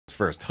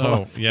first.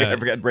 Oh, yeah. I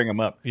forgot to bring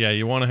them up. Yeah,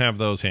 you want to have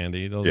those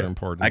handy. Those are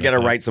important. I got to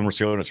write some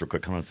show notes real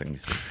quick. Come on a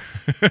second.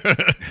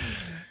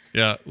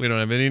 Yeah, we don't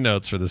have any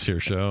notes for this here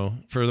show.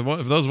 For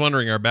those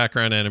wondering, our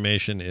background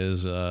animation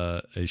is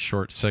a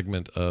short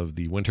segment of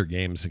the Winter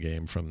Games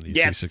game from the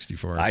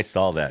C64. I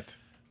saw that.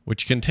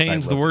 Which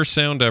contains the worst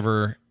sound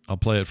ever. I'll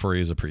play it for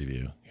you as a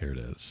preview. Here it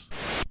is.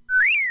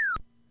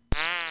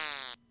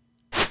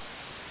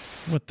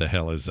 What the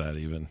hell is that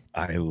even?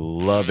 I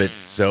love it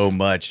so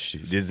much.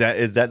 Is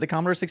that the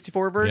Commodore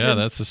 64 version? Yeah,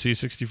 that's the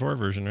C64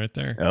 version right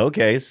there.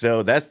 Okay,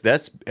 so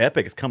that's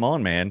epic. Come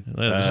on, man.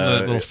 That's a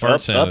little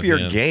fart sound up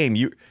your game.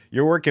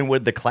 You're working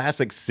with the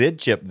classic SID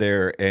chip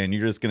there, and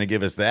you're just gonna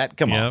give us that?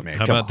 Come on, man.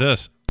 How about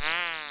this?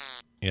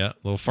 Yeah,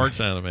 little fart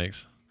sound it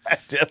makes.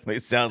 That definitely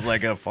sounds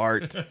like a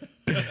fart.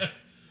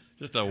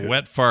 Just a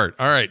wet fart.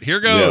 All right, here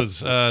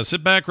goes. Yep.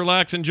 Sit back,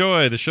 relax,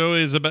 enjoy. The show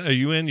is about. Are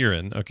you in? You're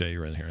in. Okay,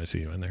 you're in here. I see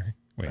you in there.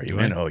 Wait, are you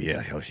in? Oh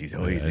yeah. Oh, he's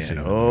in. He's in. He's in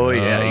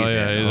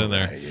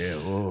there. Right, yeah.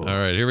 All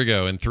right, here we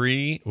go. In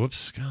 3.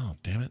 Whoops. Oh,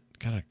 damn it.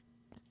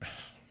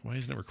 Why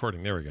isn't it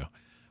recording? There we go.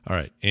 All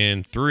right.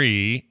 In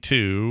 3,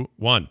 2,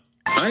 1.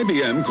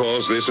 IBM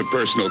calls this a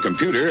personal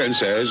computer and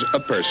says a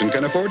person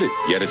can afford it,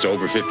 yet it's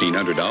over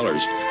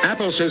 $1,500.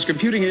 Apple says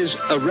computing is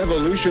a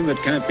revolution that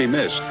can't be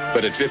missed,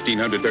 but at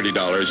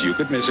 $1,530 you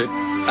could miss it.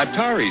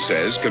 Atari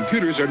says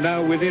computers are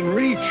now within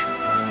reach.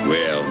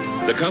 Well,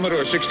 the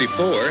Commodore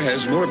 64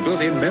 has more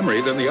built-in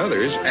memory than the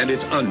others, and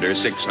it's under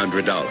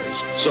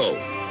 $600. So,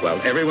 while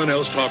everyone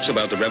else talks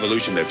about the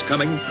revolution that's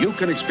coming, you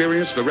can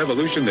experience the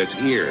revolution that's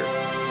here.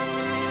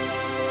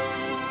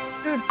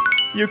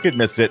 You could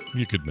miss it.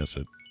 You could miss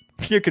it.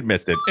 You could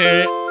miss it.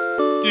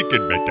 You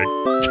could miss it.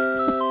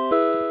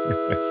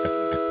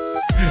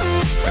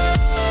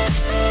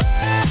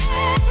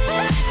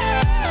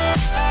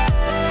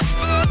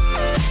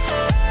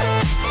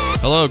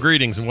 Hello,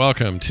 greetings, and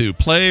welcome to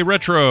Play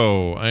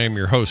Retro. I am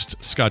your host,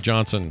 Scott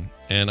Johnson,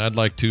 and I'd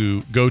like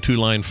to go to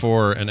line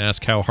 4 and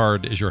ask, how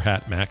hard is your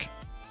hat, Mac?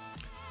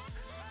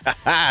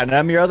 And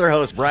I'm your other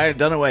host, Brian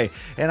Dunaway,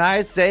 and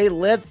I say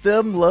let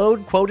them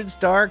load quoted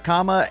star,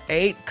 comma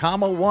 8,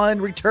 comma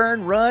 1,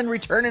 return, run,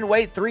 return, and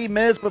wait 3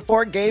 minutes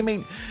before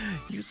gaming.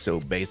 You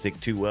so basic,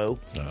 2-0.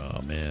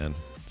 Oh, man.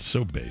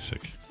 So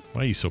basic.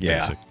 Why are you so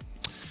basic?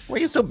 Why are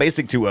you so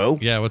basic,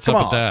 2-0? Yeah, what's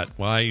up with that?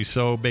 Why are you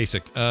so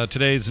basic?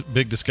 Today's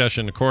big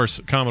discussion, of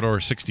course, Commodore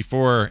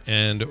 64,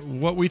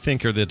 and what we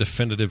think are the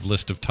definitive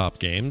list of top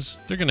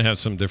games. They're going to have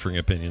some differing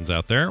opinions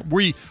out there.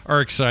 We are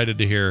excited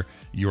to hear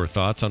your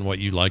thoughts on what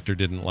you liked or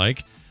didn't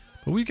like.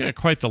 But we've got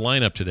quite the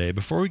lineup today.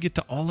 Before we get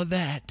to all of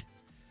that,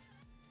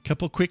 a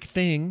couple quick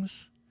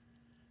things.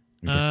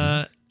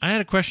 I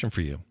had a question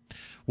for you.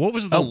 What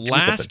was the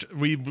last...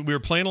 We were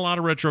playing a lot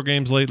of retro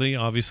games lately,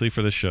 obviously,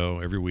 for the show.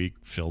 Every week,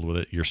 filled with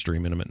it. You're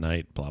streaming them at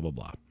night, blah, blah,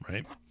 blah,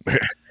 right?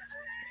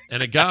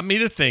 And it got me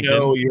to thinking...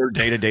 your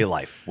day-to-day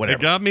life, whatever.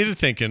 It got me to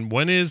thinking,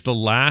 what is the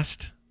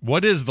last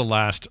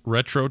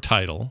retro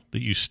title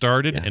that you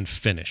started and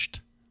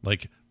finished?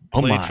 Like...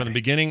 Played from the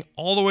beginning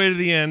all the way to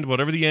the end,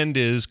 whatever the end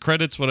is,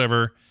 credits,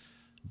 whatever,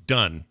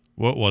 done.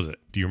 What was it?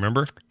 Do you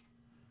remember?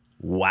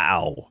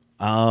 Wow.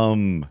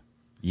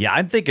 Yeah,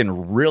 I'm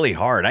thinking really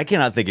hard. I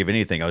cannot think of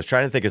anything. I was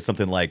trying to think of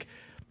something like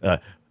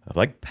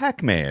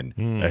Pac-Man.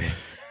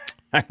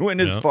 I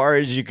went as far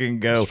as you can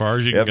go. As far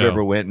as you can go. I've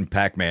ever went in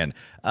Pac-Man.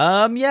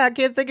 Yeah, I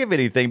can't think of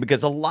anything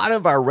because a lot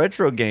of our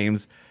retro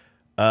games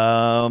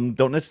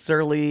don't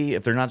necessarily,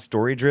 if they're not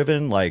story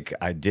driven, like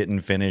I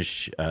didn't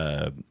finish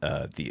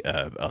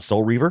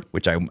Soul Reaver,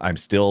 which I'm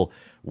still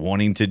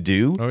wanting to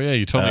do. Oh yeah,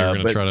 you told me you were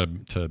going to try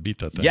to beat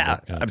that thing. Yeah,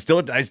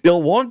 I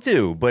still want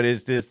to, but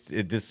it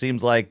just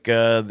seems like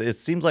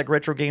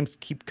retro games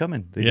keep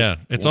coming.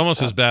 It's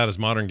almost as bad as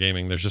modern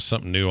gaming. There's just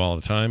something new all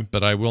the time.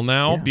 But I will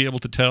now be able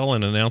to tell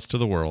and announce to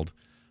the world,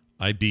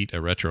 I beat a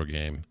retro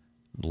game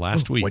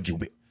last week. What'd you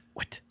beat?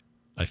 What?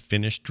 I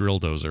finished Drill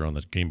Dozer on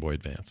the Game Boy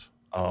Advance.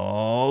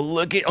 Oh,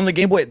 look on the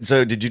Game Boy.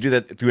 So did you do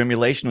that through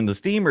emulation on the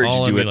Steam, or did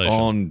you do it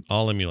on...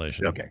 All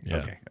emulation. Okay, yeah.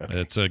 Okay.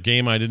 It's a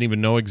game I didn't even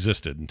know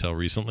existed until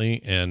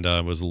recently, and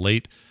was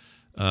late.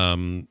 I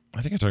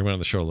think I talked about it on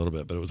the show a little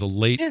bit, but it was a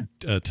late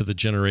to the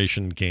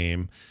generation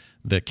game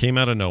that came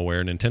out of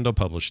nowhere. Nintendo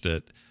published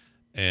it,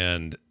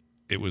 and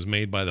it was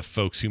made by the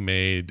folks who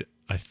made,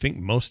 I think,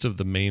 most of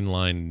the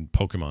mainline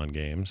Pokemon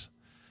games.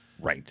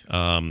 Right.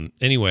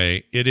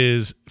 Anyway, it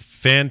is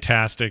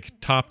fantastic,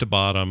 top to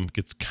bottom.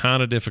 Gets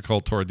kind of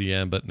difficult toward the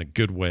end, but in a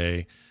good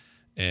way.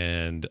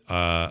 And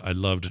I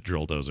loved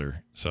Drill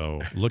Dozer. So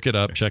look it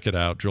up, check it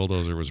out. Drill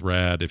Dozer was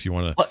rad. If you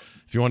want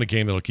a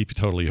game that'll keep you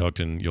totally hooked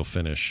and you'll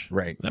finish,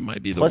 right? That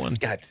might be the one.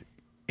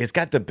 It's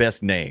got the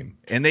best name,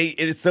 and it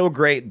is so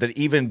great that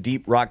even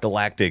Deep Rock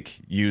Galactic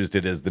used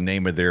it as the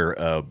name of their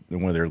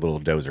one of their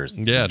little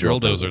dozers. Yeah, Drill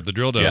Dozer, the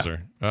Drill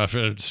Dozer.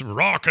 It's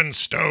Rock and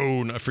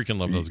Stone. I freaking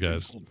love those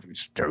guys.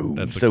 Stone.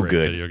 That's so great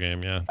good video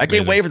game. Yeah, I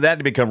can't wait for that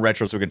to become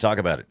retro so we can talk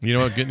about it. You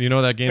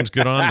know that game's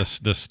good on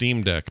the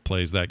Steam Deck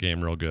plays that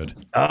game real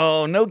good.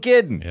 Oh, no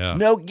kidding. Yeah.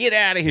 No, get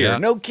out of here. Yeah.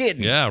 No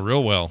kidding. Yeah,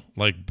 real well.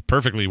 Like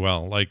perfectly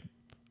well. Like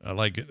I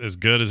like it as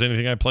good as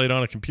anything I played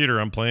on a computer.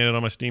 I'm playing it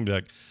on my Steam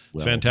Deck.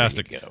 It's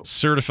fantastic.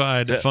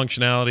 Certified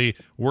functionality,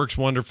 works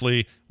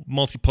wonderfully.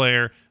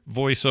 Multiplayer,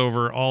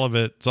 voiceover, all of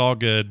it. It's all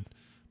good.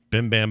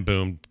 Bim, bam,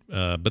 boom.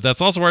 But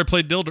that's also where I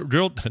played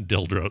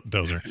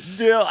Dildozer.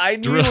 I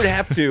knew you would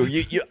have to.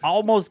 You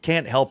almost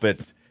can't help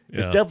it.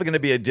 It's definitely going to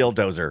be a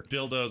dildozer.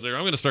 Dildozer.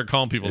 I'm going to start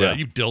calling people that.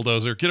 You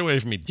dildozer. Get away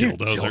from me,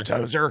 dildozer. You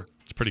dildozer.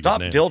 It's a pretty Stop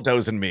good name.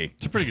 dildozing me.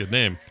 It's a pretty good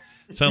name.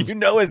 It sounds it's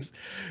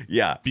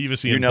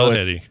Beavis and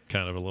Buttheady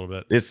kind of a little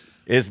bit.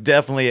 It's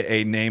definitely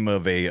a name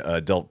of a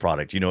adult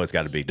product. It's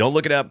got to be. Don't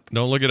look it up.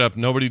 Don't look it up.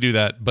 Nobody do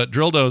that. But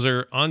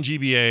Drilldozer on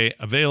GBA,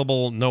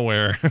 available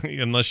nowhere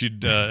unless you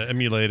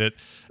emulate it.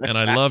 And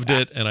I loved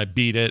it, and I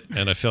beat it,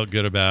 and I felt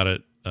good about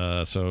it.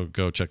 So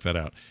go check that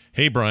out.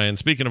 Hey, Brian,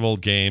 speaking of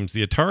old games,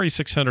 the Atari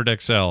 600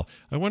 XL,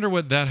 I wonder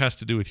what that has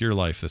to do with your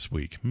life this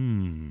week.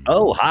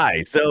 Oh,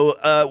 hi. So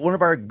one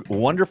of our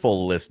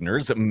wonderful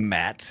listeners,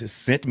 Matt,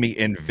 sent me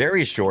in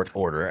very short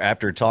order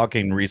after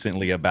talking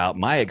recently about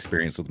my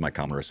experience with my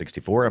Commodore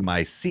 64 and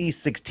my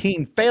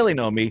C16 failing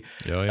on me,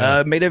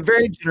 made a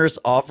very generous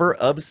offer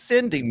of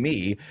sending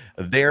me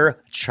their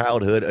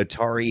childhood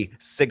Atari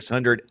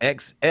 600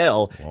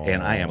 XL,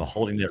 and I am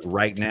holding it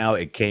right now.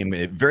 It came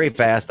very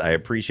fast. I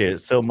appreciate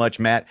it so much,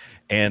 Matt.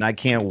 And I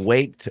can't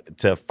wait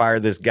to fire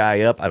this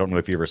guy up. I don't know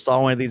if you ever saw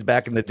one of these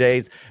back in the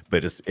days,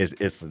 but it's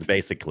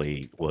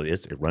basically, well,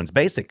 it runs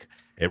basic.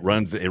 It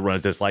runs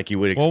just like you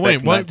would expect. Well,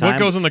 wait, what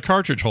goes in the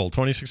cartridge hole?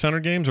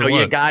 2600 games or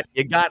what?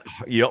 You got.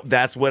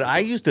 That's what I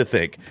used to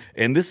think.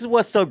 And this is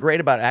what's so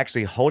great about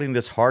actually holding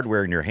this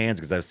hardware in your hands,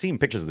 because I've seen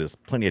pictures of this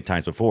plenty of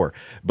times before.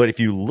 But if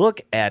you look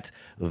at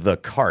the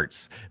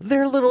carts,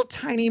 they're little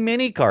tiny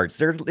mini carts.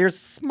 They're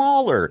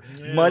smaller,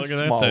 much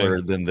smaller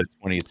than the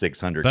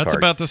 2600 That's carts.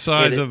 about the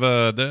size of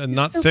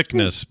not so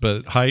thickness,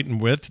 but height and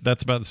width.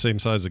 That's about the same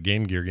size as a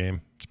Game Gear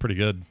game. It's pretty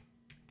good.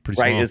 Pretty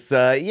small. It's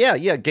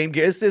Game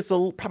Gear. It's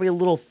probably a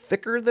little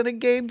thicker than a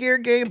Game Gear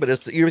game,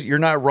 but you're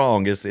not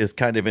wrong. It's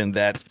kind of in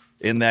that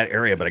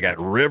area. But I got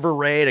River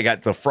Raid. I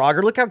got the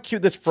Frogger. Look how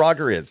cute this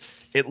Frogger is.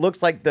 It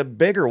looks like the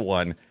bigger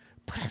one,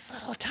 but it's a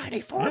little tiny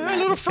format.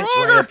 Little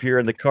Frogger right up here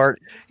in the cart.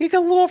 You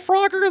got a little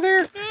Frogger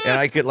there, and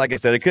I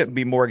couldn't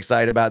be more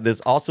excited about this.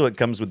 Also, it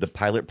comes with the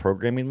pilot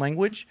programming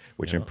language,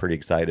 which I'm pretty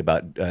excited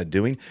about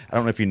doing. I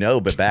don't know if you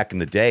know, but back in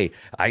the day,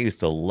 I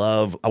used to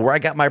love where I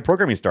got my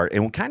programming start,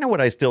 and kind of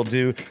what I still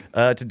do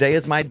today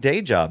is my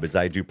day job, is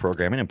I do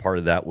programming, and part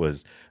of that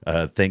was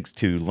thanks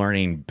to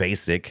learning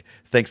BASIC.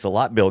 Thanks a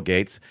lot, Bill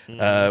Gates,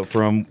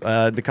 from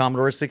the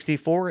Commodore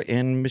 64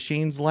 in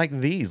machines like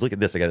these. Look at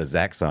this. I got a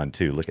Zaxxon,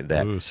 too. Look at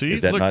that. Ooh, see?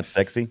 Is that not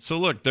sexy? So,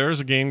 look, there's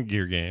a Game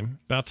Gear game,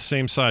 about the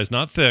same size.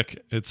 Not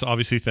thick. It's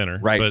obviously thinner.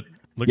 Right. But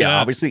look at that.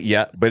 Obviously,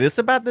 but it's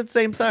about the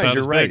same size. About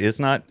You're right. big. It's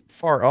not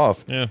far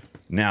off. Yeah.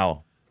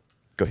 Now,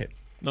 go ahead.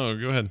 No,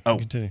 go ahead. Oh.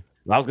 Continue.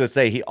 I was going to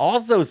say, he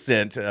also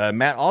sent,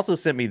 Matt also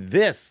sent me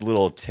this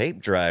little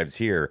tape drives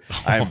here.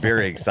 I'm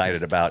very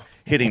excited about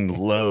hitting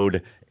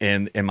load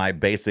in my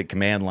basic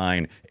command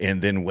line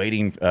and then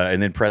waiting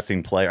and then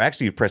pressing play.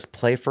 Actually, you press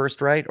play first,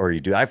 right? Or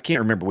you do. I can't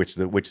remember which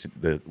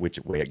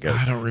way it goes.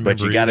 I don't remember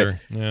but you either.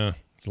 Yeah,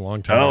 it's a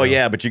long time ago.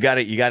 ago. But you got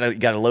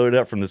to load it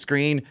up from the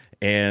screen,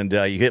 and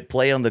you hit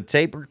play on the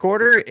tape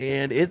recorder,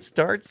 and it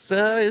starts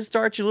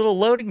your little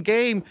loading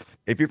game.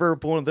 If you've ever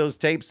put one of those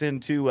tapes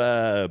into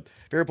a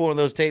tape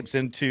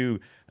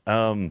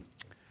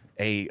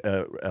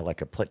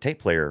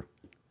player,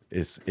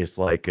 it's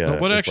like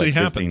what actually like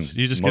happens?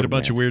 You just get a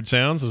bunch of weird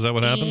sounds. Is that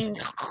what happens?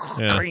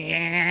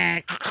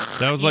 Yeah.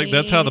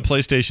 That's how the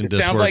PlayStation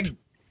disc worked.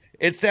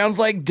 It sounds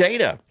like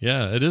data.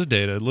 Yeah, it is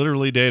data.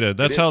 Literally data.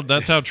 That's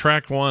how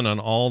track 1 on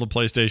all the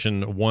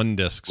PlayStation 1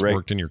 discs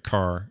worked in your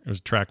car. It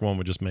was track 1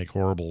 would just make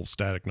horrible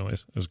static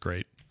noise. It was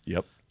great.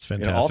 Yep. It's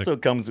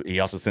fantastic. He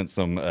also sent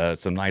some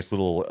nice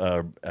little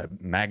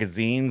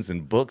magazines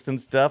and books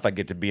and stuff. I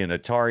get to be an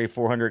Atari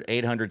 400,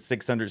 800,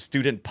 600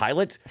 student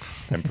pilot.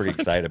 I'm pretty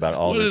excited about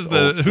all this.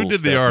 Who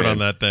did the art on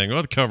that thing?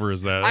 What cover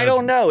is that? I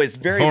don't know. It's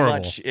very horrible.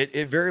 much.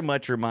 It very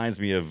much reminds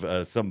me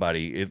of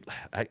somebody.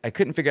 I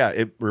couldn't figure out.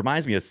 It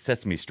reminds me of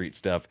Sesame Street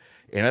stuff,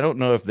 and I don't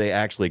know if they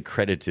actually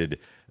credited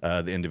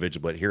the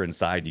individual. But here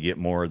inside, you get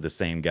more of the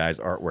same guy's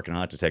artwork, and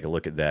I'll have to take a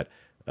look at that.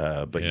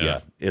 But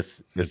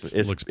it's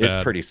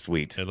pretty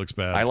sweet. It looks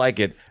bad. I like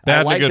it.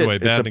 Bad in a good way.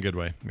 Bad in a good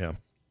way. Yeah.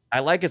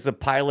 I like as a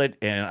pilot,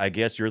 and I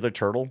guess you're the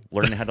turtle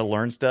learning how to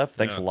learn stuff.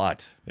 Thanks a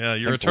lot. Yeah,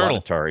 you're a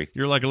turtle. Atari.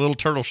 You're like a little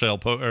turtle shell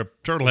or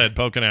turtle head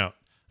poking out.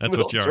 That's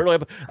what you are.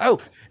 Oh,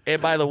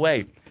 and by the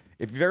way,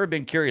 if you've ever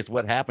been curious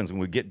what happens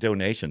when we get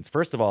donations,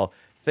 first of all,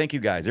 thank you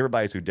guys,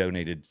 everybody who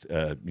donated,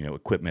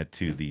 equipment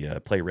to the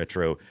Play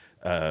Retro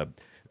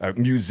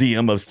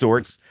museum of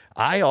sorts.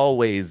 I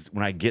always,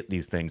 when I get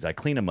these things, I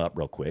clean them up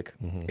real quick,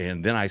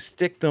 and then I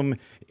stick them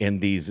in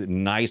these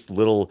nice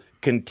little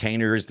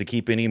containers to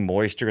keep any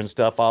moisture and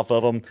stuff off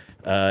of them.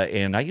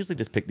 And I usually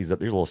just pick these up.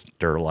 There's little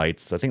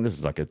Sterlites. I think this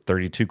is like a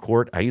 32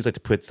 quart. I usually like to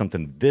put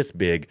something this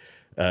big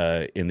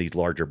in these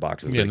larger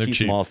boxes. Yeah, keep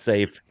them all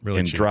safe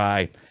and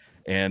dry.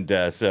 And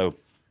so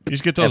You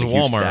just get those Have at a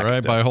huge Walmart, stack of right?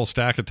 stuff. Buy a whole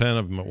stack of 10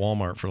 of them at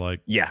Walmart for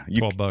like Yeah,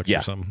 $12 yeah.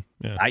 or something.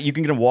 Yeah. You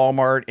can get them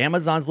Walmart.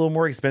 Amazon's a little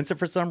more expensive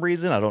for some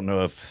reason. I don't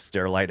know if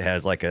Sterilite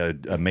has like a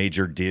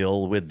major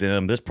deal with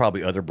them. There's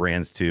probably other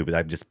brands too, but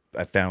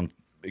I found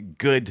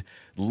good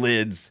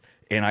lids,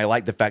 and I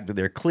like the fact that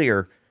they're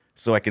clear,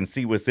 so I can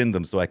see what's in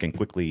them, so I can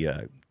quickly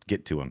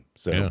get to them.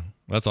 So Yeah,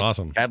 that's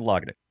awesome.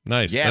 cataloging it.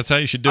 Nice. Yes. That's how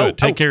you should do it.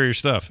 Take care of your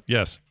stuff.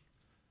 Yes.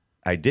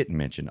 I didn't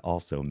mention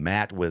also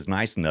Matt was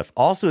nice enough.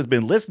 Also has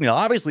been listening.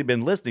 Obviously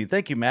been listening.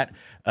 Thank you, Matt.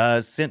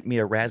 Sent me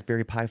a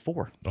Raspberry Pi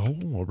 4.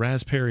 Oh, a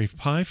Raspberry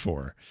Pi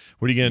 4.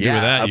 What are you gonna do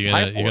with that? You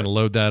gonna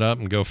load that up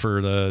and go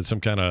for some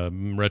kind of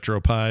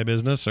retro Pi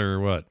business or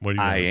what? What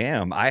do you? I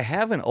am. I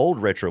have an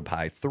old Retro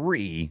Pi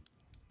 3.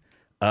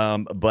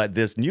 But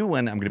this new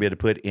one, I'm going to be able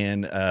to put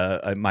in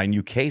my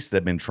new case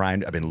that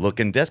I've been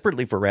looking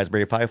desperately for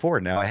Raspberry Pi 4.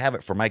 Now I have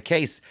it for my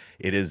case.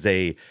 It is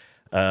a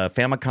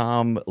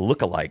Famicom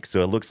lookalike,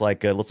 so it looks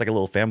like a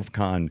little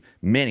Famicom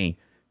Mini,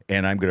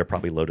 and I'm going to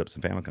probably load up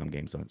some Famicom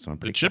games on it. So I'm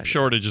pretty The chip excited.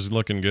 shortage is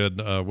looking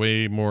good.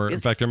 Way more. In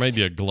fact, there may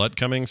be a glut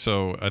coming,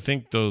 so I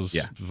think those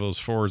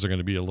 4s are going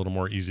to be a little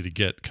more easy to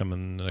get coming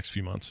in the next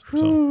few months.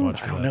 So watch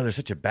for I don't that. know. There's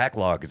such a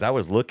backlog because I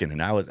was looking,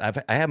 and I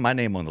have my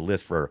name on the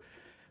list for.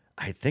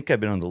 I think I've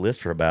been on the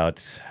list for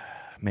about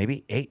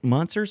maybe 8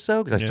 months or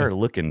so because I started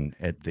looking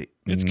at the.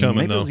 It's coming,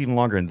 maybe though. it was even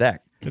longer than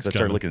that. It's I started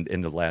coming. looking at the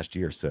end of last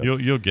year. So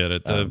You'll get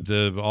it.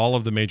 All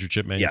of the major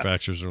chip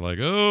manufacturers are like,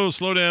 oh,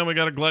 slow down. We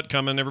got a glut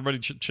coming. Everybody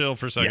chill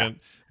for a second.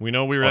 We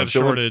know we had a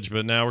shortage,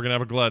 but now we're going to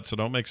have a glut, so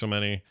don't make so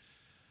many.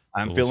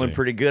 I'm feeling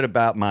pretty good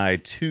about my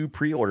 2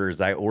 pre-orders.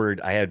 I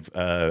ordered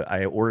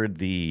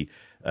the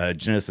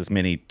Genesis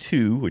Mini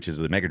 2, which is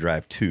the Mega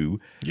Drive 2.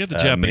 You have the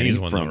Japanese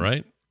one, though,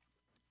 right?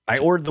 I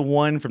ordered the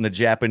one from the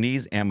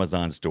Japanese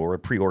Amazon store. I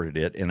pre-ordered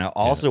it, and I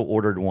also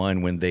ordered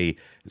one when they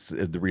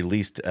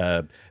released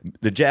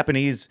the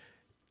Japanese.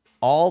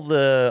 All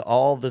the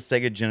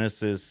Sega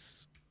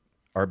Genesis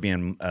are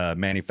being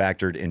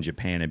manufactured in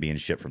Japan and being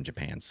shipped from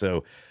Japan.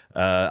 So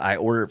I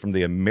ordered it from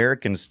the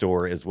American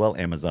store as well,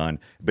 Amazon,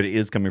 but it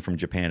is coming from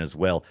Japan as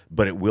well.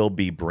 But it will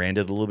be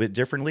branded a little bit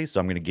differently, so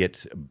I'm going to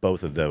get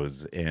both of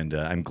those. And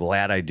I'm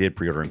glad I did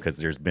pre-order them because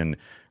there's been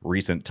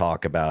recent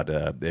talk about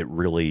it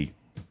really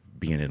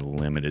being in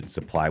limited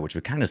supply, which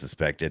we kind of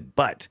suspected,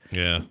 but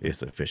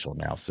it's official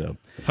now. So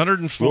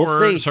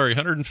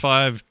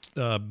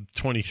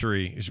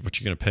 105.23 is what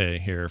you're going to pay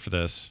here for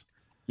this.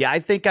 Yeah, I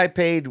think I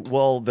paid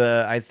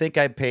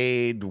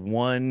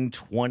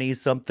 120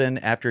 something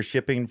after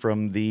shipping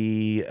from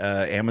the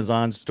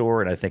Amazon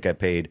store, and I think I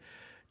paid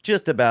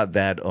just about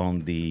that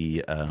on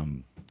the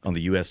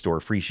US store,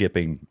 free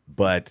shipping,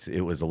 but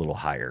it was a little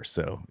higher.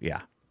 So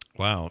yeah.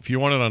 Wow. If you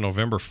want it on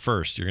November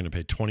 1st, you're going to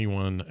pay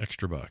 21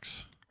 extra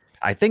bucks.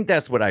 I think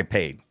that's what I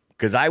paid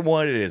because I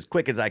wanted it as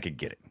quick as I could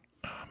get it.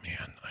 Oh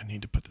man, I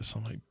need to put this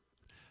on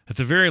at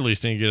the very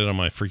least, I need to get it on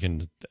my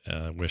freaking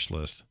wish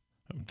list.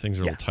 Things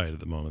are a little tight at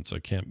the moment, so I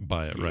can't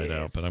buy it right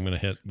out, but I'm going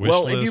to hit wish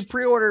list. Well, if you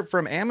pre-order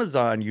from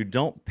Amazon, you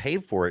don't pay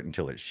for it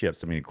until it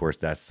ships. I mean, of course,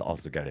 that's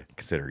also got to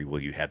consider,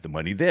 will you have the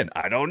money then?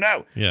 I don't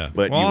know. Yeah.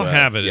 But I'll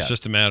have it. It's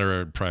just a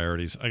matter of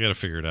priorities. I got to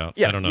figure it out.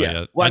 I don't know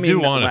yet. Well, I do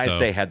want when it, though. I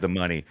say have the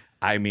money,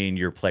 I mean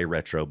your Play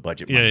Retro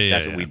budget money. Yeah,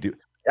 that's what we do.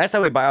 That's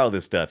how we buy all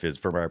this stuff, is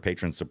from our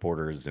patron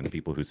supporters and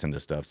people who send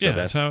us stuff. So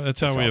that's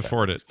how we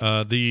afford it.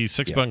 The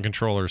 6-button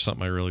controller is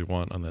something I really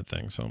want on that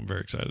thing, so I'm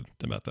very excited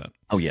about that.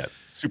 Oh yeah,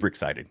 super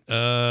excited.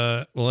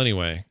 Well,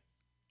 anyway,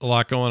 a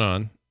lot going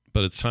on,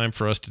 but it's time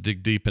for us to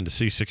dig deep into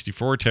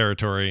C64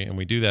 territory, and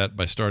we do that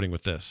by starting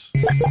with this.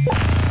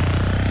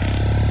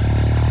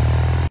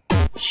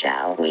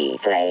 Shall we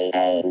play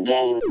a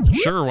game?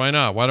 Sure, why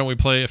not? Why don't we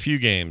play a few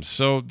games?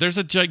 So there's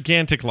a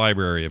gigantic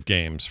library of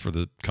games for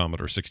the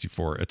Commodore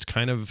 64. It's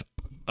kind of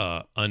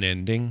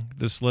unending,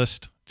 this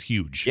list. It's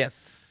huge.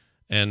 Yes.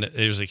 And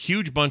there's a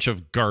huge bunch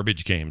of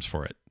garbage games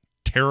for it.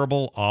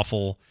 Terrible,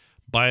 awful,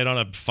 buy it on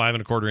a 5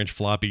 1/4-inch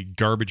floppy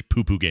garbage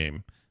poo-poo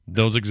game.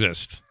 Those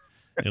exist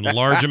in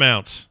large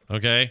amounts,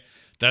 okay?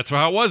 That's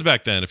how it was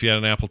back then. If you had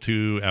an Apple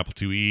II, Apple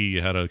IIe,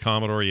 you had a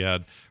Commodore, you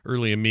had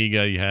early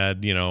Amiga, you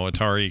had,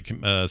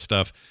 Atari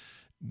stuff.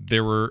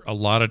 There were a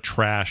lot of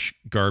trash,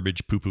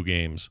 garbage, poo-poo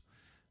games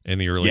in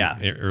the early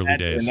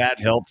days. And that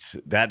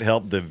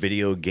helped the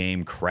video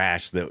game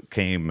crash that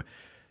came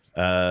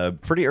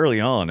pretty early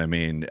on. I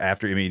mean,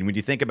 when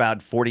you think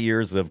about 40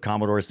 years of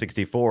Commodore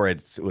 64,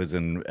 it was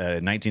in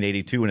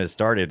 1982 when it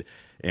started.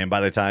 And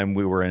by the time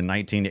we were in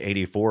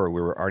 1984,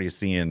 we were already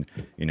seeing,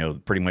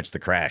 pretty much the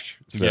crash.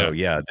 So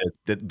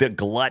the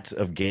glut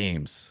of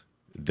games.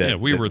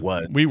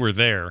 We were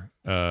there,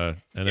 and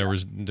there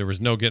was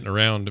no getting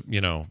around.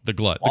 The glut. The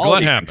Quality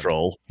glut happened.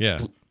 Control.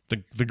 Yeah,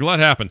 the glut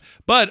happened,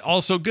 but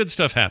also good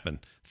stuff happened.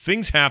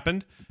 Things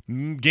happened.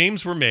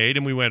 Games were made,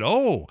 and we went,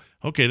 oh,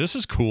 okay, this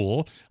is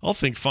cool. I'll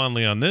think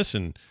fondly on this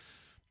in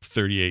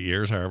 38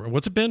 years. However,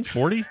 what's it been?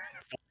 40?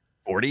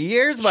 40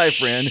 years, my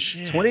friend.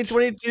 Shit.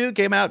 2022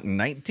 came out in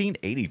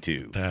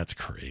 1982. That's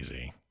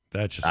crazy.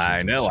 That just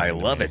I know. I insane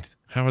to love me. it.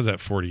 How was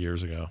that 40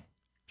 years ago?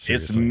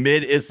 Seriously.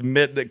 It's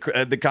mid.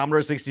 The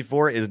Commodore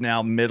 64 is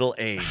now middle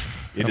aged.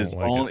 It is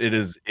on. It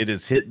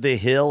is hit the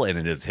hill and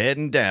it is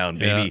heading down,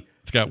 baby. Yeah.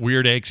 It's got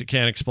weird aches it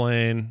can't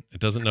explain. It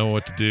doesn't know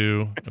what to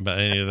do about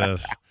any of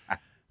this.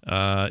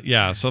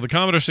 Yeah. So the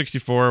Commodore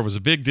 64 was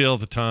a big deal at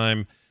the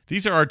time.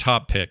 These are our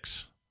top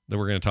picks that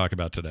we're going to talk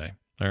about today.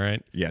 All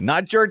right. Yeah,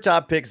 not your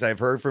top picks. I've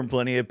heard from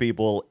plenty of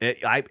people.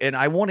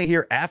 I want to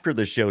hear after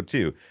the show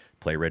too.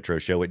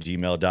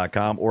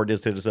 PlayRetroShow@gmail.com or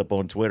just hit us up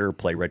on Twitter,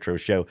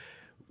 PlayRetroShow.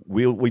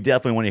 We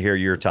definitely want to hear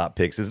your top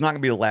picks. It's not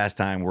going to be the last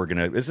time we're going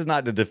to. This is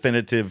not the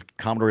definitive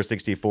Commodore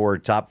 64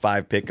 top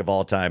 5 pick of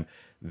all time.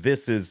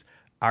 This is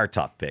our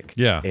top pick.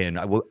 Yeah. And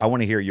I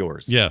want to hear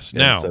yours. Yes. And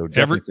now, so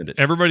send it.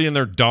 everybody and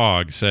their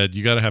dog said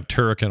you got to have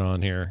Turrican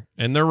on here.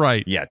 And they're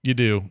right. Yeah. You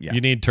do. Yeah.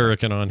 You need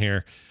Turrican on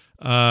here.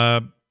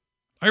 I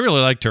really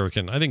like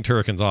Turrican. I think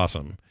Turrican's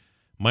awesome.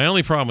 My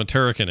only problem with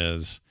Turrican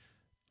is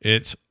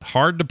it's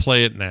hard to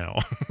play it now.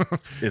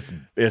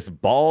 It's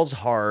balls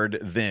hard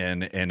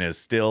then and is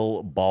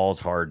still balls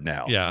hard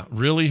now. Yeah,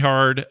 really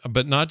hard,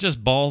 but not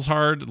just balls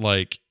hard,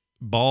 like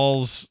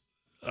balls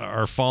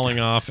are falling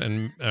off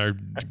and are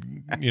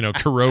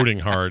corroding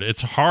hard.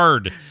 It's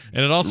hard.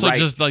 And it also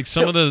just like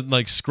some of the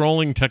like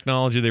scrolling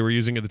technology they were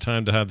using at the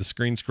time to have the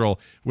screen scroll,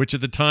 which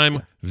at the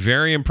time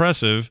very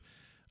impressive.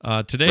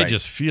 Today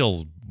just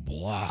feels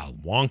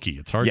wonky.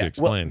 It's hard to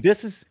explain. Well,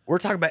 we're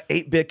talking about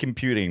 8-bit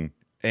computing.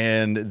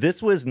 And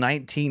this was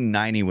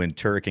 1990 when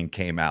Turrican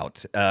came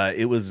out.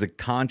 It was a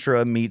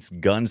Contra meets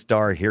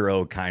Gunstar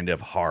Hero kind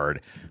of hard,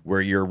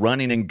 where you're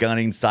running and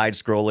gunning,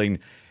 side-scrolling,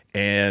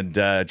 and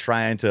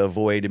trying to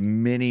avoid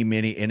many,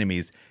 many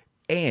enemies.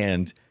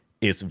 And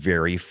it's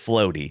very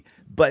floaty.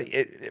 But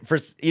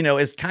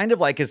it's kind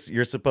of like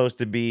you're supposed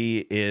to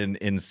be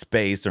in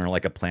space or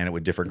like a planet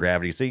with different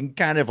gravity. So you can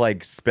kind of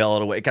like spell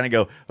it away, kind of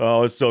go,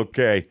 oh, it's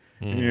okay.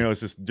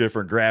 It's just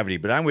different gravity.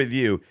 But I'm with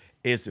you.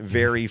 It's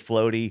very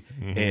floaty,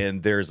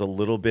 and there's a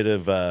little bit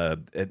of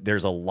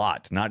there's a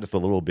lot, not just a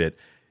little bit.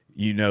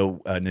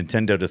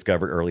 Nintendo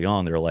discovered early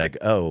on, they're like,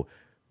 oh,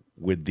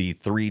 with the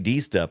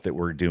 3D stuff that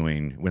we're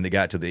doing, when they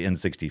got to the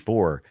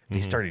N64,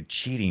 they started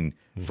cheating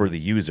for the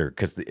user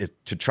because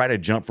to try to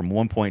jump from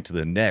one point to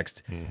the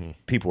next,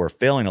 people were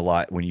failing a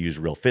lot when you use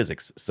real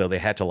physics. So they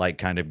had to like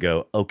kind of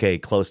go, okay,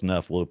 close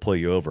enough, we'll pull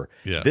you over.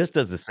 Yeah. This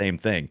does the same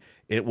thing.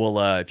 It will,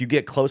 if you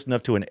get close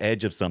enough to an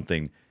edge of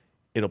something,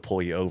 it'll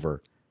pull you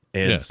over.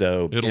 And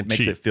so it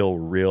makes it feel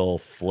real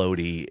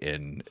floaty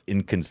and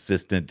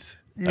inconsistent.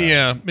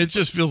 Yeah, it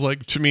just feels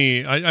like, to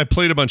me, I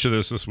played a bunch of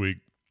this week,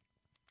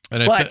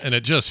 and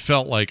it just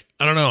felt like,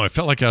 I don't know, I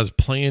felt like I was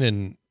playing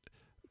in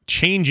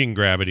changing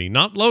gravity,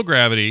 not low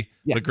gravity,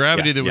 but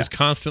gravity that was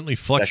constantly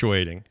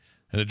fluctuating,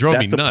 and it drove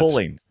me nuts. That's the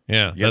pulling.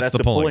 Yeah, that's the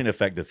pulling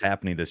effect that's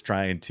happening, that's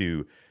trying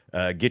to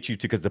get you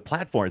to, because the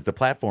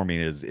platforming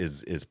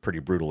is pretty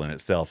brutal in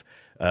itself.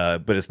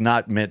 But it's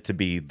not meant to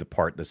be the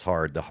part that's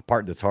hard. The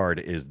part that's hard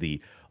is the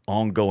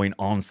ongoing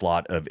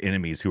onslaught of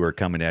enemies who are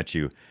coming at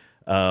you,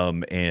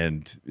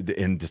 and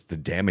just the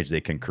damage they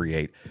can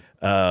create.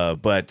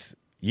 But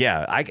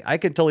yeah, I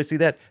can totally see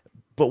that.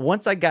 But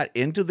once I got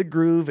into the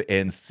groove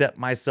and set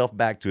myself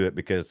back to it,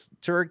 because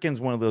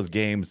Turrican's one of those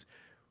games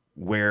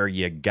where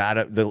you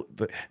gotta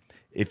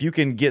if you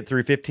can get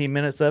through 15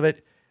 minutes of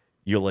it,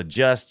 you'll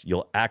adjust,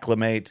 you'll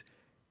acclimate,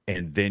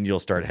 and then you'll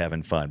start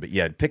having fun. But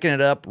yeah, picking it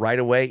up right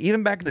away,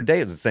 even back in the day,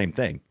 it was the same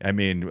thing. I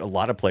mean, a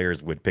lot of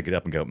players would pick it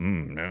up and go,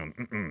 no.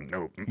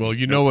 Well,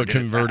 what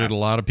converted a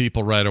lot of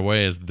people right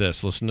away is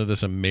this. Listen to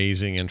this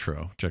amazing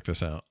intro. Check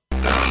this out.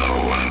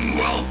 Hello and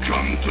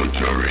welcome to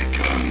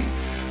Turrican.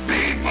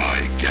 Be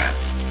my guest.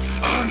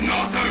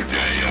 Another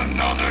day,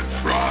 another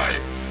try.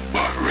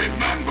 But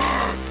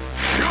remember,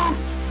 shoot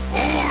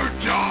or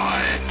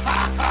die.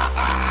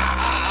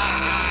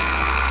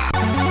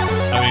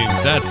 I mean,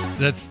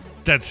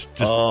 that's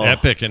just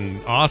epic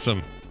and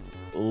awesome.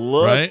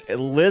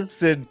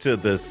 Listen to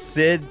the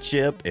SID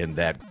chip in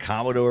that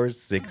Commodore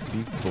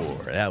 64.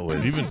 That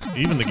was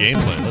even the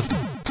gameplay. Listen.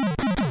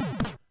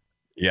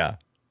 Yeah.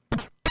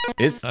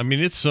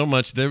 It's so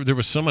much. There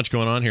was so much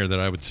going on here that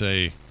I would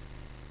say,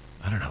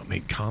 I don't know, it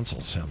made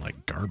consoles sound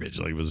like garbage.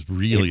 Like it was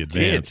really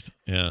advanced.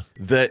 Yeah.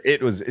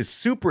 It's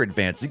super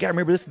advanced. You got to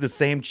remember, this is the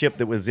same chip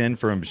that was in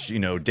from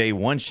day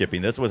one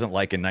shipping. This wasn't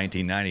like in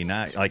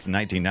 1999, like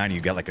 1990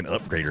 you got like an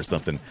upgrade or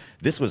something.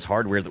 This was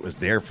hardware that was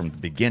there from the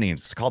beginning.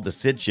 It's called the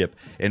SID chip,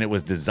 and it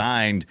was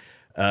designed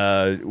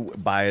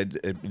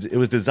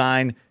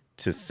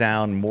to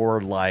sound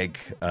more like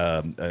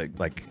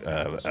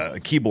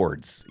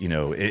keyboards.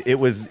 It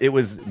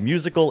was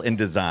musical in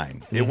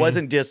design. It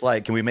wasn't just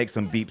like, can we make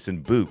some beeps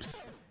and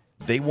boops?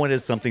 They wanted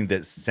something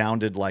that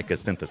sounded like a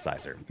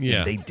synthesizer. Yeah,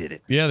 and they did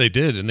it. Yeah, they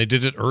did, and they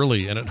did it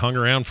early, and it hung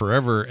around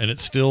forever, and it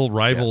still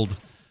rivaled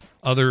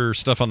other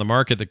stuff on the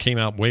market that came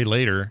out way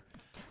later.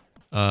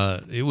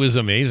 It was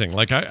amazing.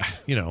 Like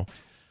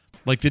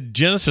like the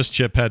Genesis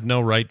chip had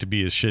no right to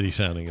be as shitty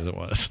sounding as it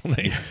was.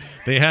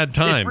 They had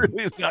time. It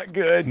really is not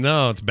good.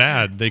 No, it's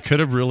bad. They could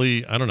have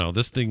really, I don't know.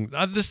 This thing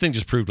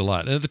just proved a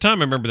lot. And at the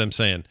time, I remember them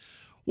saying,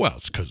 "Well,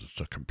 it's because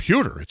it's a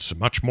computer. It's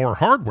much more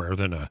hardware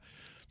than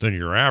than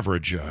your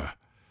average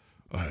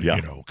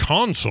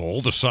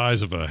console the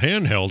size of a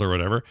handheld or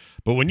whatever.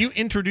 But when you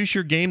introduce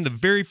your game, the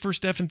very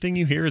first effing thing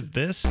you hear is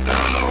this.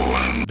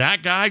 That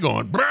guy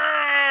going,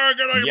 "Brah,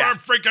 get out of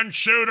my freaking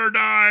shooter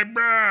die,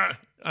 brah."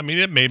 I mean,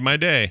 it made my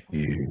day.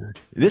 Dude.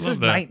 This is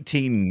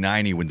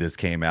 1990 when this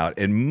came out,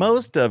 and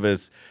most of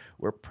us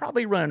were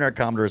probably running our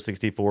Commodore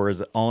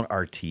 64s on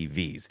our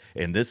TVs.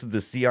 And this is the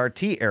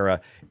CRT era,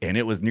 and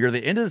it was near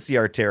the end of the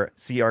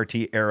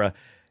CRT era,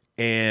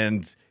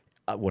 and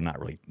well, not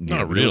really.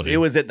 Not really. It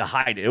was at the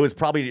height. It was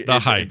probably the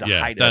height. The yeah,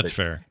 height that's of it.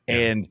 fair.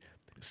 And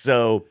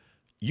so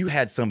you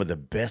had some of the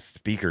best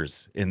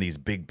speakers in these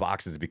big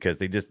boxes because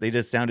they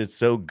just sounded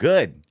so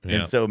good. Yeah.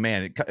 And so,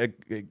 man,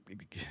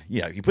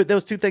 you put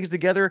those two things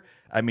together.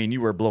 I mean, you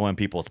were blowing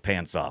people's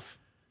pants off.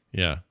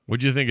 Yeah.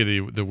 What'd you think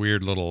of the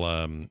weird little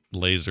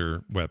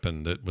laser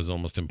weapon that was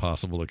almost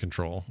impossible to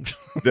control?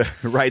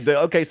 Right.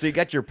 Okay, so you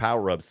got your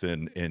power-ups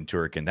in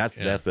Turrican.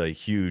 That's a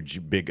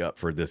huge big up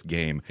for this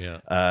game.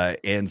 Yeah.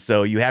 And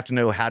so you have to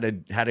know how to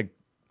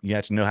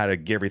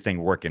get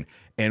everything working.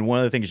 And one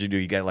of the things you do,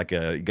 you got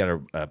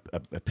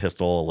a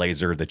pistol, a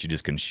laser that you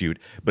just can shoot.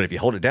 But if you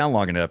hold it down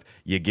long enough,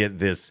 you get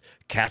this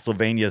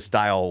Castlevania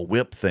style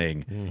whip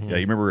thing. Mm-hmm.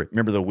 You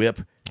remember the whip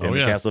in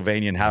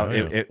Castlevania and how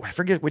I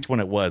forget which one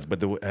it was,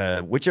 but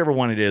whichever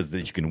one it is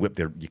that you can whip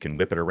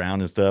it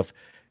around and stuff.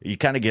 You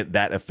kind of get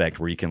that effect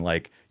where you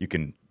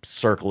can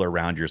circle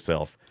around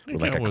yourself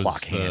with like a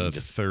clock hand.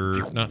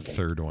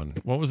 Third one.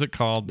 What was it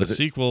called? The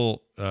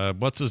sequel.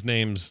 What's his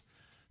name's?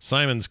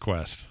 Simon's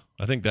Quest.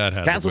 I think that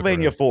had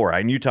Castlevania 4.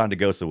 I knew Tom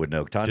DeGosa would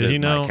know. Did he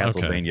know?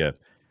 Castlevania. Okay.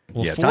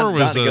 Well, yeah, 4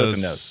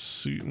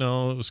 was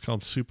no, it was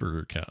called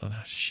Super.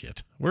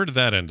 Shit. Where did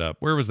that end up?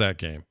 Where was that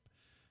game?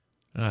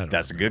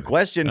 That's a good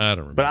question. I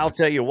don't remember. But I'll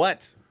tell you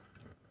what.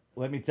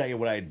 Let me tell you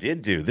what I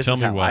did do. This is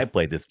how I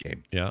played this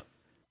game. Yeah.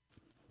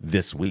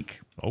 This week.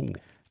 Oh.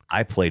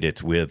 I played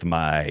it with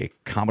my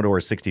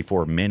Commodore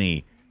 64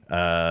 Mini.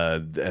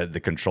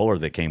 The controller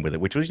that came with it,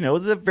 which was,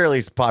 was a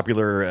fairly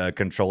popular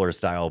controller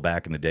style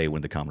back in the day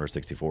when the Commodore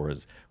 64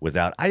 was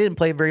out. I didn't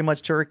play very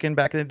much Turrican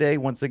back in the day.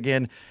 Once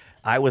again,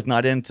 I was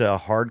not into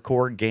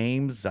hardcore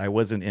games. I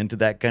wasn't into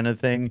that kind of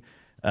thing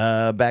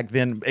back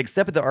then,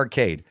 except at the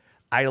arcade.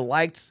 I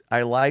liked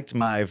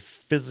my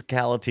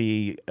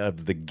physicality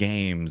of the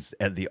games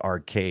at the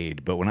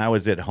arcade, but when I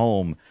was at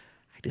home,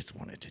 I just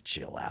wanted to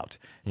chill out.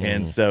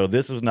 And so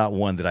this was not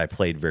one that I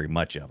played very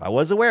much of. I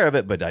was aware of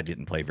it, but I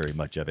didn't play very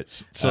much of it.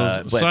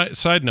 So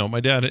side note,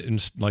 my dad,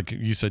 like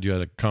you said, you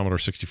had a Commodore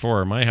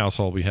 64. In my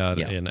household, we had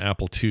an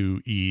Apple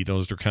IIe.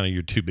 Those were kind of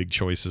your two big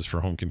choices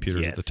for home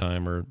computers at the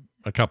time, or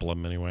a couple of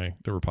them anyway,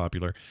 that were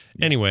popular.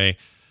 Yeah. Anyway,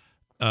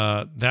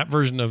 that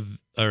version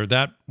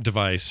that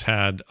device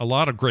had a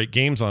lot of great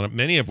games on it,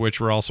 many of which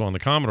were also on the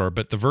Commodore,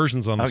 but the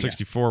versions on the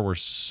 64 were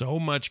so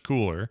much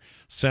cooler,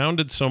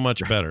 sounded so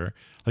much better.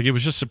 Like, it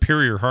was just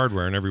superior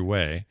hardware in every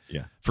way.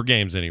 Yeah. For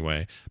games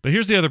anyway. But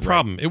here's the other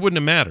problem. It wouldn't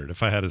have mattered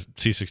if I had a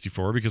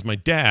C64 because my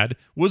dad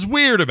was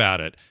weird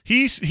about it.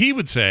 He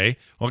would say,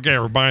 "Okay,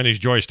 we're buying these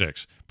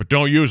joysticks, but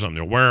don't use them.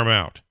 They'll wear them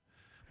out."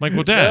 I'm like,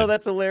 well, Dad. No,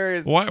 that's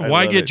hilarious.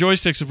 Why get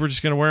joysticks if we're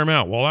just going to wear them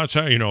out? Well, that's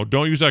how,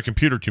 don't use that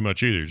computer too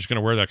much either. You're just going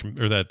to wear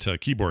that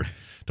keyboard.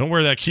 Don't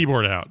wear that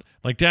keyboard out.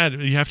 Like, Dad,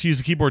 you have to use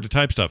the keyboard to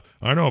type stuff.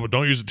 I know, but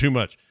don't use it too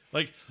much.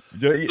 Like,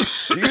 you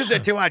use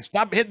it too much.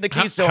 Stop hitting the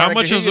keys so hard. How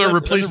much is a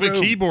replacement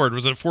keyboard?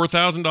 Was it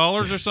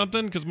 $4,000 or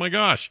something? Because my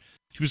gosh,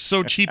 he was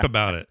so cheap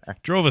about it.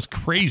 Drove us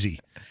crazy.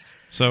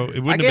 So it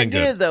wouldn't have been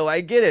good. I get it though.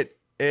 I get it,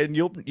 and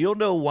you'll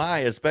know why.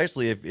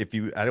 Especially if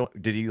you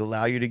did he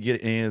allow you to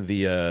get any of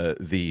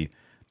the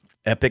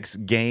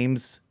Epix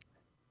games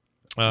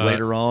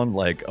later on?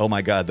 Like, oh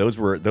my God, those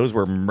were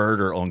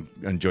murder on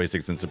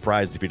joysticks. And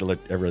surprised if you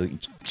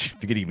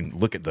could even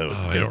look at those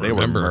because they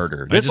were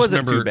murder. This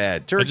wasn't too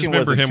bad. Turrican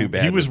wasn't too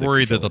bad. He was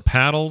worried that the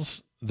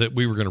paddles, that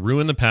we were going to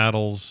ruin the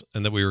paddles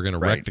and that we were going to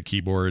wreck the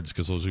keyboards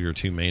because those were your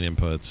two main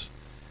inputs.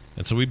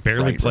 And so we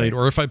barely played.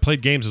 Or if I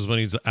played games, it was when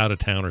he was out of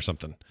town or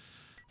something.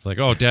 It's like,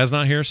 oh, Dad's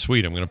not here?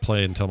 Sweet. I'm going to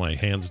play until my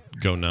hands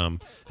go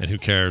numb. And who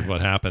cares what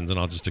happens? And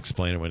I'll just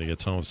explain it when he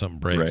gets home if something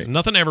breaks. And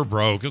nothing ever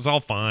broke. It was all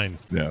fine.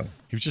 No.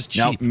 He was just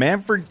cheap.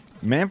 Now,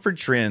 Manfred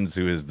Trends,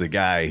 who is the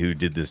guy who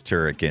did this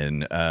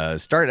Turrican,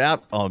 started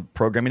out on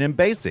programming in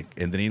BASIC.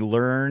 And then he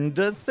learned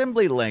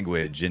assembly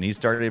language. And he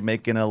started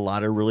making a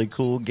lot of really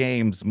cool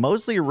games.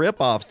 Mostly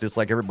rip-offs, just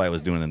like everybody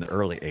was doing in the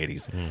early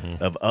 80s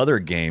of other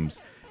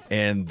games.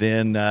 And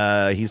then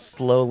he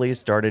slowly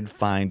started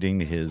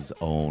finding his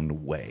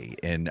own way,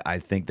 and I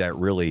think that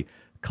really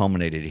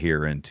culminated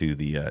here into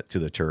the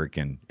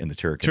Turrican in the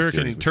Turrican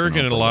series.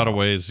 Turrican in a lot of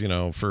ways,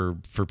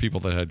 for people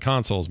that had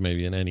consoles,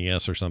 maybe an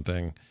NES or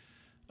something.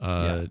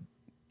 I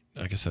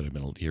guess that'd have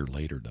been a year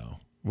later though.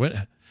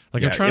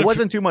 It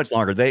wasn't too much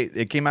longer.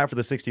 It came out for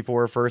the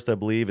 64 first, I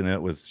believe, and then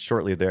it was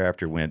shortly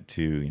thereafter went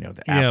to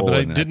the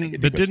Apple.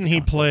 Didn't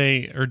he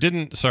play or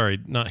didn't? Sorry,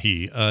 not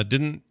he.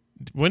 Didn't.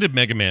 When did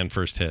Mega Man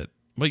first hit?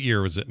 What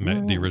year was it?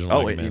 The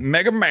original Mega Man.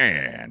 Mega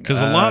Man. Because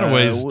a lot of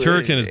ways,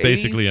 Turrican is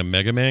basically a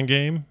Mega Man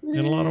game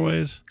in a lot of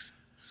ways.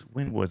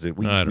 when was it?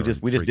 I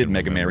don't We just did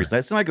Mega Man remember. recently.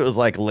 It seemed like it was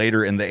like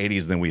later in the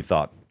 80s than we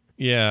thought.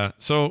 Yeah,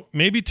 so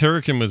maybe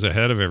Turrican was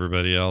ahead of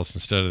everybody else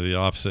instead of the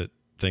opposite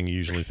thing you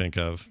usually think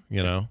of,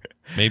 you know?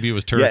 Maybe it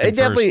was Turrican Yeah, it first.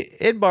 definitely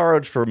it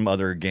borrowed from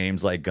other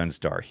games like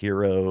Gunstar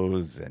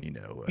Heroes and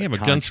Yeah, but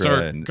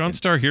Contra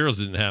Gunstar Heroes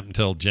didn't happen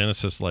until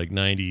Genesis like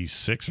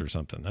 96 or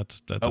something.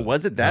 That's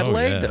was it that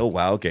late? Yeah. Oh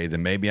wow, okay,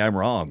 then maybe I'm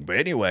wrong. But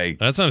anyway,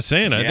 That's what I'm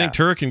saying. I Yeah. think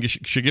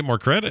Turrican should get more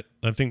credit.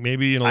 I think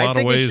maybe in a I lot of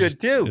think it ways should,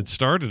 too. it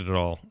started it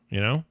all, you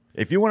know?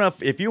 if you want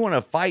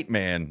to fight,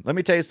 man, let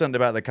me tell you something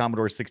about the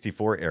Commodore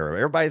 64 era.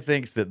 Everybody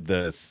thinks that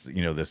the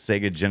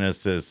Sega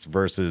Genesis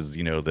versus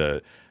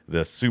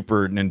the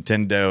Super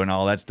Nintendo and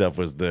all that stuff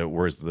was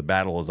the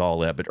battle was all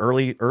that. But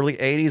early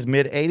 80s,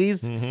 mid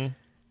 80s,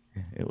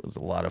 it was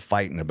a lot of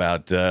fighting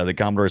about the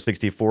Commodore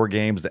 64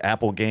 games, the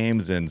Apple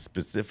games, and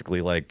specifically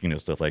like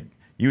stuff like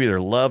you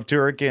either love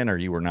Turrican or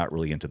you were not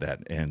really into that.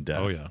 And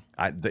Oh,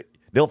 yeah.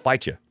 they'll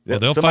fight you. Well,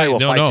 they'll Somebody fight. will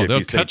No, fight no, you if they'll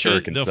you say cut you.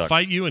 Turrican They'll sucks.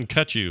 fight you and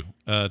cut you.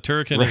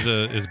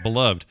 Turrican is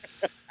beloved.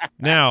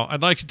 Now,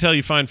 I'd like to tell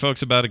you fine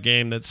folks about a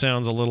game that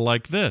sounds a little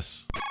like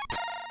this.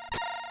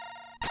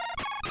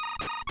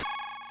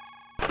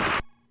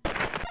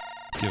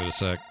 Give it a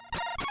sec.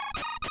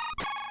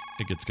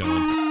 It gets going.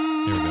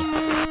 Here we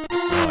go.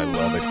 Oh, I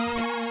love it.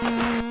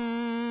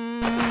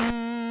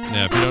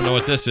 Now, if you don't know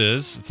what this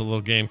is, it's a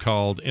little game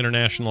called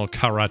International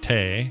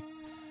Karate.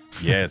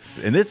 Yes,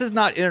 and this is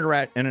not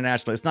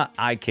international. It's not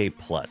IK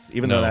Plus,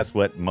 even No. though that's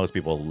what most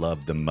people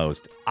love the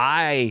most.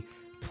 I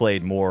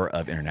played more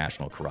of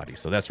international karate,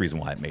 so that's the reason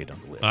why it made it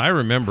on the list. I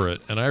remember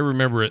it, and I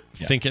remember it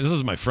thinking, this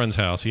is my friend's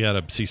house. He had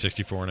a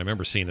C64, and I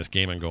remember seeing this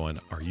game and going,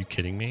 are you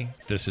kidding me?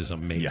 This is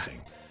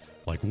amazing.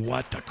 Like,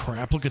 what the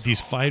crap? Look at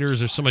these fighters.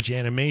 There's so much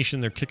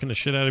animation. They're kicking the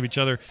shit out of each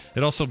other.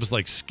 It also was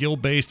like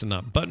skill-based and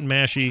not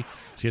button-mashy,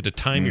 so you had to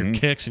time your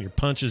kicks and your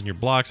punches and your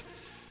blocks.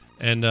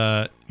 And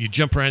you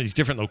jump around these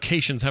different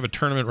locations, have a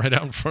tournament right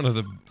out in front of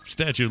the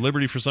Statue of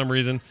Liberty for some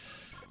reason.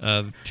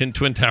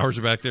 Twin Towers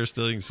are back there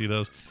still. You can see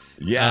those.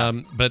 Yeah.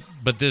 But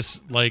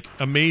this like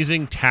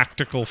amazing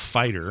tactical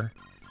fighter,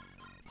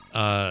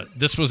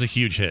 this was a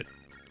huge hit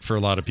for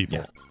a lot of people.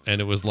 Yeah. And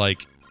it was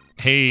like,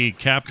 hey,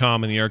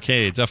 Capcom in the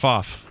arcades, F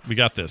off. We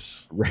got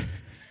this. Yeah,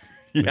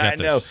 I got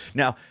know. this.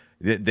 Now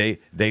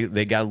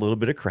they got a little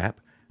bit of crap.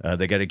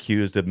 They got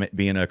accused of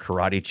being a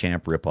karate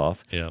champ ripoff.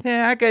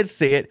 Yeah. I could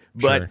see it,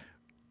 but Sure.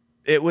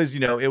 it was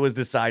it was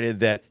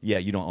decided that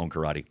you don't own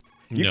karate.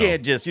 You No.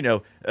 can't just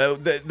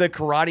the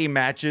karate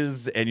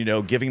matches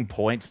and giving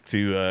points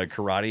to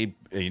karate.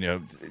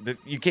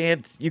 You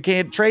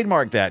can't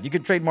trademark that. You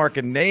can trademark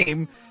a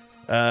name.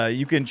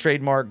 You can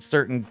trademark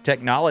certain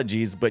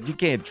technologies, but you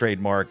can't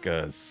trademark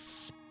a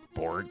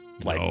sport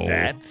like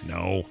that.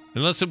 No.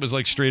 Unless it was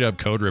like straight up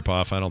code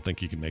ripoff, I don't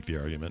think you can make the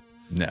argument.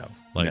 No.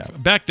 Like no.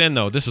 back then,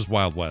 though, this is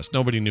Wild West.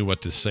 Nobody knew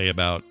what to say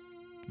about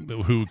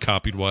who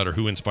copied what or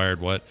who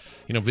inspired what.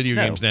 Video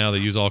No. games now, they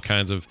use all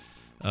kinds of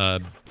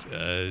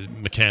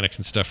mechanics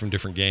and stuff from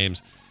different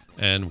games.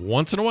 And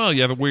once in a while,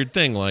 you have a weird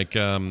thing like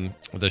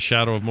the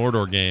Shadow of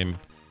Mordor game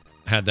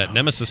had that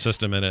Nemesis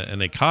system in it,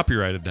 and they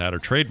copyrighted that or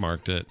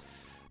trademarked it.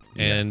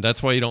 And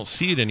that's why you don't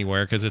see it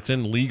anywhere, because it's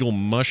in legal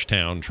mush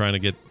town trying to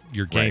get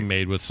your game Right.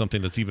 made with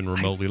something that's even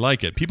remotely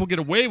like it. People get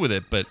away with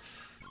it, but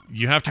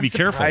you have to be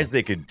careful. Surprised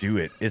they could do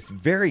it. It's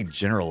very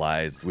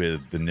generalized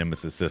with the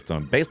Nemesis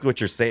system. Basically,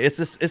 what you're saying,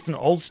 it's an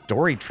old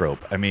story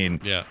trope. I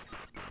mean, Yeah.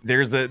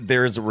 there's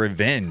a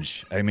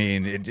revenge. I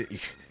mean,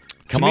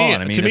 come to me,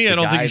 on. I mean, to me, it's I the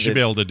don't think guy you should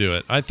be that's- able to do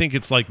it. I think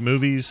it's like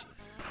movies.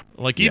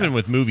 Like even Yeah.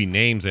 with movie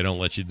names, they don't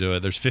let you do it.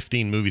 There's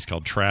 15 movies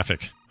called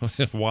Traffic.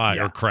 Why?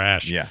 Yeah. Or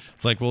Crash. Yeah.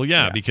 It's like, well,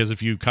 yeah, because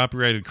if you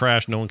copyrighted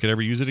Crash, no one could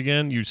ever use it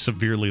again. You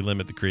severely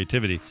limit the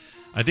creativity.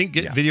 I think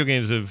video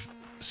games have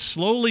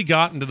slowly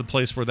gotten to the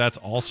place where that's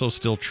also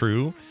still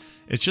true.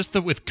 It's just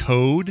that with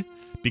code,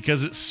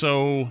 because it's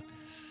so,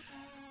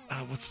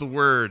 what's the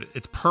word?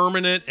 It's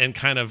permanent and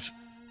kind of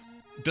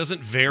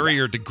doesn't vary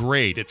or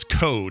degrade. It's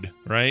code,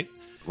 right?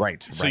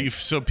 Right. So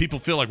so people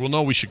feel like, well,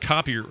 no, we should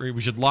copy or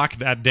we should lock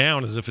that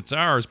down as if it's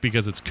ours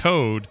because it's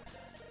code.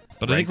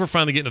 But I think we're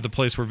finally getting to the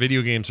place where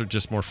video games are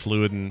just more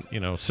fluid and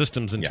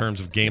systems in terms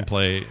of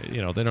gameplay.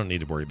 They don't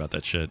need to worry about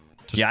that shit.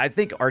 I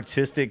think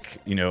artistic.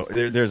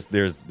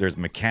 There's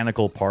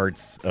mechanical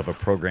parts of a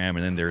program,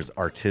 and then there's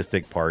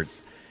artistic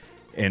parts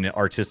and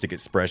artistic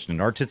expression.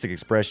 And artistic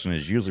expression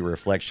is usually a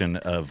reflection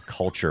of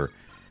culture,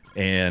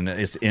 and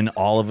it's in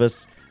all of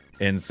us.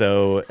 And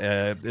so,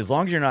 as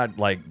long as you're not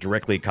like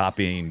directly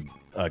copying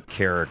a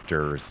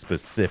character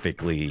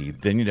specifically,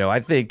 then I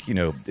think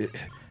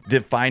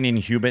defining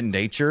human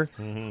nature.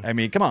 I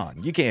mean, come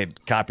on, you can't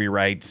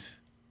copyright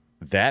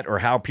that or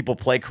how people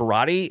play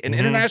karate and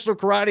international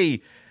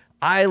karate.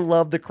 I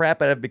love the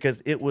crap out of it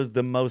because it was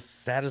the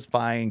most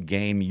satisfying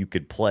game you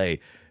could play,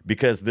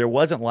 because it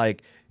wasn't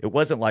like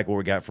what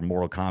we got from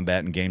Mortal Kombat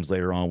and games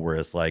later on where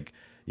it's like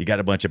you got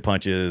a bunch of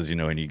punches,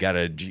 and you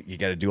gotta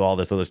do all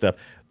this other stuff.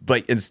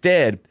 But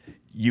instead,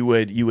 you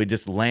would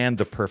just land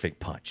the perfect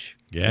punch.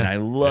 Yeah. And I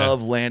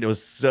love land. It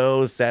was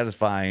so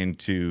satisfying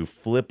to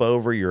flip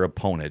over your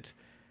opponent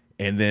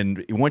and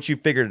then once you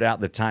figured out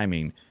the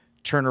timing,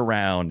 turn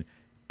around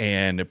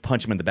and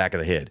punch him in the back of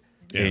the head.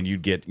 Yeah. And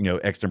you'd get,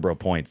 X number of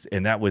points.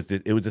 And it was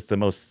just the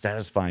most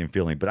satisfying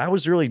feeling. But I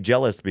was really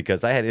jealous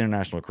because I had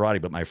International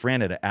Karate, but my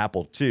friend had an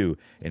Apple II,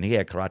 and he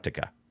had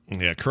Karateka.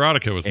 Yeah,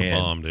 Karateka was the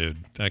bomb, dude.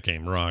 That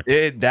game rocked.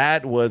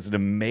 That was an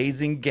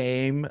amazing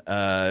game.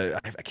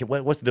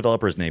 What's the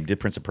developer's name? Did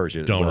Prince of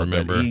Persia? Don't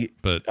remember.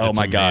 But oh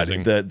my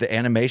amazing. God, the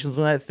animations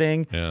on that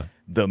thing. Yeah.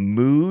 The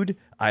mood,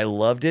 I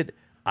loved it.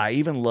 I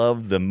even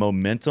loved the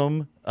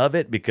momentum of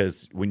it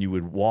because when you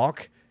would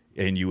walk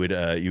and you would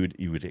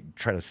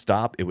try to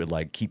stop, it would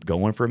like keep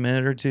going for a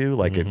minute or two,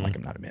 like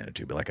not a minute or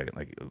two, but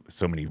like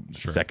so many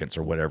seconds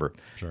or whatever.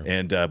 Sure.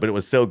 And but it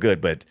was so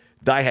good. But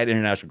I had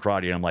International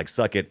Karate, and I'm like,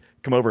 suck it,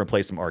 come over and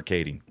play some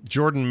arcading.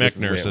 Jordan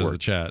Mechner says the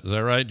chat. Is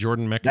that right,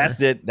 Jordan Mechner?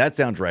 That's it. That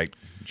sounds right,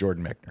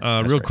 Jordan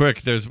Mechner. Real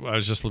quick, I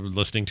was just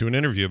listening to an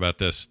interview about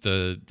this.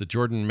 The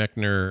Jordan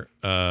Mechner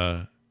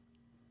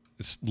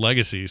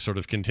legacy sort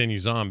of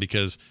continues on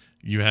because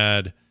you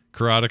had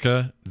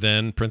Karateka,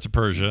 then Prince of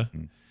Persia.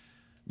 Mm-hmm.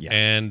 Yeah.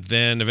 And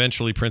then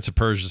eventually Prince of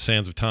Persia,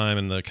 Sands of Time,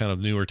 and the kind of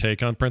newer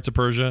take on Prince of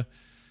Persia.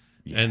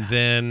 Yeah. And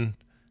then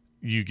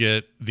you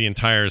get the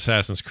entire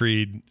Assassin's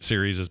Creed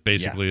series as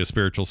basically a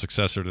spiritual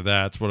successor to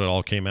that. That's what it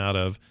all came out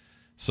of.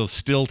 So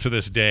still to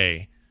this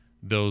day,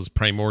 those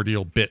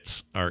primordial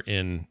bits are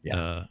in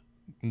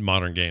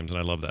modern games, and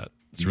I love that.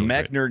 It's really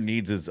Mechner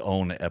needs his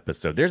own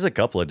episode. There's a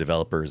couple of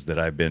developers that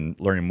I've been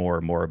learning more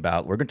and more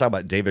about. We're going to talk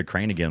about David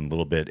Crane again a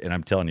little bit, and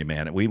I'm telling you,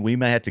 man, we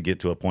may have to get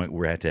to a point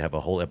where we have to have a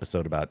whole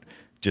episode about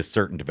just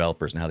certain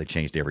developers and how they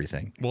changed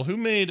everything. Well, who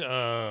made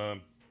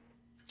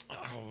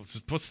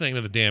what's the name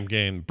of the damn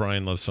game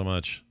Brian loves so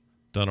much?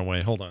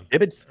 Dunaway. Hold on.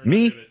 Ibit's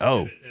me?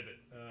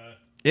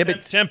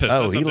 Ibit. Tempest.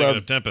 Oh, he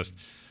loves Tempest.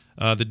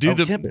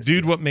 The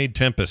dude what made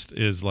Tempest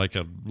is like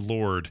a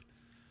lord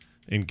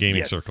in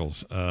gaming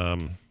circles.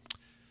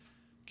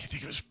 Can't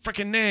think of his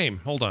freaking name.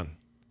 Hold on.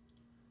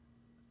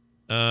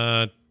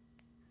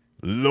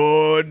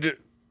 Lord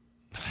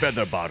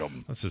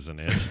Featherbottom. This isn't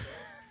it.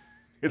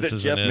 Is it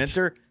Jeff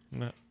Minter?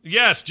 No.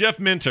 Yes, Jeff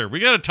Minter. We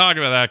got to talk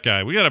about that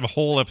guy. We got to have a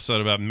whole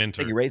episode about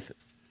Minter.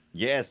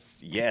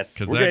 Yes.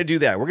 We're going to do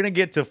that. We're going to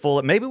get to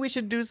full. Maybe we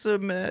should do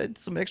some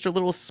extra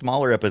little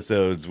smaller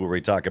episodes where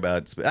we talk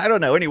about. I don't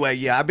know. Anyway,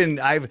 yeah,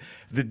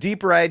 the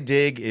deeper I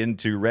dig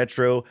into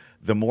retro,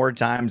 the more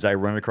times I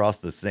run across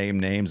the same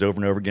names over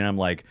and over again. I'm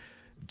like,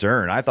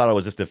 darn, I thought I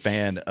was just a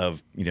fan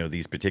of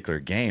these particular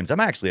games.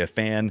 I'm actually a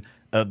fan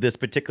of this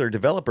particular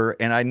developer,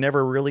 and I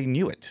never really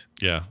knew it.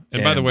 Yeah.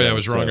 And by the way, I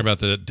was wrong about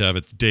the dev.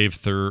 It's Dave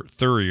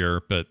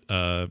Thurier, but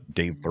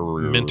Dave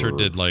Thurier. Minter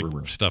did like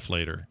stuff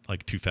later,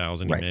 like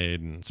 2000 he made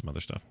and some other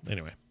stuff.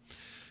 Anyway.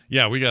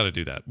 Yeah, we got to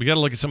do that. We got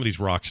to look at some of these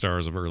rock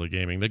stars of early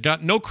gaming. They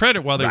got no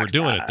credit while they were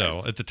doing it,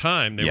 though. At the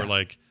time, they were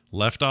like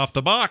left off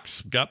the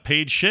box, got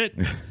paid shit,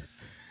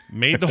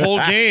 made the whole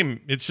game.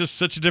 It's just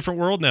such a different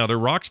world now. They're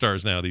rock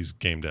stars now, these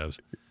game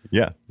devs.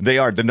 Yeah, they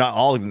are. They're not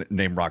all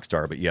named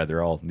Rockstar, but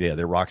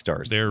they're rock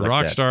stars. They're like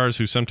rock stars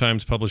who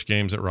sometimes publish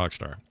games at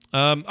Rockstar.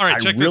 All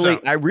right, check this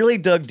out. I really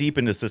dug deep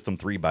into System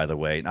 3, by the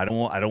way. I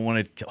don't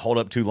want to hold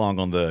up too long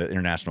on the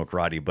International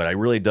Karate, but I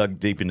really dug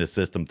deep into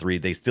System 3.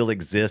 They still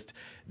exist.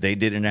 They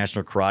did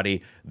International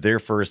Karate. Their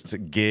first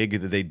gig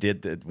that they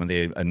did when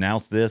they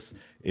announced this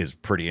is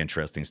pretty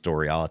interesting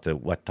story. I'll have to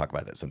talk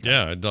about that sometime.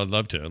 Yeah, I'd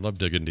love to. I'd love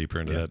digging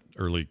deeper into that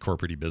early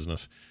corporate-y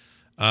business.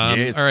 All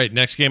right,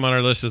 next game on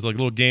our list is a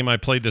little game I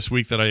played this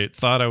week that I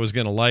thought I was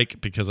going to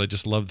like because I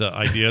just love the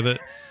idea of it.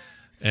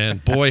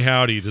 And boy,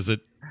 howdy, is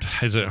it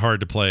hard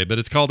to play. But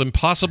it's called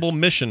Impossible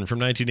Mission from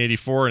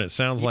 1984, and it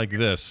sounds like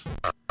this.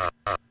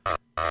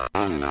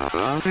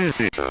 Another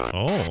visitor.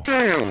 Oh.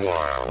 Stay a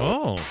while.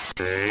 Oh.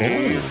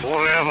 Stay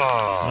forever.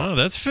 Oh,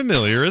 that's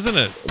familiar, isn't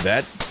it?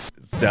 That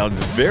sounds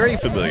very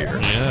familiar.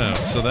 Yeah,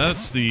 so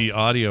that's the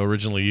audio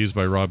originally used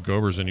by Rob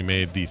Gobers when he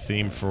made the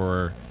theme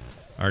for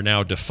our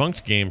now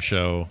defunct game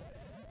show.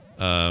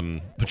 Which Final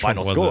one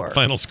was Score. it?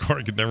 Final Score.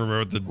 I could never remember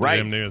what the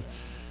damn name is.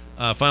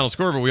 Final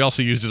Score, but we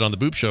also used it on the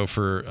Boop Show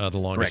for the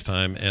longest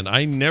time, and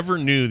I never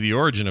knew the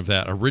origin of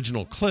that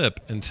original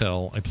clip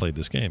until I played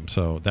this game,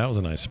 so that was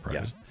a nice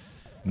surprise.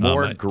 Yeah.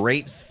 More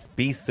great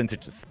speech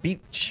synthesis.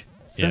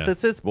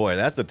 Boy,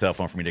 that's a tough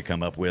one for me to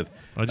come up with.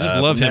 I just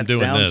love him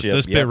doing this.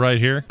 This bit right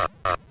here.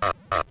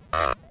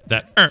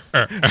 That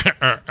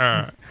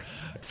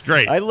it's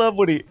great. I love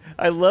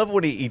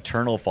when he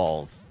eternal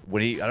falls.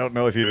 I don't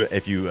know if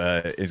you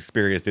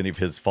experienced any of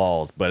his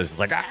falls, but it's just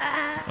like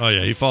Oh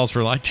yeah, he falls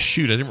for like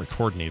shoot. I didn't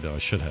record any though. I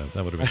should have.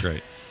 That would have been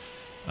great.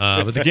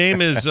 But the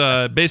game is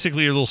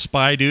basically a little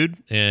spy dude,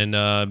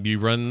 and you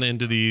run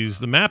into these.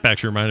 The map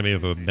actually reminded me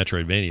of a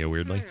Metroidvania,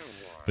 weirdly.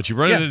 But you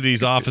run into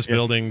these office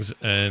buildings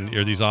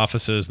or these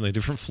offices, and they have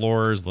different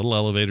floors, little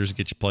elevators that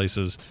get you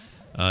places.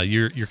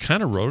 You're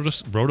kind of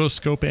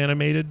rotoscope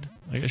animated.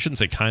 I shouldn't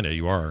say kind of.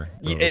 You are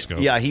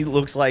rotoscope. Yeah, he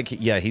looks like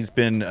he's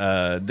been.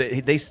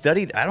 They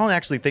studied. I don't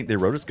actually think they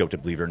rotoscoped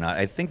it, believe it or not.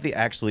 I think they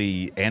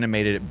actually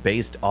animated it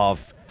based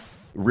off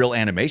real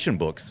animation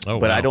books. Oh,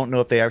 but wow. I don't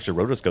know if they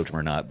actually rotoscoped them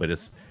or not. But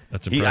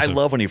That's I impressive.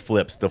 love when he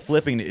flips. The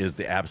flipping is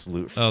the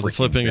absolute. Oh, the freaking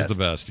flipping is best.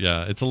 the best.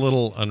 Yeah, it's a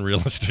little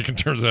unrealistic in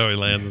terms of how he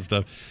lands and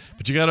stuff.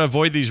 But you got to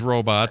avoid these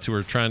robots who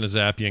are trying to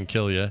zap you and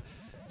kill you.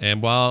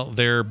 And while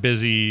they're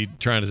busy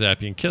trying to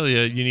zap you and kill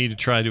you, you need to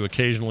try to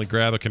occasionally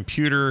grab a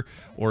computer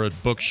or a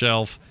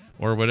bookshelf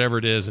or whatever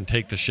it is and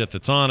take the shit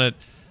that's on it.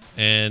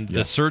 And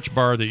the search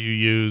bar that you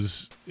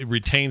use, it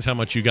retains how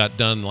much you got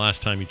done the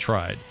last time you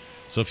tried.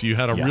 So if you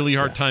had a really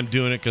hard time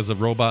doing it because the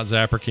robot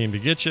zapper came to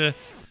get you,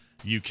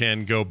 you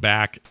can go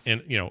back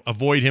and,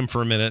 avoid him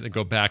for a minute and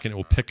go back, and it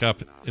will pick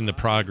up in the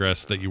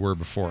progress that you were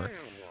before.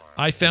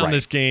 I found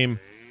this game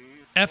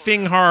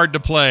effing hard to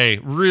play,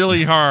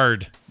 really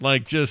hard.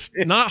 Like, just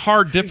not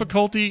hard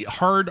difficulty,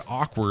 hard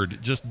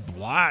awkward. Just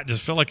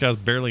felt like I was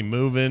barely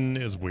moving.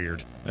 It was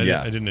weird. I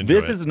didn't enjoy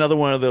it. This is another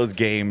one of those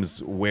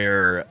games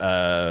where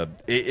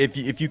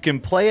if you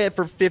can play it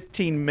for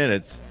 15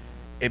 minutes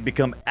and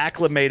become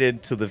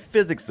acclimated to the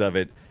physics of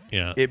it,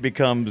 it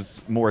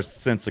becomes more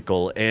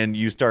sensical, and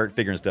you start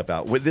figuring stuff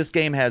out. This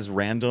game has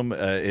random;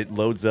 it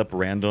loads up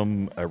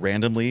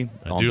randomly.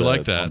 I do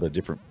like that. On the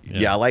different,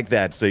 I like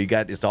that. So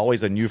it's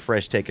always a new,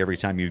 fresh take every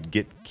time you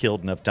get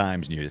killed enough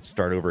times, and you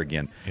start over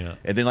again. Yeah.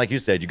 And then, like you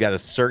said, you got to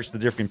search the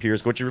different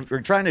computers. What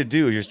you're trying to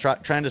do is you're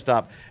trying to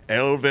stop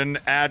Elvin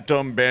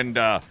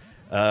Atombender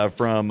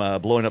from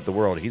blowing up the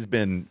world. He's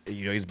been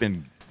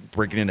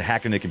breaking into,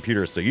 hacking the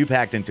computer. So you've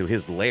hacked into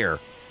his lair,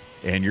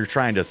 and you're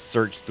trying to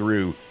search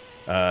through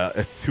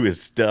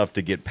his stuff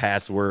to get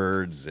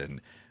passwords and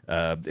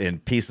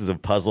pieces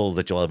of puzzles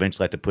that you'll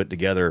eventually have to put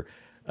together,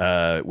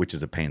 which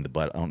is a pain in the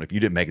butt. I don't know if you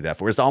didn't make it that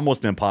far. It's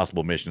almost an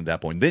impossible mission at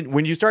that point. Then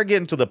when you start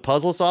getting to the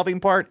puzzle solving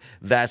part,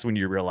 that's when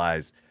you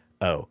realize,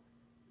 oh,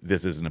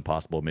 this is an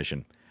impossible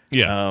mission.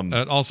 Yeah.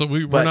 Also,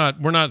 we're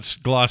not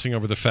glossing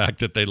over the fact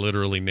that they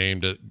literally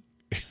named it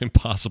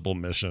Impossible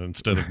Mission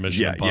instead of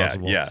Mission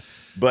Impossible. Yeah.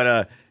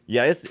 But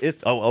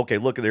it's okay.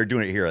 Look, they're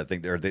doing it here. I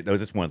think that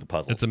was just one of the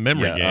puzzles. It's a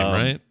memory game,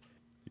 right?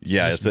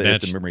 Yeah, it's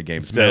a memory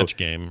game. It's a match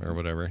game or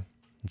whatever.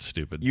 It's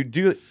stupid. You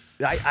do.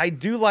 I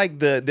do like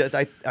this.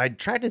 I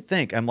tried to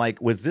think. I'm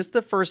like, was this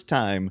the first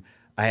time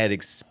I had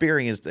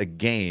experienced a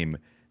game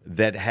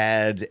that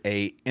had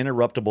a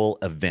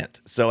interruptible event?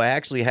 So I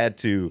actually had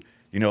to,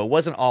 it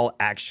wasn't all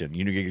action.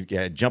 You had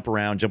to jump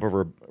around, jump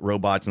over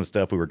robots and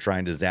stuff who were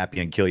trying to zap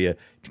you and kill you.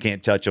 You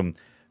can't touch them.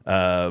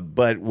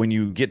 But when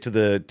you get to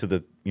the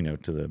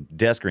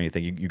desk or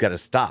anything, you got to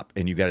stop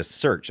and you got to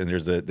search. And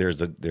there's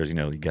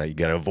you got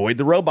to avoid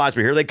the robots,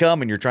 but here they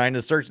come, and you're trying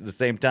to search at the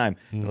same time.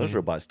 Mm-hmm. Those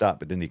robots stop,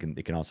 but then they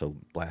can also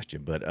blast you.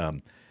 But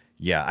I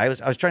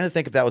was trying to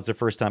think if that was the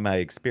first time I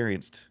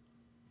experienced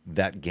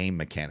that game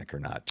mechanic or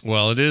not.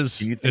 Well, it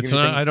is. It's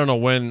not. I don't know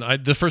when.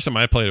 The first time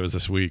I played it was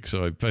this week,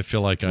 so I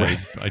feel like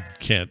I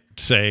can't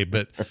say,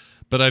 but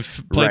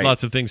I've played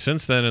lots of things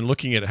since then. And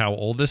looking at how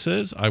old this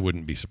is, I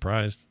wouldn't be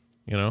surprised.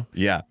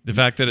 Yeah. The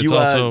fact that it's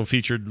also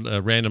featured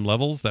random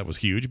levels, that was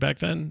huge back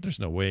then. There's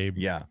no way.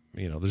 Yeah.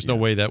 There's no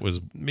way that was.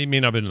 It may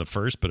not have been in the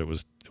first, but it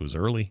was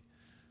early.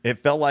 It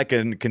felt like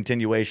a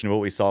continuation of what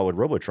we saw with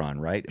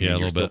Robotron, right? I mean,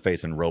 you're still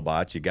facing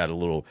robots. You got a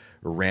little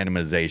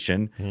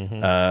randomization.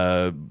 Mm-hmm.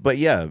 But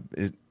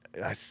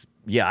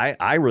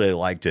I really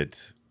liked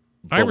it.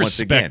 But I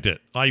respect it.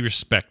 I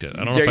respect it.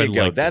 I don't know if I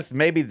like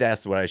it.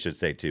 That's what I should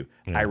say too.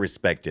 Yeah. I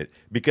respect it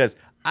because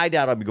I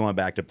doubt I'll be going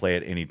back to play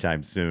it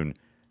anytime soon.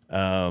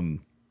 I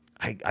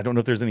don't know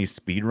if there's any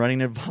speed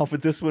running involved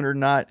with this one or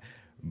not,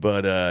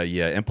 but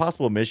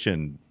Impossible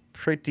Mission,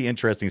 pretty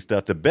interesting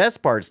stuff. The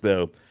best parts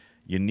though,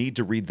 you need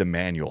to read the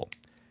manual.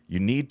 You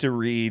need to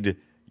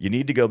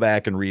go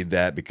back and read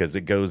that because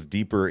it goes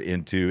deeper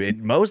into, it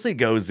mostly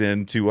goes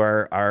into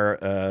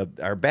our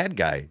bad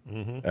guy,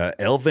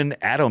 Elvin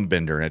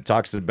Atombender, and it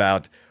talks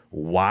about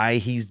why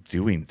he's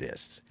doing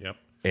this. Yep.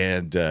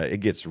 And it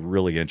gets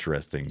really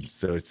interesting.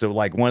 So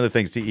like one of the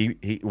things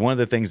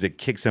that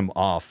kicks him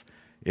off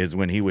is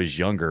when he was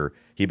younger,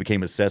 he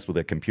became obsessed with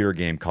a computer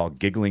game called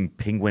Giggling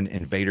Penguin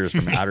Invaders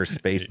from Outer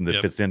Space in the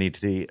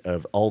vicinity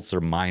of Ulcer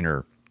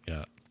Minor.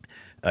 Yeah.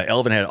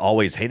 Elvin had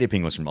always hated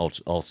penguins from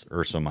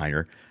Ursa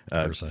Minor.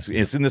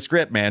 It's in the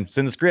script, man. It's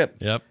in the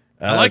script. Yep.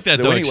 I like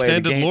that, though.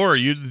 Extended lore.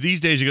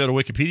 These days, you go to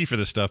Wikipedia for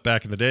this stuff.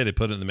 Back in the day, they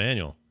put it in the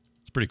manual.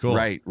 It's pretty cool.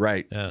 Right.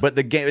 Yeah. But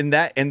the game in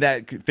that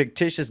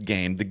fictitious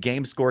game, the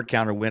game score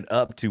counter went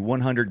up to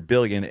 100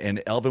 billion,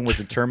 and Elvin was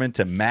determined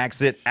to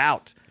max it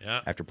out.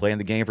 Yeah. After playing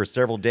the game for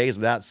several days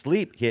without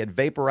sleep, he had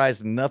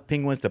vaporized enough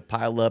penguins to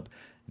pile up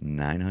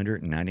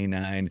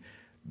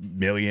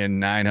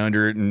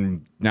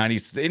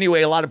 999,990.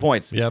 Anyway, a lot of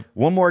points. Yep.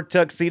 One more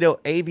tuxedo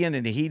avian,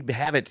 and he'd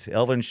have it.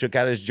 Elvin shook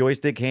out his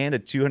joystick hand. A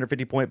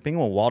 250-point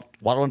penguin waddled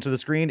onto the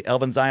screen.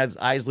 Elvin's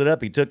eyes lit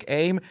up. He took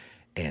aim,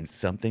 and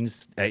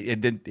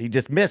he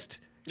just missed.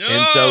 No!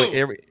 And so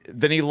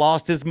then he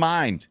lost his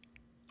mind.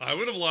 I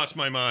would have lost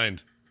my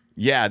mind.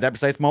 Yeah, that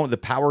precise moment, the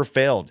power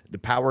failed. The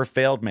power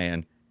failed,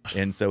 man.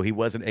 And so he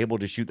wasn't able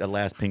to shoot that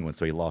last penguin,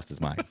 so he lost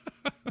his mind.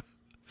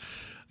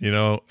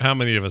 How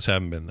many of us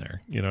haven't been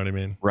there? You know what I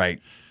mean?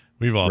 Right.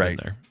 We've all been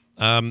there.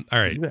 All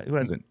right. Who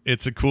hasn't?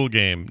 It's a cool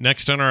game.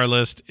 Next on our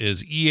list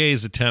is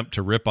EA's attempt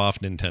to rip off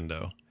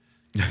Nintendo.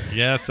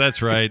 Yes,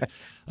 that's right.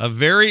 A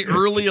very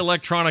early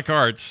Electronic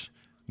Arts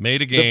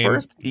made a The game.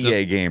 first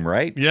EA game,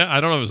 right? Yeah, I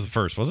don't know if it was the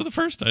first. Was it the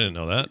first? I didn't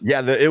know that.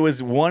 Yeah, it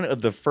was one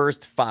of the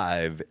first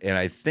 5, and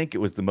I think it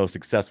was the most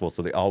successful,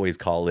 so they always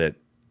call it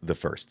the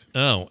first.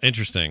 Oh,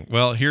 interesting.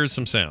 Well, here's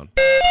some sound.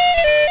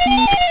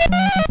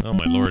 Oh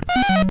my lord.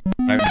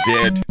 I'm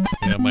dead.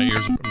 Yeah, my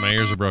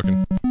ears are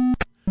broken.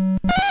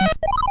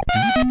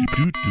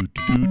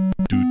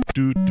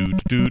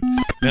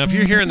 Now, if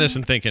you're hearing this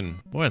and thinking,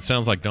 boy, it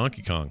sounds like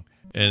Donkey Kong,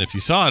 and if you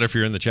saw it, if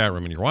you're in the chat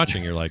room and you're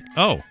watching, you're like,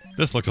 oh,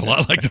 this looks a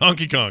lot like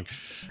Donkey Kong.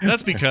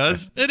 That's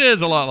because it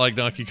is a lot like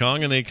Donkey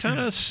Kong, and they kind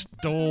of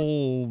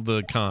stole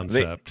the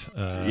concept.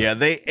 Yeah,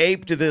 they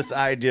aped this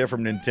idea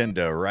from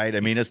Nintendo, right? I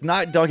mean, it's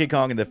not Donkey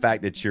Kong in the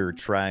fact that you're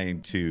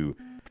trying to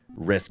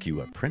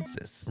rescue a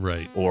princess,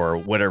 Right. or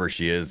whatever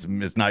she is.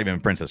 It's not even a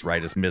princess,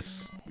 right? It's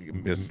Miss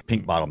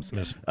Pink Bottoms.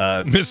 Miss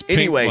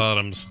anyway, Pink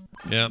Bottoms.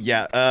 Yeah.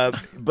 Yeah,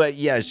 but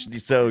yeah,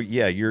 so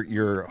yeah,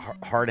 you're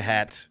hard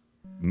hat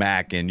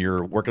Mac, and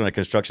you're working on a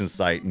construction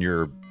site, and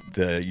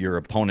your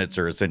opponents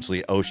are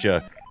essentially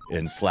OSHA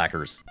and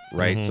slackers,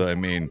 right? Mhm. So I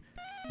mean,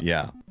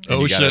 yeah,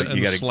 OSHA and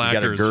you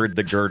slackers. gotta gird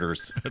the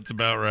girders. That's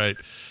about right.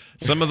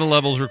 Some of the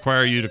levels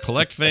require you to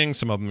collect things.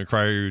 Some of them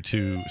require you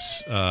to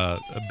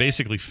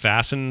basically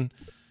fasten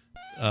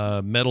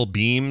metal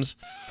beams.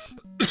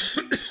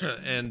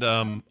 And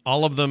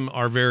all of them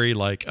are very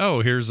like,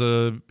 oh, here's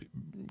a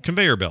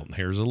conveyor belt, and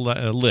here's a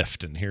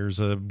lift, and here's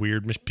a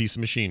weird piece of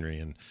machinery,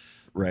 and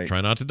Right.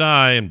 try not to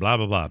die, and blah,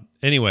 blah, blah.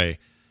 Anyway,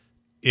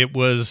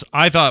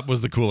 I thought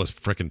was the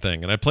coolest freaking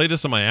thing. And I played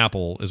this on my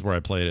Apple, is where I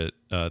played it,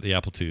 the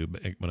Apple II,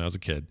 when I was a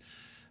kid.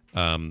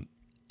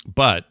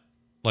 But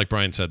like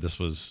Brian said, this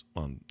was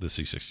on the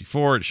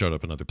C64. It showed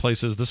up in other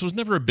places. This was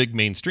never a big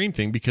mainstream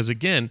thing because,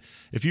 again,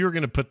 if you were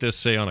going to put this,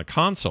 say, on a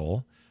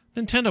console,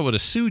 Nintendo would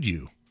have sued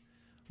you.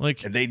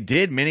 Like, And they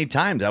did many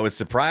times. I was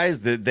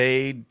surprised that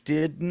they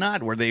did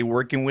not. Were they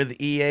working with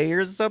EA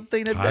or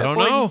something at I that don't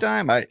point know. in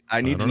time? I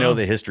need to don't know know.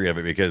 the history of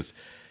it because,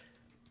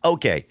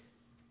 okay,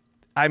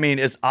 I mean,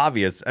 it's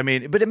obvious. I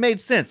mean, but it made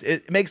sense.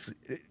 It makes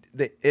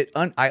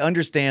I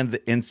understand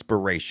the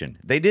inspiration.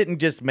 They didn't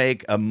just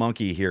make a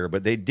monkey here,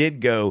 but they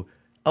did go,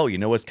 oh, you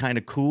know what's kind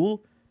of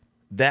cool?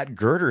 That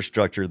girder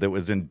structure that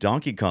was in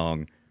Donkey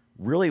Kong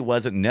really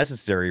wasn't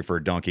necessary for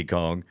Donkey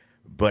Kong.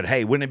 But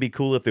hey, wouldn't it be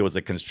cool if there was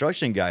a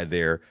construction guy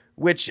there?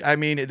 Which, I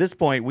mean, at this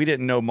point, we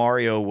didn't know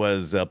Mario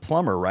was a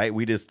plumber, right?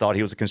 We just thought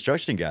he was a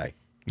construction guy.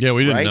 yeah,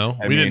 we didn't Right? know.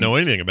 I We didn't mean, know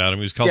anything about him.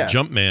 He was called yeah.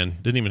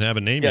 Jumpman. Didn't even have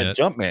a name Yeah, yet.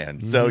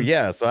 Jumpman. So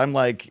yeah, so I'm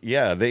like,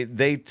 yeah,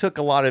 they took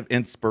a lot of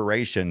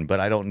inspiration, but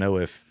I don't know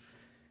if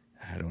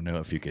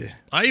you could.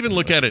 I even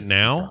look at it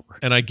now, proper.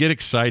 and I get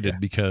excited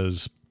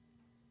because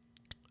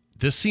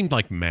this seemed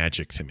like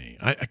magic to me.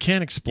 I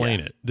can't explain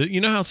it.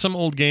 You know how some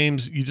old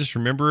games, you just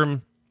remember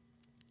them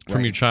from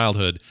Right. your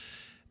childhood,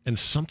 and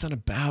something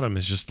about them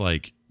is just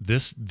like,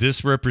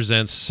 this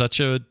represents such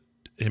a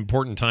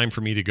important time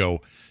for me to go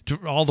to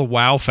all the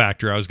wow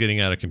factor I was getting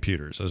out of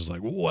computers. I was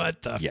like,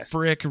 what the Yes.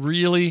 frick,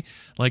 really?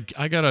 Like,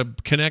 I got to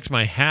connect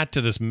my hat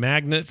to this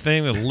magnet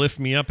thing that'll lift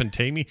me up and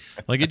take me.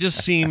 Like, it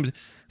just seemed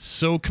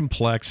so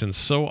complex and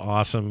so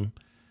awesome.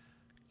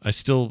 I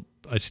still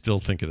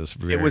think of this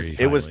very It was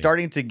highly.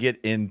 starting to get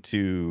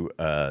into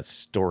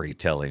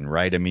storytelling,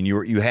 right? I mean,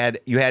 you had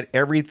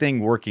everything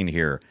working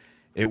here.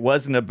 It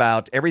wasn't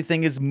about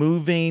everything is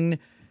moving.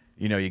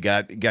 You know, you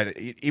got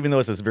even though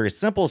it's a very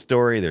simple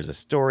story, there's a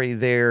story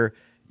there.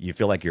 You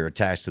feel like you're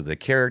attached to the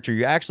character.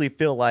 You actually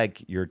feel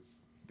like you're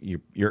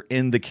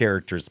in the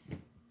character's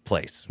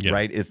place, Yeah.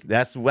 right?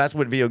 That's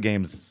what video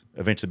games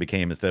eventually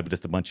became. Instead of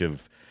just a bunch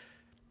of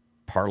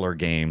parlor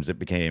games, it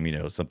became, you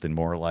know, something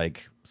more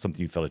like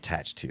something you felt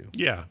attached to.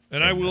 Yeah,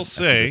 and I will that's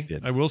what this say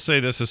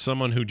did. this as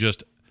someone who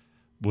just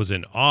was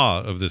in awe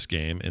of this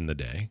game in the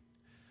day.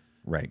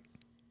 Right.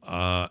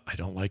 I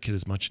don't like it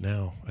as much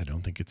now. I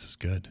don't think it's as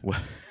good.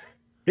 Well,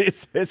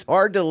 it's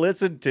hard to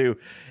listen to,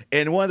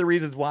 and one of the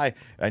reasons why,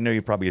 I know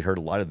you probably heard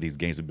a lot of these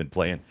games we've been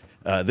playing.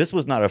 This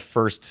was not a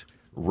first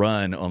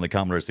run on the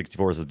Commodore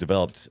 64. It was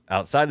developed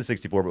outside the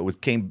 64,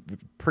 but came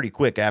pretty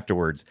quick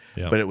afterwards.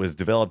 Yeah. But it was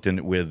developed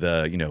with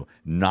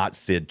not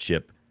SID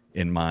chip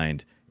in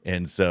mind,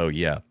 and so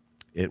yeah,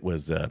 it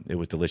was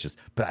delicious.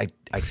 But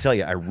I tell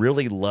you, I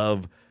really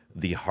love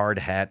the hard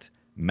hat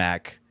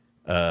Mac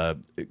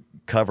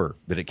cover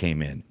that it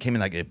came in. Came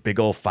in like a big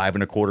old 5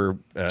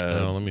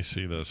 1/4 let me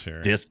see this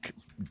here.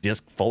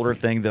 disc folder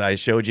thing that I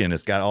showed you, and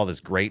it's got all this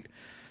great,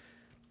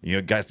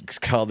 guys, it's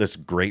got all this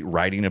great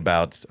writing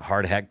about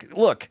hard hat.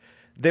 Look,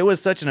 there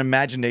was such an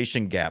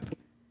imagination gap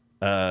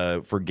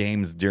for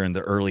games during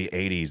the early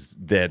 80s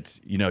that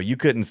you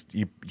couldn't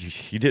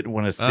you didn't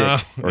want to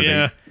stick.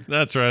 Yeah,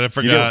 that's right. I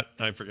forgot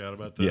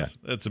about this.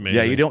 That's amazing.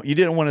 Yeah, you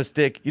didn't want to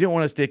stick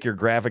your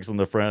graphics on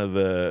the front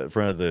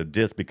of the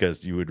disc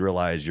because you would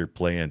realize you're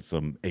playing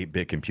some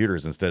 8-bit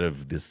computers instead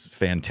of this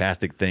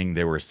fantastic thing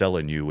they were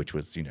selling you, which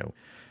was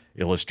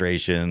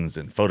illustrations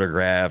and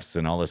photographs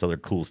and all this other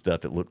cool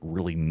stuff that looked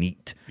really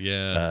neat.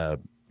 Yeah.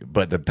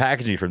 But the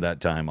packaging from that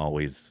time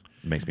always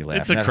makes me laugh.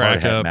 It's a That crack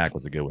Hard Hat up. Mac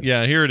was a good one.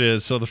 Yeah, here it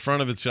is. So the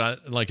front of it's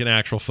got like an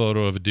actual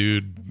photo of a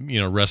dude,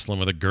 wrestling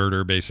with a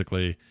girder,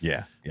 basically.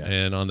 Yeah.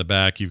 And on the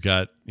back, you've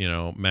got,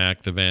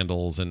 Mac, the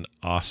Vandals, and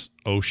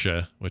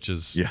OSHA, which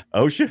is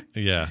OSHA.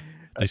 Yeah,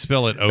 they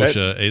spell it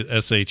OSHA,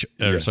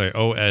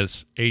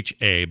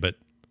 OSHA, but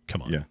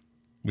come on,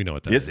 we know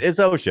what that is. It's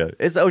OSHA.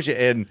 It's OSHA,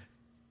 and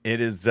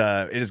it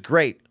is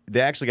great.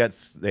 They got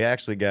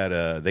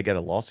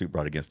a lawsuit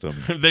brought against them.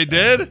 They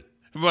did.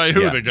 By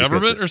who? Yeah, The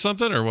government or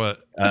something, or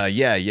what?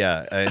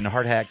 Yeah. And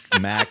Hard Hat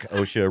Mac,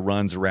 OSHA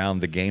runs around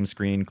the game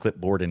screen,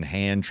 clipboard in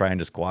hand, trying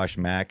to squash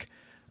Mac.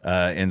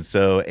 And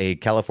so a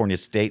California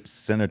state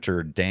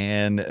senator,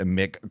 Dan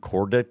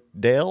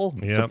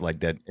McCornadale, something like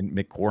that,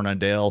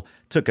 McCornadale,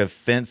 took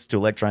offense to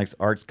Electronic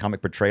Arts'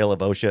 comic portrayal of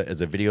OSHA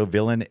as a video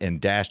villain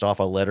and dashed off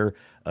a letter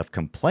of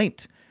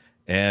complaint.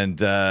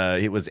 And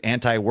it was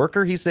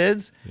anti-worker, he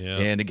says,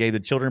 and it gave the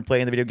children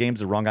playing the video games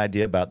the wrong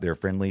idea about their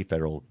friendly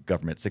federal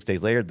government. 6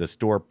 days later, the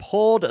store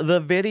pulled the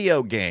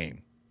video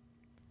game.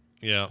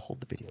 Yeah, pulled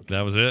the video game.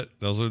 That was it.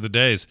 Those are the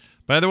days.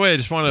 By the way, I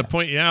just wanted to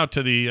point you out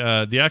to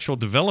the actual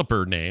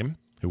developer name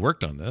who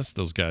worked on this.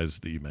 Those guys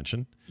that you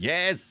mentioned.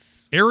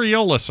 Yes.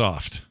 Areola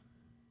Soft.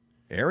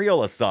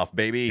 Areola Soft,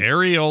 baby.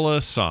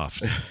 Areola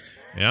Soft.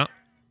 Yeah.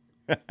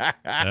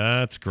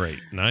 That's great.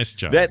 Nice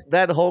job.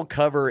 That whole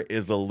cover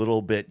is a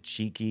little bit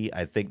cheeky.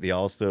 I think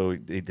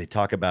they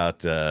talk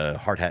about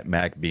Hard Hat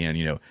Mac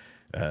being,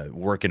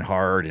 working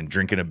hard and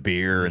drinking a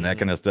beer and that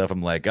kind of stuff.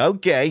 I'm like,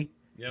 okay.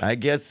 Yep. I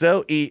guess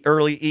so.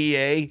 Early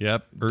EA.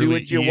 Yep. Do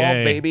what you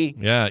want, baby.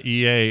 Yeah.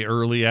 EA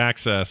early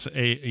access.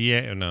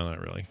 EA. No, not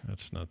really.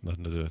 That's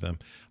nothing to do with them.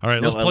 All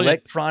right. Let's play.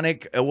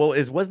 Electronic. Well,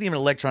 it wasn't even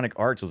Electronic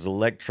Arts. It was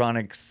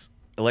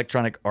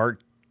Electronic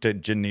Art.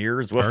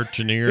 Engineers,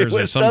 Archineers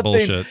or some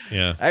bullshit.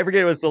 Yeah, I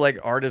forget. It was still like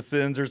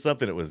artisans or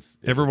something.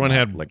 Everyone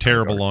had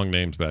terrible long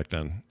names back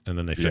then, and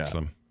then they fixed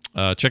them.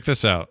 Check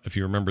this out if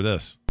you remember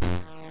this.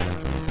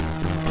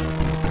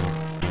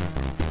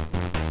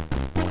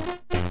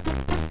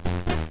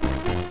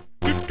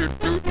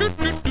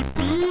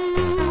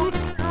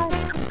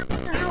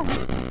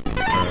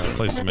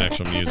 Play some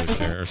actual music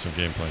here or some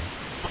gameplay.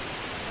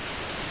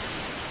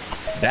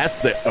 That's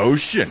the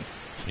ocean.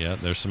 Yeah,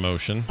 there's some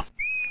ocean.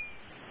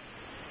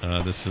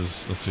 Let's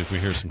see if we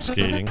hear some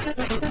skating.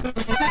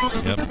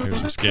 Yep, here's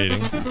some skating.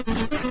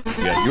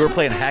 Yeah, you were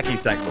playing hacky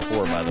sack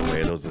before, by the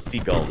way. There was a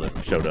seagull that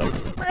showed up.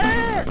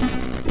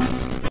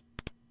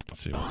 Let's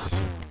see, what's this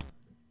one?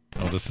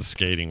 Oh, this is the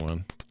skating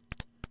one.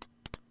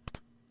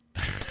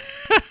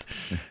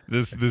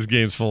 This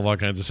game's full of all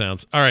kinds of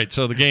sounds. All right,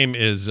 so the game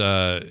is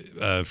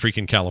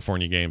freaking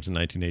California Games in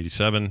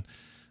 1987.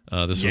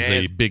 This was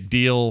a big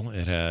deal.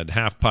 It had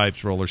half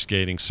pipes, roller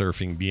skating,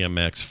 surfing,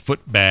 BMX, foot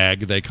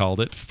bag, they called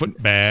it.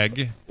 Foot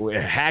bag.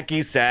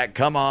 Hacky sack.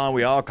 Come on.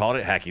 We all called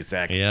it hacky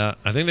sack. Yeah,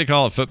 I think they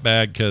call it foot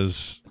bag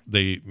because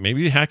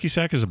maybe hacky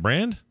sack is a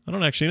brand? I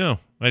don't actually know.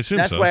 I assume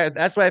that's so.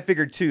 That's why I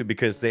figured too,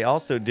 because they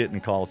also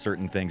didn't call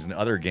certain things in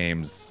other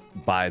games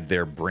by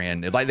their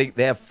brand. Like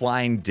they have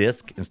flying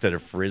disc instead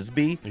of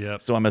frisbee.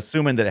 Yep. So I'm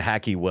assuming that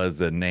hacky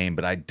was a name,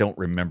 but I don't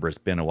remember. It's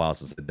been a while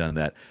since I've done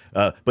that.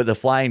 But the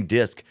flying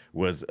disc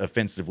was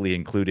offensively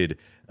included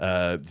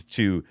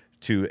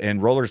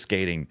and roller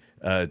skating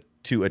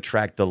to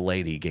attract the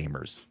lady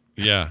gamers.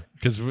 Yeah,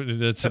 because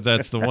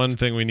that's the one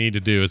thing we need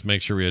to do is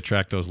make sure we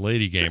attract those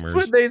lady gamers.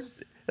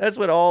 That's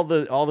what all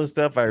the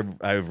stuff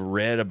I've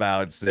read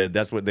about said.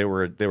 That's what they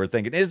were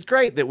thinking. It's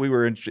great that we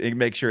were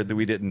make sure that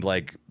we didn't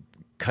like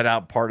cut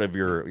out part of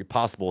your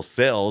possible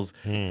sales,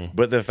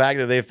 but the fact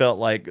that they felt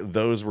like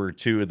those were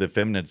two of the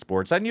feminine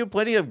sports. I knew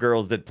plenty of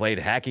girls that played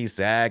hacky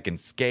sack and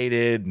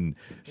skated and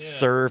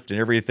surfed and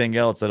everything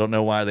else. I don't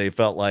know why they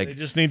felt like they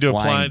just need to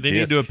apply. They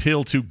need to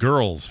appeal to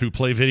girls who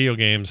play video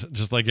games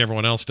just like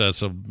everyone else does.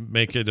 So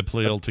make it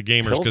appeal to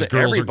gamers because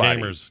girls are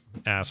gamers,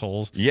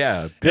 assholes.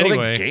 Yeah.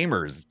 Anyway,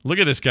 gamers. Look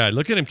at this guy.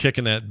 Look at him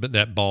kicking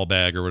that ball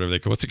bag or whatever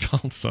what's it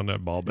called? It's on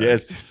that ball bag.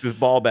 Yes, it's this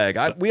ball bag.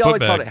 We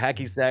always call it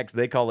hacky sacks.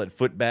 They call it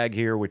foot bag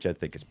here, which I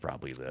think is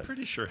probably the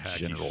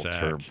general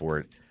term for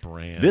it.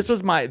 Brand. This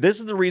is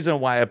the reason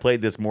why I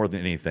played this more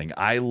than anything.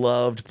 I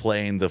loved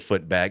playing the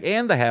foot bag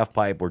and the half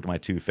pipe were my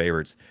two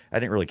favorites. I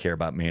didn't really care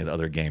about many of the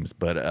other games,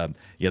 but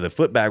the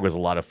foot bag was a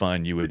lot of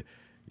fun. You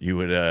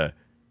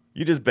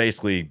just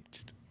basically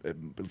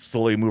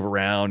slowly move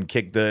around,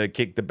 kick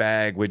the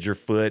bag with your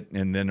foot,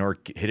 and then or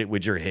hit it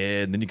with your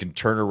head, and then you can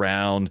turn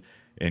around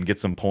and get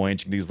some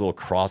points. You can do these little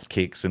cross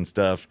kicks and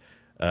stuff.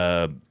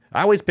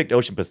 I always picked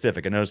Ocean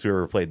Pacific. I noticed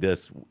whoever played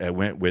this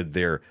went with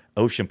their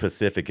Ocean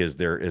Pacific as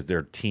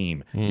their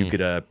team. You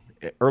could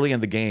early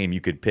in the game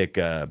you could pick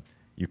a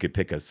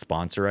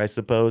sponsor, I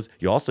suppose.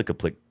 You also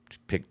could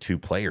pick two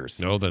players.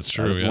 No, that's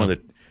true. This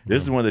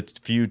is one of the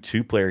few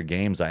 2-player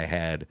games I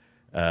had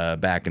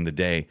back in the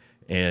day,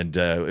 and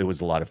it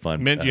was a lot of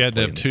fun. Meant you had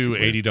to have two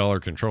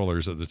 $80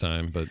 controllers at the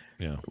time, but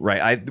yeah.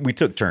 Right. We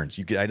took turns.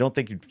 I don't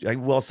think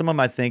some of them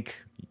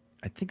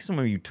I think some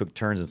of you took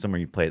turns and some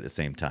of you play at the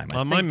same time.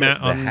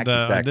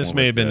 This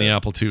may have been the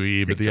Apple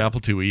IIe, but the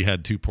Apple IIe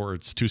had 2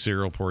 ports, 2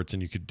 serial ports,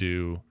 and you could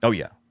do. Oh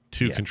yeah.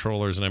 two Yeah.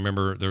 controllers, and I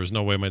remember there was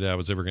no way my dad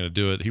was ever going to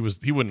do it.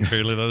 He wouldn't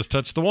barely let us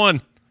touch the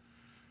one.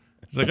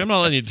 He's like, I'm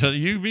not letting you tell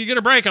you. You're going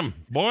to break them,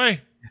 boy.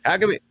 How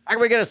can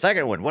we get a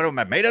second one? What am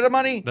I made out of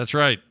money? That's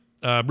right.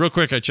 Real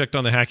quick, I checked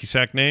on the Hacky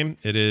Sack name.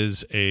 It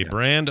is a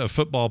brand of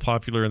football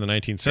popular in the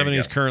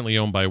 1970s, currently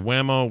owned by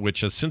Whammo,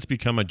 which has since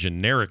become a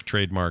generic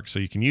trademark, so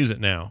you can use it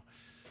now.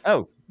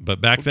 Oh,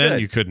 but back then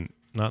good. you couldn't.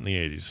 Not in the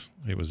 80s.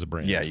 It was a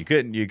brand. Yeah, you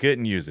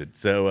couldn't use it.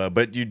 So,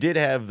 but you did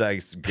have, I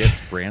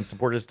guess, brand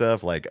supported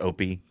stuff like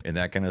Opie and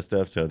that kind of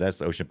stuff. So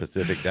that's Ocean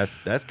Pacific.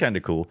 That's kind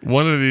of cool.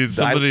 One of these,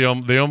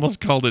 they almost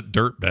called it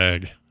Dirt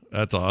Bag.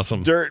 That's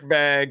awesome. Dirt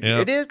bag.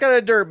 Yep. It is kind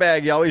of dirt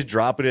bag. You always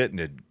dropping it and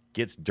it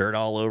gets dirt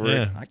all over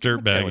it. It's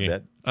dirt baggy.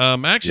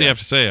 Actually, I have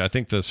to say, I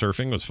think the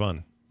surfing was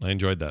fun. I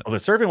enjoyed that. Well, the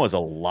surfing was a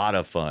lot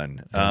of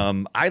fun.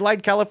 I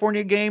liked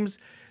California games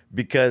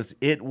because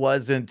it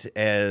wasn't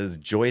as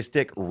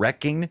joystick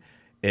wrecking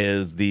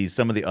as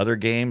some of the other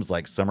games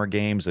like summer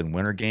games and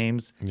winter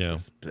games. Yeah.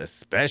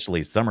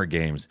 Especially summer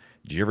games.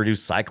 Did you ever do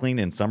cycling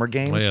in summer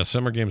games? Oh, yeah.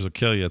 Summer games would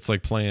kill you. It's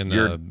like playing.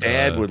 Your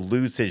dad would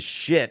lose his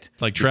shit.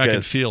 Like track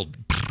and field.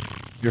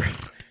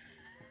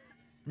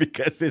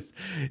 Because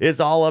it's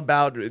all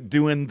about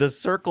doing the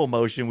circle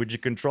motion with your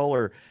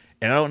controller.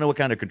 And I don't know what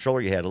kind of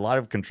controller you had. A lot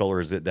of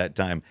controllers at that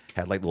time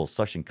had like little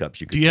suction cups.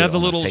 You could. Do you have the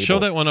little? Show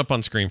that one up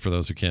on screen for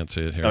those who can't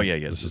see it here. Oh yeah.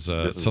 This is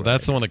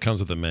that's the one that comes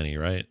with the mini,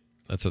 right?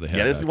 That's what they have.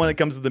 Yeah, this is one that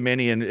comes with the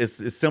mini, and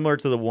it's similar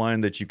to the one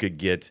that you could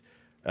get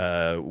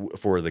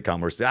for the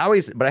Commodore.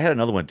 But I had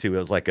another one too. It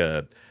was like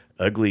a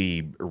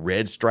ugly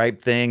red stripe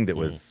thing that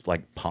was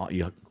like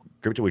you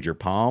gripped it with your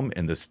palm,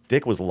 and the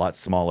stick was a lot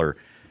smaller.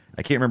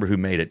 I can't remember who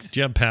made it. Do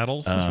you have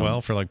paddles as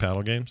well for like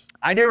paddle games?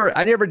 I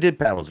never did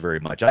paddles very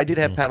much. I did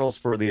have paddles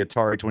for the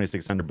Atari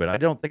 2600, but I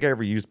don't think I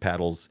ever used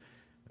paddles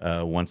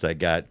once I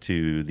got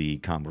to the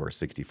Commodore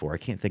 64. I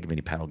can't think of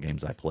any paddle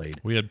games I played.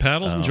 We had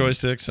paddles and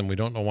joysticks, and we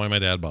don't know why my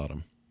dad bought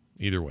them.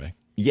 Either way.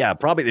 Yeah,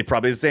 probably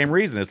the same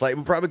reason. It's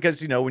like probably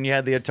because when you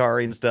had the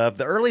Atari and stuff,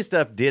 the early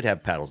stuff did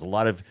have paddles. A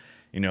lot of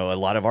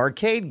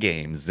arcade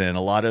games and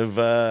a lot of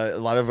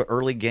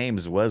early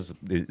games was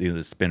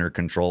the spinner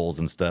controls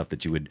and stuff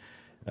that you would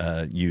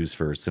use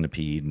for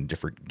Centipede and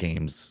different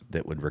games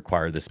that would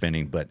require the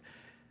spinning. But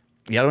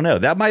yeah, I don't know.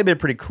 That might have been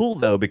pretty cool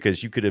though,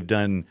 because you could have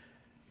done.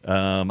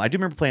 I do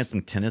remember playing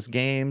some tennis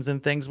games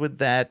and things with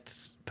that,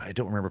 but I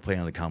don't remember playing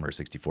on the Commodore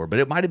 64. But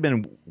it might have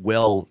been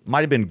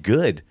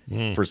good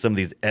for some of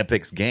these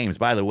Epix games.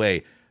 By the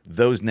way,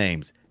 those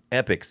names,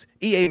 Epix,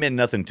 EA meant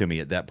nothing to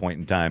me at that point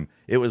in time.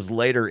 It was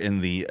later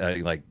in the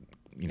like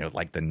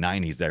the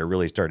 90s that I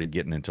really started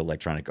getting into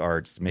Electronic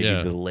Arts. Maybe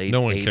the late 80s.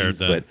 No one cared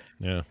then. But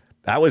yeah,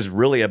 I was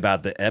really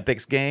about the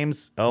Epix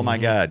games. Oh my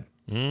God.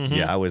 Mm-hmm.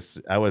 Yeah, I was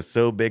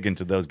so big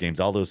into those games,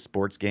 all those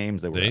sports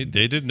games. They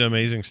did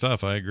amazing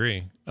stuff. I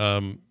agree.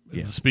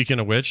 Speaking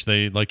of which,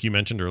 they, like you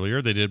mentioned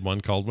earlier, they did one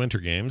called Winter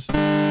Games.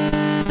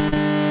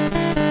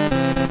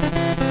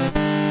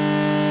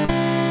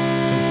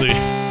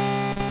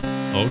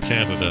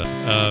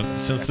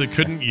 Since they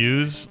couldn't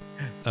use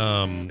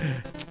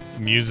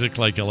music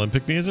like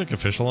Olympic music,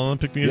 official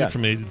Olympic music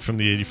from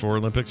the '84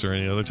 Olympics or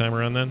any other time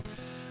around then.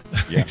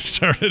 Yeah.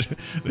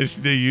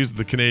 They used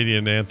the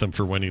Canadian anthem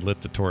for When He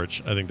Lit the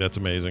Torch. I think that's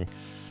amazing.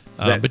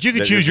 But you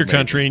could choose your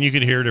country and you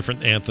could hear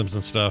different anthems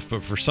and stuff.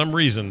 But for some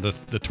reason,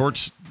 the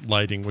torch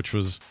lighting, which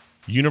was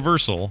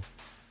universal,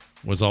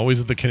 was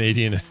always the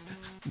Canadian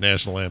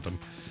national anthem.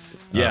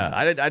 Yeah,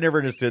 I never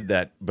understood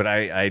that, but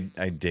I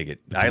dig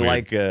it. I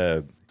like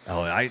the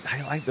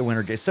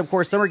Winter Games. So, of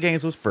course, Summer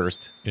Games was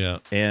first. Yeah,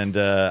 and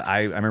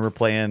I remember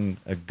playing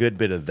a good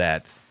bit of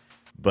that.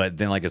 But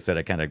then, like I said,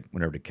 I kind of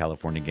went over to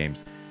California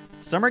Games.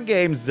 Summer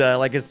Games,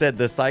 like I said,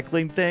 the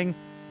cycling thing,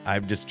 I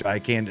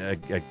can't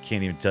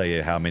even tell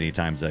you how many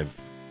times I've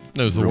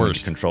it was the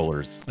worst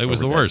controllers. It was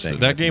the worst.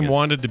 That game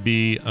wanted to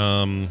be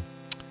what's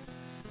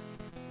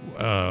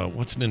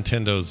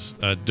Nintendo's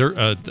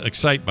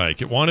Excite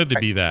Bike. It wanted to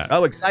be that.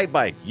 Oh, Excite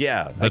Bike,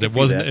 yeah. But it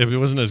wasn't. It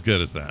wasn't as good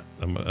as that,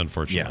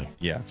 unfortunately.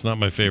 Yeah. It's not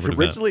my favorite.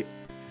 Originally,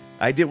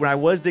 I did when I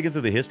was digging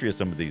through the history of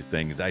some of these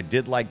things. I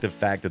did like the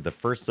fact that the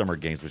first Summer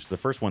Games, which is the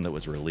first one that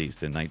was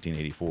released in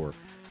 1984,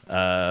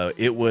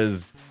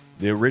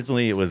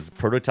 originally it was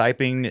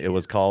prototyping. It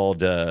was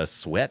called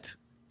Sweat.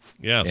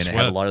 Yeah, and Sweat. It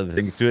had a lot of the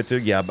things to it too.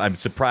 Yeah, I'm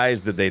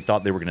surprised that they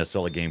thought they were going to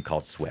sell a game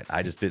called Sweat.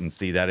 I just didn't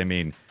see that. I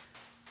mean,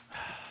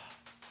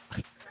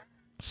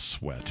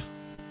 Sweat.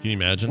 Can you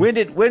imagine?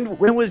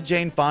 When was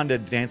Jane Fonda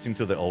dancing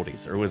to the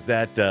oldies, or was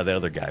that the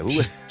other guy? Who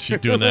was she's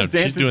doing that?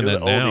 She's doing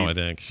that now. I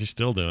think she's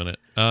still doing it.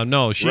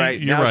 No,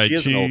 you're right.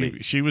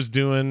 She was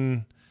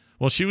doing.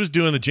 Well, she was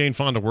doing the Jane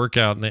Fonda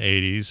workout in the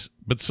 80s,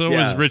 but so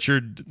was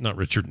not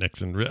Richard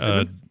Nixon,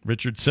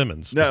 Richard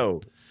Simmons. No,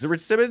 is it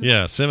Richard Simmons?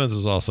 Yeah, Simmons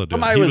was also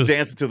doing it. Somebody was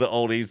dancing to the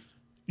oldies.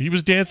 He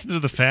was dancing to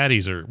the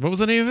Fatties, or what was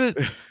the name of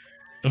it?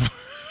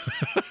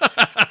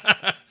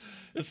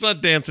 It's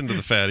not Dancing to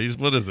the Fatties.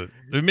 What is it?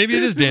 Maybe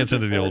it is Dancing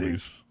to the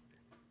Oldies.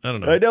 I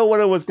don't know. I know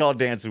what it was called,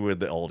 Dancing with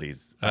the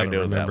Oldies. I don't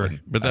know remember, that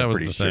one. but that I'm was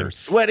pretty the sure. thing.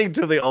 Sweating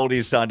to the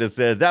oldies, Sonda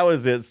says. That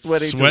was it.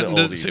 Sweating to the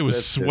oldies. It was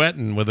That's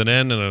sweating with an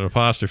N and an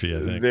apostrophe, I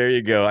it. think. There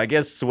you go. I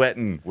guess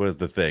sweating was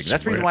the thing.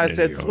 That's the reason why I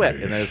said Sweating sweat, to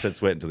the and then I said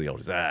sweating to the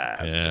oldies.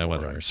 Yeah,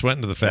 whatever. Right.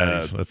 Sweating to the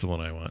fatties. That's the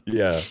one I want.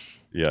 Yeah.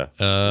 Yeah.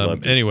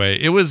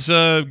 Anyway, it was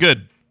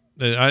good.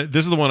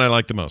 This is the one I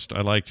liked the most.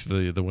 I liked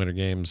the Winter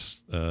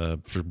Games.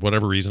 For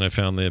whatever reason, I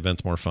found the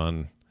events more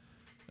fun.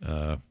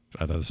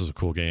 I thought this was a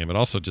cool game. It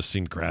also just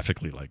seemed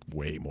graphically like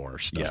way more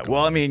stuff. Yeah.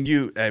 Well, I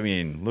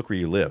mean, look where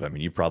you live. I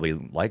mean, you probably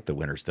like the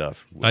winter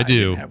stuff. I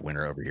do. Didn't have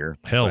winter over here.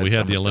 Hell, so we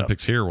had the stuff.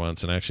 Olympics here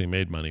once and actually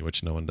made money,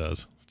 which no one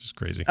does. It's just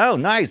crazy. Oh,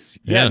 nice.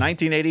 Yeah, Yeah.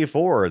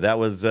 1984. That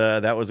was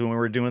when we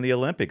were doing the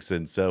Olympics,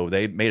 and so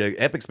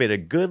Epic's made a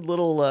good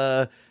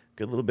little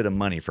bit of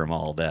money from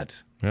all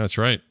that. Yeah, that's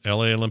right.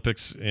 LA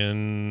Olympics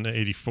in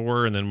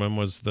 84, and then when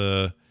was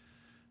the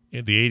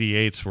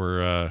 88s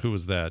were who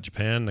was that?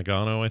 Japan,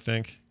 Nagano, I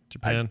think.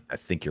 Japan. I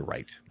think you're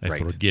right. I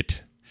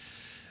forget.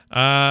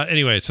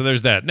 Anyway, so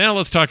there's that. Now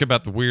let's talk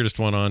about the weirdest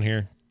one on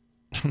here.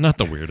 Not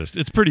the weirdest.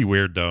 It's pretty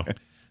weird though.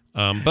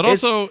 But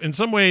also in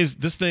some ways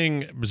this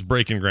thing was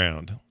breaking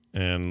ground,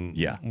 and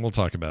yeah, we'll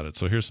talk about it.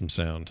 So here's some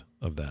sound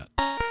of that.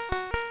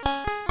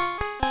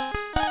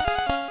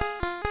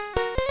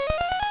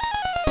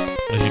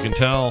 As you can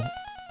tell,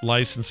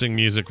 licensing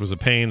music was a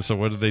pain, so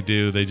what did they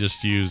do? They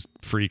just used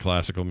free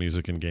classical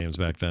music in games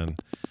back then.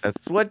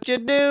 That's what you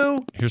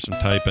do. Here's some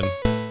typing.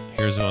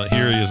 Here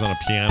he is on a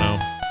piano.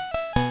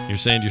 You're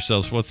saying to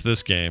yourselves, what's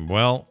this game?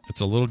 Well, it's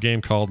a little game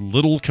called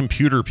Little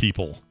Computer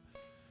People.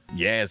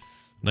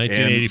 Yes.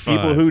 1985. And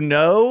people who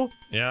know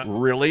Yeah.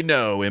 really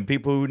know, and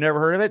people who never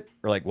heard of it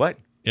are like, what?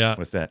 Yeah.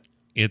 What's that?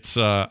 It's,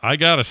 I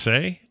gotta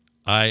say,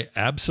 I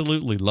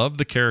absolutely love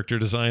the character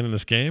design in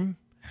this game.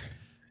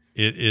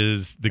 It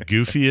is the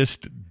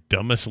goofiest,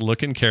 dumbest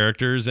looking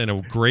characters in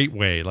a great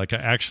way. Like, I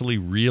actually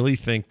really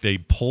think they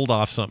pulled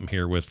off something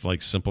here with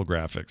like simple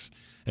graphics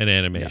and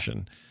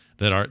animation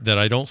that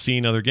I don't see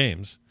in other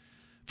games.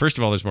 First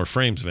of all, there's more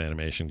frames of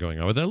animation going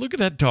on with that. Look at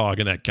that dog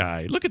and that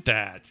guy. Look at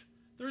that.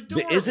 They're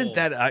adorable. Isn't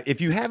that,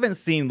 if you haven't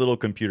seen Little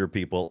Computer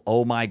People,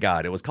 oh my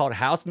God, it was called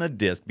House on a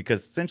Disc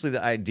because essentially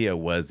the idea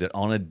was that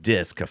on a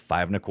disc of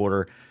 5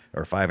 1/4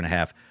 or 5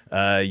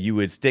 1/2, you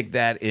would stick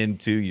that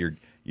into your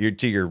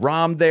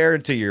ROM there,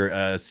 to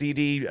your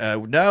CD.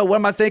 No, what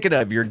am I thinking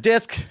of? Your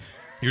disc.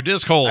 Your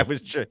disc hole.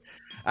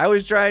 I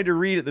was trying to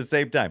read at the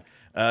same time.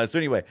 So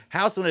anyway,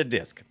 House on a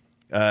Disc.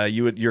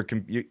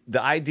 The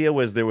idea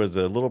was there was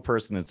a little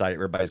person inside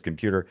everybody's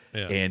computer,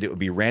 and it would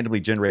be randomly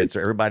generated.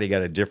 So everybody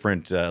got a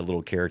different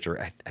little character.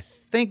 I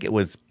think it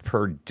was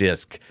per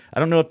disc. I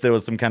don't know if there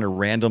was some kind of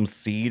random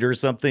seed or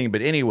something,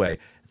 but anyway,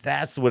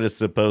 that's what it's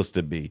supposed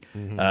to be.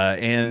 Mm-hmm.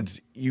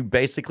 And you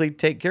basically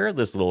take care of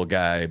this little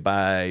guy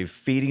by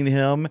feeding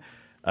him,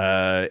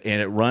 and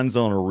it runs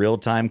on a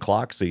real-time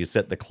clock. So you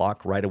set the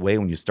clock right away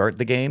when you start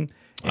the game.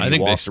 And I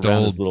think they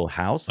stole his little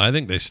house. I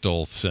think they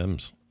stole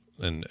Sims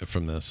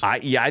from this.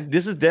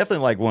 This is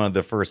definitely like one of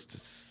the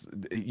first,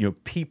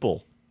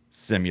 people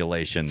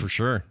simulations For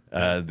sure.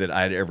 That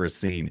I'd ever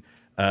seen.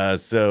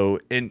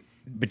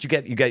 But you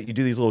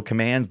do these little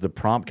commands. The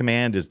prompt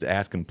command is to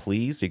ask him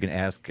please. So you can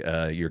ask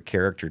your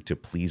character to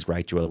please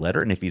write you a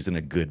letter, and if he's in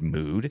a good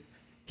mood,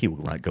 he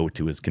will go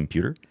to his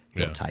computer.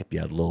 He'll type you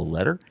out a little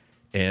letter,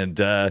 and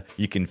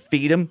you can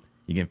feed him.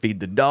 You can feed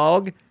the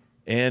dog,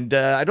 and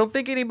I don't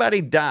think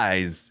anybody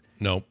dies.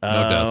 Nope, no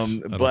deaths.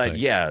 But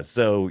yeah,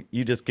 so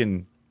you just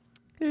can.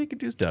 Yeah, you can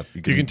do stuff.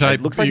 You can type.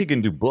 It looks like you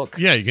can do book.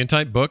 Yeah, you can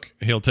type book.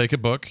 He'll take a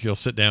book. He'll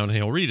sit down and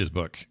he'll read his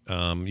book.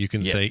 You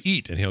can say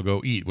eat, and he'll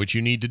go eat, which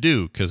you need to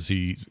do because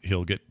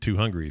he'll get too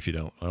hungry if you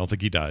don't. I don't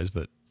think he dies,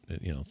 but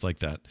it's like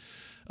that.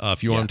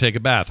 If you want him to take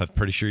a bath, I'm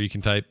pretty sure you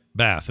can type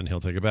bath, and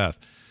he'll take a bath.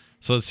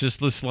 So it's just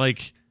this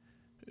like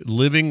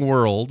living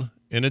world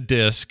in a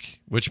disc,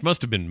 which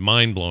must have been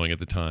mind blowing at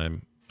the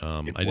time.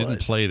 I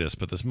didn't play this,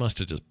 but this must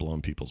have just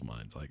blown people's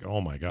minds. Like,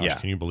 oh my gosh,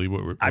 can you believe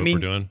what we're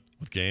doing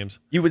with games?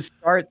 You would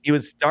start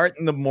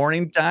in the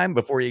morning time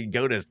before you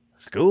go to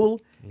school,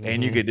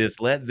 and you could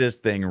just let this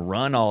thing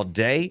run all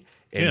day,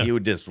 and you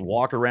would just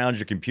walk around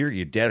your computer.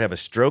 Your dad would have a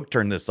stroke,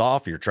 turn this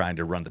off. You're trying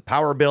to run the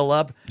power bill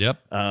up. Yep.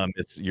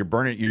 You're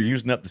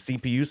using up the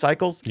CPU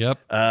cycles. Yep.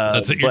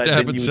 That's what your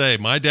dad would say.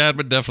 My dad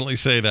would definitely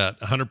say that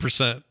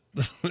 100%.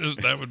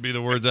 That would be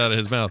the words out of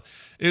his mouth.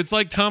 It's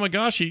like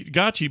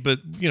Tamagotchi, but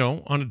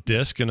on a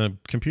disc, and a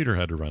computer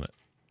had to run it.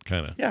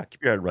 Kind of. Yeah,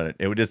 computer had to run it.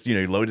 It would just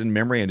load in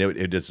memory, and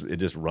it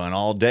just run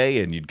all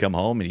day. And you'd come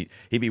home, and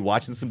he'd be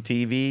watching some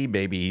TV.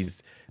 Maybe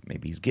he's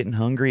getting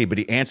hungry, but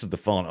he answers the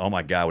phone. Oh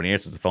my God, when he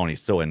answers the phone,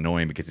 he's so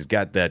annoying because he's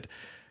got that.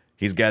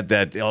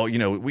 Oh,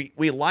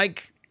 we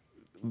like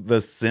the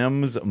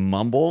Sims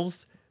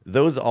mumbles.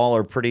 Those all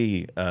are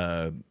pretty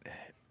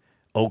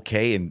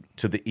okay and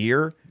to the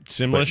ear.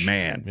 Simlish?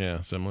 man, Yeah,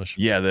 Simlish.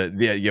 yeah,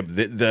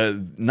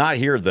 the not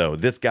here though.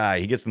 This guy,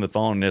 he gets on the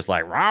phone and it's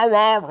like rah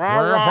rah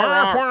rah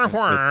rah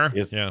rah.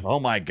 Yeah. Oh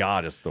my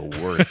god, it's the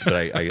worst. But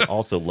I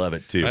also love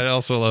it too. I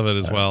also love it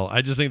as well.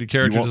 I just think the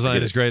character won't design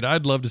forget is it. great.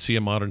 I'd love to see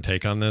a modern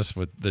take on this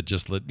with the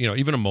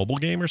even a mobile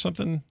game or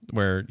something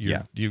where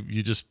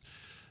you just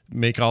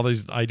make all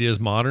these ideas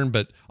modern,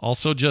 but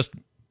also just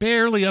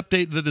barely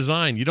update the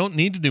design. You don't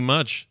need to do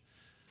much.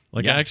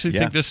 Like I actually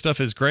think this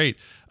stuff is great.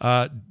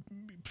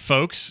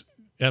 Folks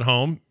at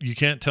home, you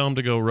can't tell him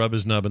to go rub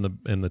his nub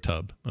in the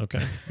tub.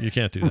 Okay, you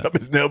can't do that. Rub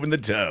his nub in the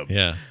tub.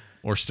 Yeah,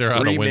 or stare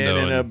out a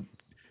window.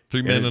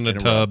 Three men in a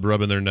tub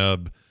rubbing their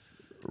nub.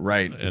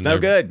 Right, it's no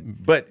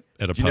good. But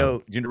at a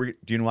do you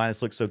know why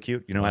this looks so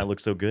cute? You know why it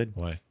looks so good?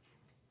 Why?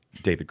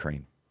 David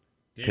Crane.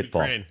 David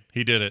Pitfall. Crane.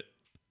 He did it.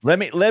 Let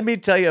me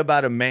tell you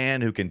about a man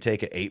who can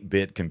take an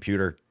 8-bit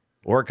computer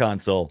or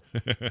console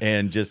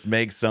and just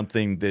make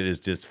something that is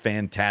just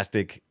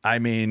fantastic. I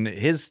mean,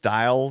 his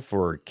style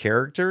for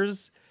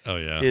characters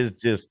is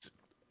just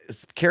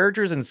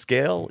characters and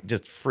scale,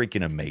 just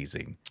freaking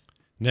amazing.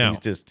 Now,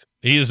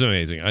 he is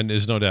amazing.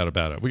 There's no doubt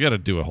about it. We got to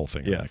do a whole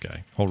thing on that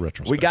guy. Whole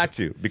retrospective. We got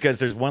to, because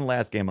there's one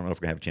last game. I don't know if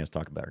we're going to have a chance to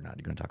talk about it or not.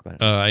 You going to talk about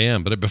it? I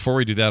am. But before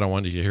we do that, I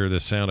wanted you to hear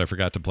this sound I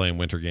forgot to play in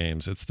winter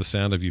games. It's the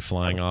sound of you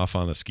flying off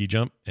on a ski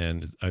jump,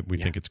 and we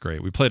think it's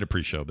great. We played a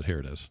pre-show, but here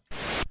it is.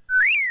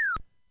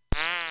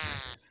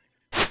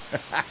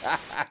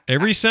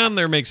 Every sound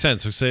there makes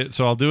sense.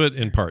 So I'll do it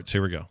in parts.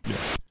 Here we go.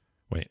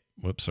 Wait.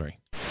 Whoops. Sorry.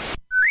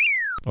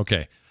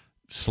 Okay.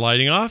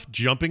 Sliding off,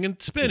 jumping and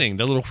spinning.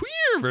 The little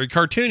wheer, very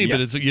cartoony,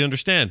 but you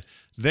understand.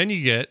 Then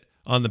you get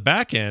on the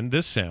back end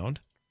this sound.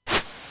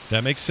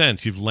 That makes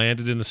sense. You've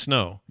landed in the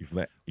snow.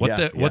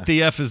 What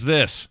the F is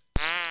this?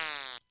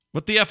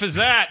 What the F is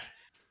that?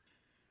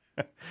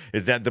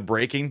 Is that the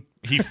braking?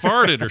 He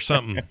farted or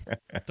something.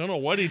 Don't know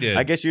what he did.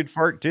 I guess you'd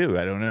fart too.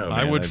 I don't know.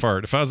 I would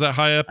fart if I was that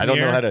high up. I don't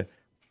know how to.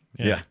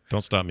 Yeah.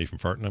 Don't stop me from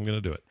farting. I'm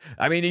going to do it.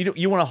 I mean,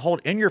 you want to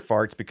hold in your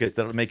farts because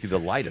that'll make you the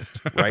lightest,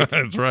 right?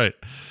 That's right.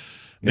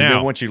 And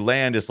then once you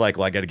land, it's like,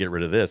 well, I got to get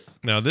rid of this.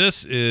 Now,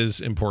 this is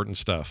important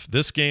stuff.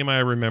 This game I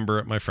remember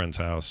at my friend's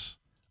house.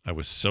 I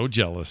was so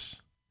jealous.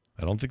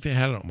 I don't think they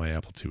had it on my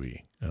Apple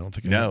IIe. I don't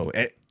think. No,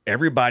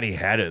 everybody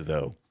had it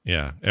though.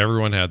 Yeah,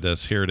 everyone had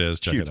this. Here it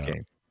is. Check it out.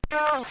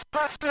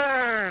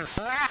 Ghostbusters!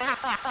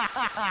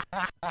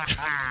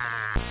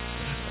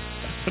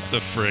 What the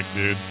frick,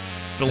 dude?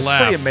 The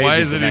laugh. Why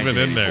is it even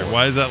in there?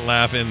 Why is that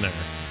laugh in there?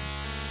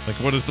 Like,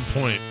 what is the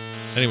point?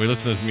 Anyway,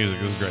 listen to this music.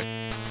 This is great.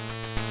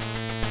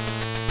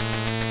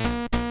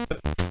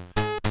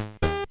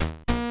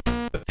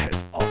 That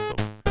is awesome.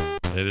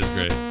 It is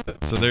great.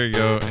 So there you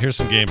go. Here's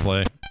some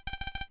gameplay.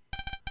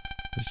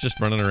 It's just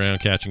running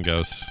around catching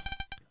ghosts.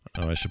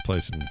 Oh, I should play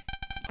some...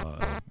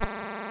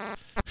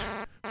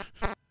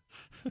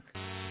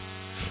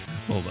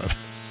 Hold on.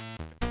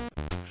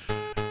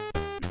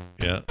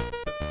 Yeah.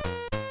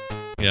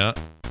 Yeah.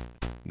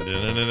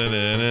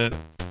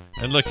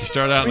 And look, you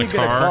start out in a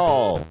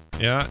car.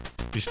 Yeah.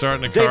 You start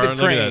in a car. David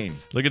Crane.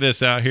 Look at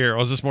this out here.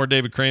 Oh, is this more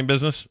David Crane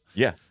business?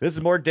 Yeah. This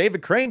is more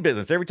David Crane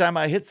business. Every time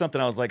I hit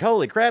something, I was like,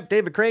 holy crap,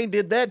 David Crane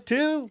did that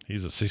too.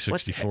 He's a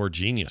C64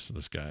 genius,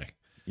 this guy.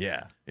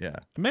 Yeah. Yeah.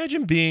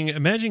 Imagine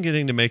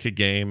getting to make a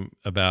game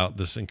about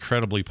this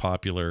incredibly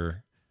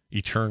popular,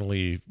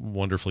 eternally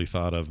wonderfully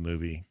thought of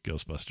movie,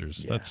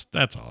 Ghostbusters. Yeah.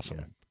 That's awesome.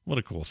 Yeah. What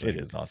a cool thing. It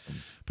is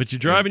awesome. But you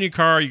drive in your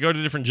car, you go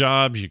to different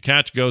jobs, you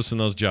catch ghosts in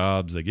those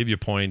jobs, they give you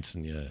points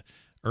and you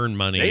earn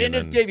money. They didn't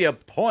just give you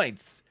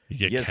points.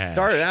 You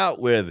start out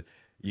with,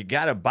 you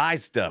got to buy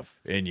stuff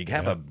and you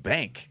have a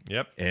bank.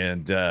 Yep.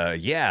 And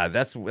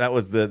that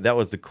was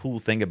the cool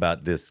thing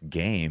about this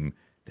game.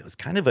 It was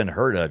kind of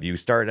unheard of. You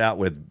started out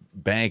with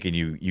bank and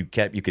you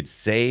could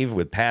save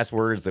with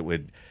passwords that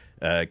would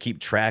keep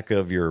track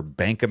of your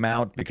bank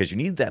amount, because you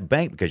needed that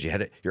bank because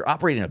you're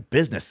operating a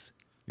business.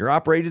 You're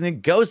operating a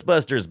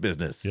Ghostbusters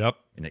business. Yep.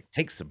 And it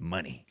takes some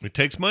money. It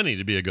takes money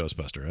to be a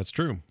Ghostbuster. That's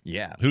true.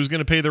 Yeah. Who's going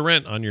to pay the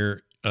rent on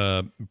your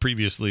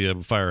previously a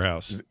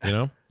firehouse, you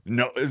know?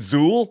 No,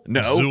 Zool?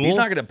 No, Zool? He's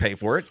not going to pay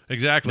for it.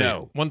 Exactly.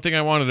 No. One thing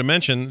I wanted to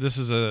mention, this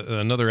is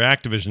another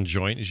Activision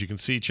joint. As you can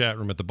see, chat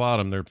room at the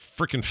bottom, their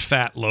freaking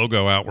fat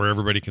logo out where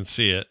everybody can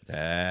see it.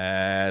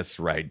 That's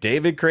right.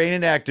 David Crane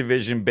and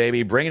Activision,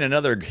 baby, bringing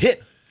another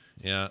hit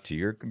to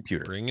your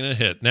computer. Bringing a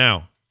hit.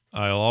 Now,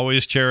 I'll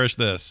always cherish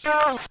this.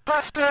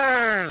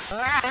 Ghostbusters!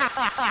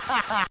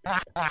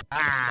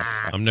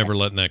 I'm never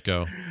letting that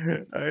go.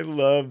 I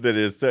love that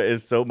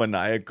it's so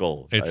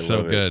maniacal. It's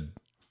so good.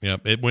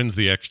 Yep, it wins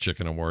the X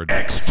Chicken Award.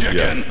 X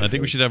Chicken. I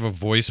think we should have a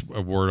voice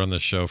award on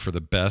this show for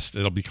the best.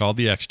 It'll be called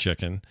the X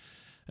Chicken,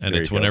 and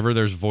it's whenever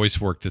there's voice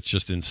work that's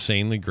just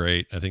insanely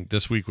great. I think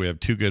this week we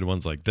have two good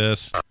ones like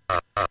this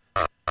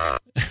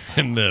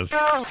and this.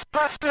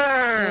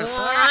 Ghostbusters!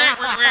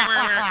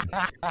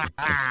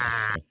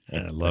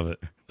 I love it.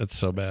 It's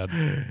so bad.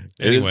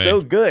 It is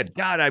so good.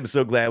 God, I'm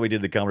so glad we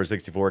did the Commodore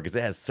 64 because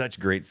it has such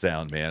great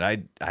sound, man.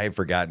 I have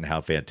forgotten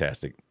how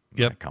fantastic.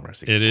 Yep,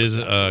 it is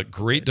a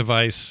great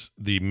device.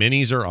 The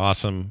minis are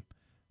awesome.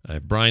 I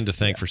have Brian to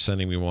thank for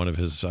sending me one of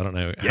his. I don't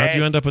know. How'd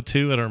you end up with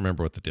 2? I don't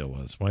remember what the deal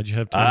was. Why'd you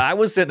have 2? I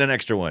was sending an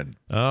extra one.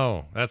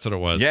 Oh, that's what it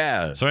was.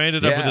 Yeah. So I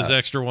ended up with this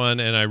extra one,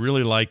 and I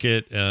really like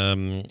it.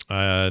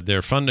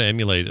 They're fun to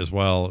emulate as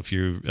well. If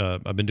you,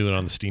 I've been doing it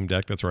on the Steam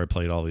Deck. That's where I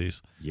played all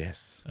these.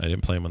 Yes. I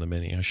didn't play them on the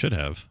Mini. I should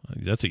have.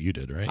 That's what you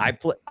did, right?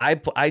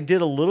 I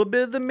did a little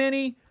bit of the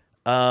Mini.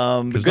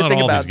 Because not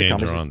all these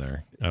games are on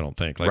there, I don't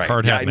think. Like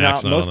Hard Hat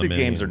Max, most of the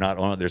games are not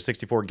on it. There's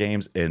 64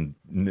 games, and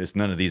it's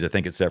none of these, I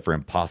think, except for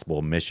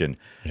Impossible Mission.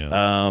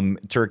 Yeah.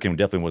 Turkin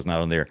definitely was not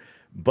on there,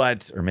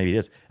 or maybe it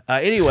is.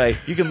 Anyway,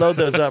 you can load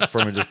those up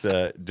from you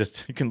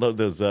can load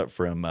those up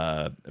from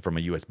a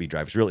USB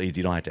drive. It's real easy.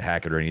 You don't have to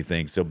hack it or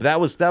anything. So, but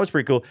that was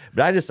pretty cool.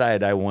 But I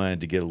decided I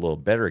wanted to get a little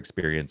better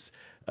experience.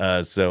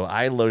 So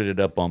I loaded it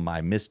up on my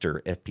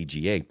Mr.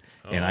 FPGA,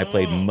 and I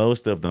played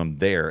most of them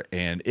there,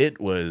 and it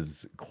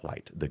was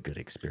quite the good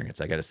experience,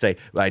 I got to say.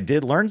 But I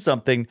did learn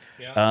something.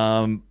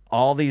 Yeah.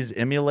 All these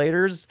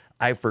emulators,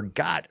 I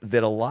forgot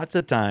that a lots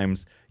of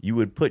times you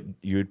would put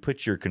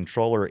your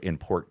controller in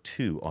port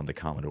 2 on the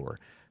Commodore.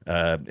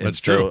 That's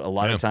true. A A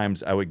lot of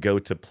times I would go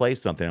to play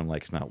something, I'm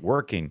like, it's not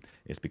working.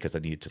 It's because I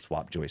needed to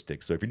swap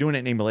joysticks. So if you're doing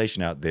an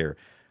emulation out there,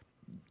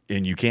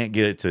 and you can't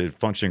get it to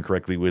function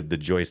correctly with the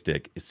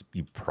joystick,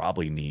 you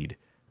probably need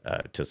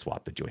to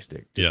swap the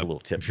joystick. Just a little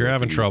tip. If you're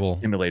having trouble,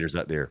 emulators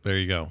out there. There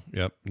you go.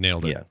 Yep,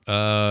 nailed it.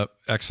 Yeah.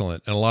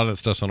 Excellent. And a lot of that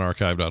stuff's on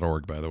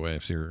archive.org, by the way,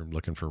 if you're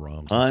looking for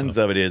ROMs. Tons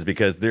of it is,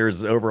 because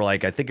there's over I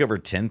think over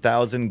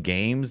 10,000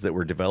 games that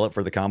were developed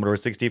for the Commodore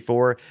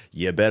 64.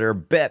 You better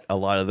bet a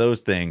lot of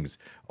those things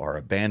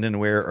are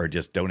abandonware or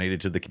just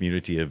donated to the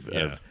community of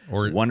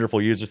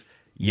wonderful users.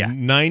 Yeah,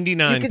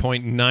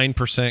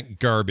 99.9%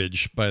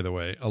 garbage. By the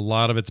way, a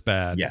lot of it's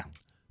bad. Yeah,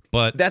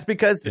 but that's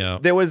because we've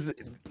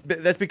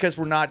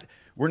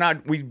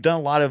done a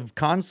lot of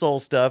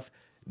console stuff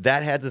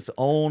that has its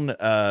own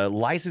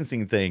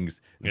licensing things.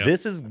 Yep.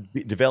 This is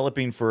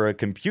developing for a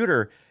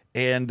computer,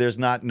 and there's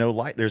no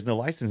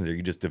licensing there.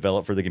 You just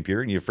develop for the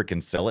computer and you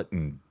freaking sell it,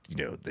 and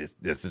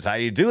this is how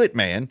you do it,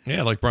 man.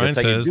 Yeah, like Brian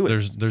says,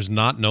 there's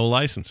no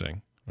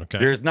licensing. Okay.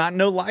 There's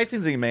no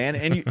licensing, man,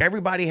 and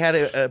everybody had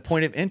a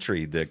point of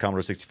entry. The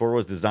Commodore 64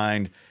 was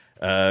designed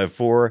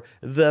for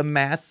the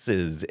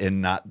masses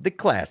and not the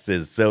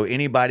classes, so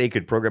anybody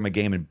could program a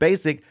game in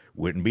BASIC.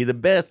 Wouldn't be the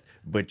best,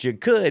 but you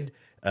could.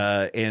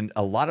 And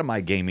a lot of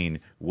my gaming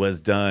was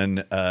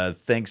done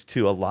thanks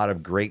to a lot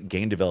of great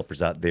game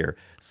developers out there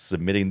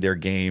submitting their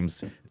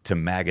games to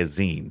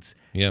magazines.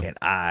 Yeah. And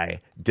I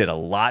did a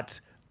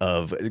lot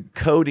of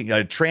coding,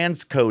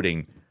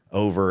 transcoding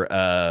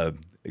over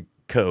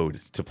code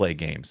to play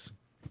games.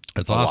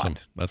 That's awesome.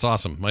 That's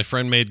awesome. My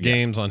friend made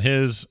games on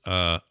his.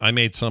 I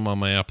made some on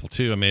my Apple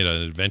II. I made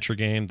an adventure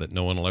game that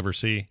no one will ever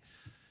see.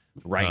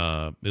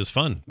 Right. It was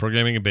fun.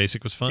 Programming in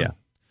BASIC was fun. Yeah.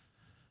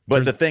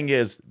 But the thing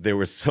is, there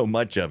was so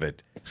much of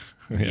it.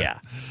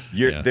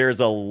 There's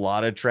a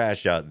lot of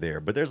trash out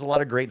there, but there's a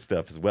lot of great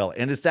stuff as well.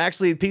 And it's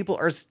actually, people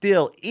are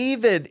still,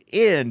 even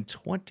in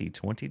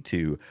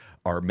 2022,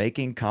 are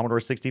making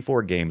Commodore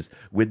 64 games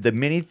with the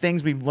many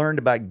things we've learned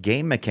about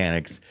game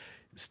mechanics,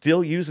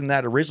 still using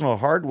that original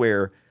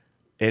hardware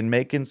and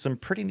making some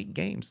pretty neat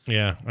games.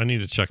 Yeah, I need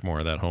to check more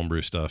of that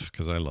homebrew stuff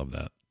because I love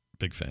that.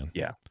 Big fan.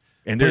 Yeah.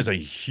 And there is a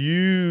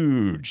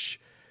huge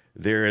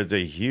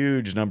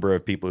number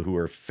of people who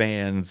are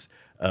fans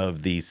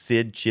of the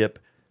SID chip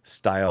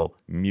style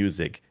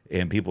music,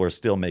 and people are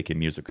still making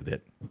music with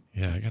it.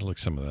 Yeah, I got to look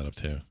some of that up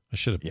too. I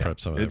should have prepped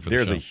some of that for the show.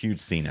 There's a huge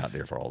scene out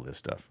there for all this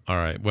stuff. All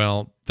right.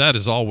 Well, that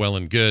is all well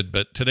and good,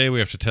 but today we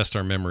have to test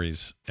our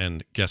memories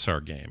and guess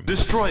our game.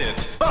 Destroy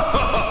it.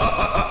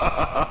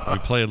 We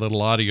play a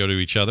little audio to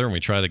each other, and we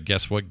try to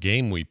guess what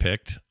game we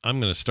picked. I'm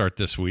going to start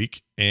this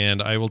week,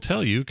 and I will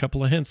tell you a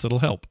couple of hints that'll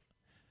help.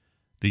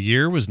 The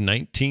year was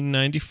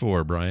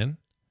 1994, Brian.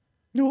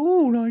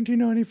 Oh,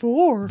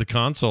 1994. The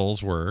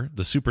consoles were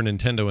the Super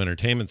Nintendo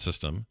Entertainment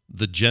System,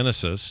 the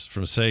Genesis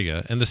from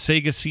Sega, and the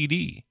Sega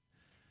CD.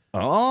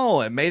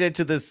 Oh, it made it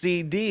to the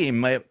CD.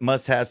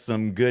 Must have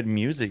some good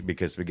music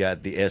because we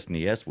got the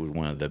SNES with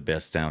one of the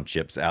best sound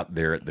chips out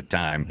there at the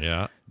time.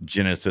 Yeah.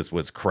 Genesis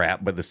was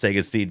crap, but the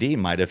Sega CD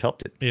might have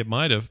helped it. It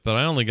might have, but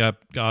I only got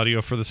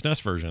audio for the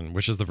SNES version,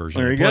 which is the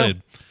version I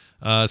played.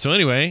 So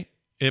anyway,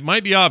 it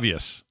might be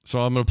obvious. So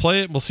I'm going to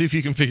play it, and we'll see if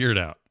you can figure it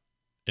out.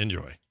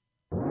 Enjoy.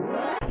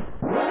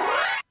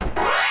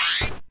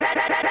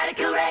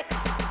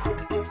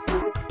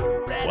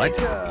 What?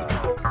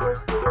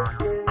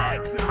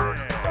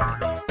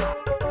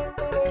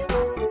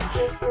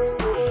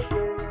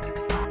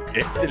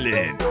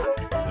 Excellent.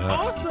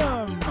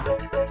 Awesome.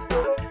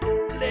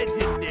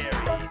 Legendary.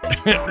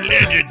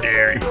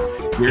 Legendary.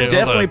 You're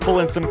definitely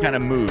pulling some kind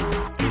of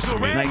moves. He's It's a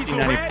red, he's a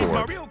red, he's 1994.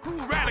 my real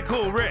cool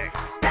radical Rex.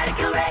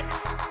 Radical Rex.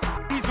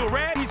 He's a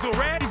red, he's a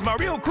red, he's my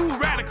real cool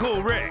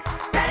radical Rex.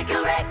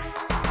 Radical Rex.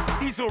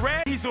 He's a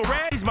red, he's a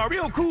red, he's my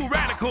real cool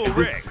radical Is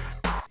Rex. this-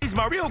 He's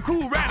my real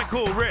cool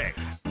radical Rex.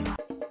 All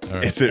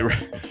right.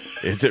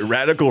 Is it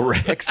Radical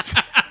Rex?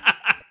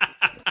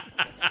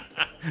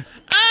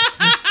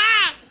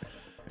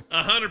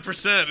 100%.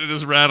 100% it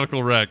is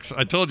Radical Rex.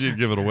 I told you to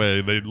give it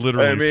away. They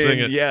literally sing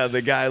it. Yeah,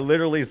 the guy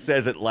literally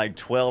says it like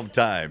 12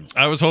 times.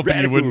 I was hoping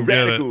you wouldn't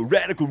get it.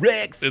 Radical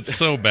Rex. It's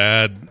so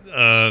bad.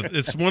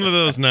 It's one of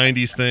those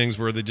 90s things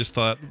where they just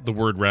thought the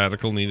word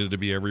radical needed to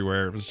be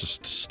everywhere. It was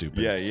just stupid.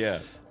 Yeah.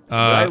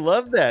 I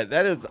love that.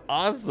 That is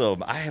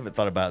awesome. I haven't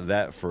thought about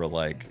that for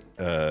like,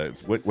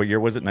 what year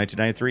was it?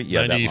 1993?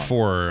 Yeah,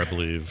 94, I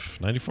believe.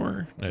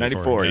 94?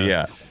 94,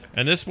 yeah.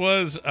 And this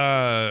was,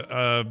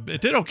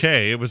 it did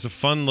okay. It was a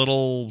fun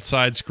little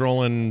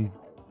side-scrolling,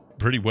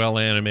 pretty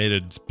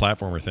well-animated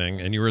platformer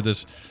thing. And you were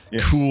this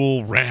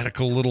cool,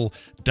 radical little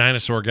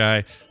dinosaur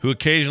guy who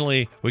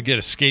occasionally would get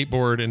a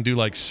skateboard and do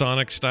like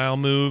Sonic-style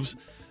moves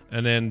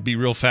and then be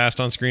real fast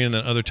on screen. And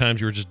then other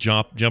times you were just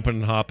jumping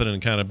and hopping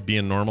and kind of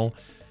being normal.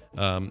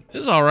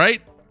 This is all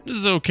right. This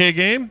is an okay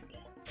game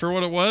for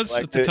what it was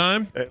at the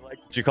time. Like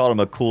you called him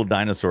a cool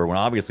dinosaur when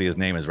obviously his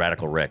name is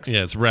Radical Rex.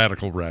 Yeah, it's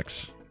Radical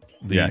Rex.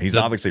 He's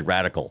obviously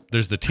radical.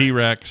 There's the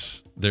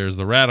T-Rex, there's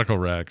the Radical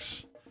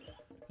Rex,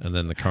 and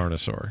then the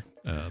Carnosaur.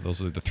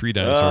 Those are the three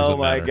dinosaurs. Oh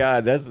my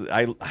God,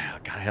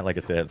 God, like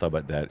I said, I thought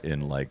about that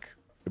in like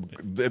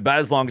about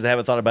as long as I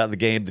haven't thought about the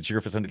game that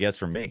you're for some to guess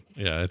from me.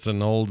 Yeah, it's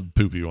an old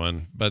poopy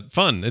one, but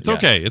fun. It's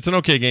okay. It's an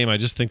okay game. I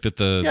just think that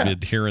the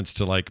adherence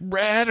to like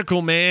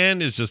radical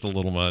man is just a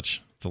little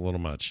much. It's a little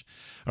much.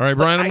 All right,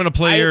 Brian, I'm going to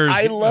play yours.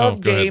 I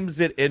love games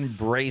that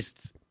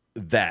embraced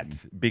that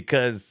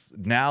because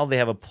now they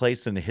have a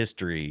place in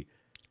history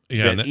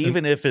that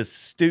even if it's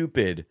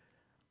stupid,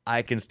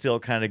 I can still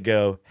kind of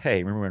go,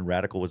 hey, remember when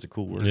radical was a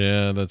cool word?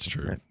 Yeah, that's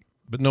true. Right.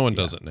 But no one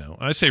does it now.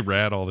 I say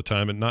rad all the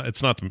time, and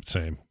it's not the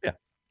same. Yeah.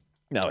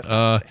 No, it's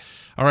not the same.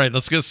 All right,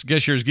 let's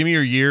guess yours. Give me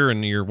your year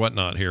and your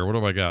whatnot here. What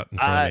have I got in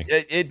front of me?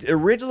 It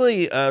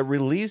originally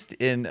released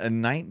in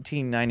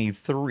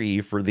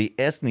 1993 for the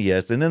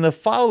SNES, and then the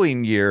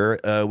following year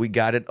we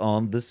got it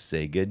on the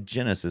Sega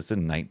Genesis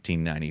in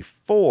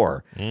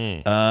 1994.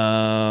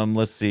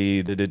 Let's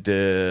see.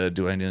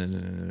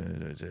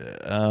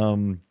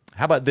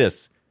 How about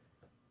this?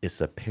 It's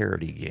a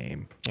parody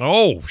game.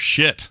 Oh,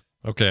 shit.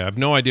 Okay, I have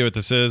no idea what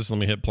this is. Let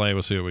me hit play.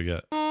 We'll see what we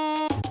get.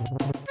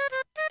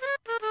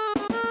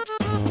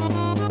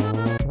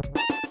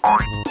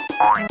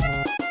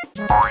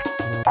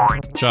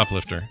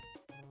 Shoplifter.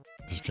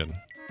 Just kidding.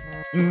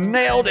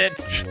 Nailed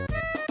it.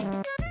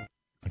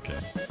 Okay.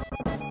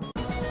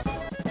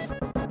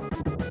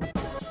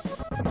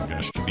 Oh my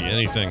gosh, it can be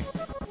anything.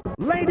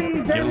 Ladies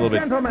and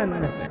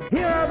gentlemen,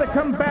 here are the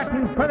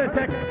combatants for this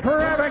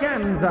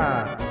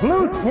extravaganza.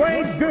 Blue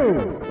Suede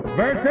Goo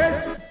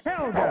versus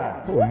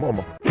Helga. Oh,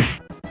 mama.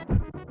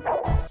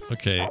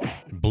 Okay,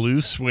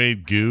 Blue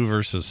Suede Goo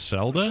versus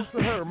Zelda?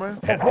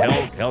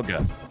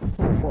 Helga.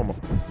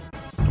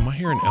 Am I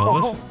hearing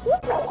Elvis?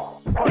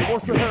 Hey,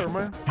 what's the hair,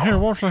 man? Hey,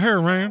 what's the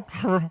hair, man?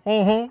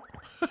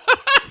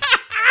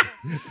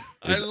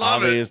 It's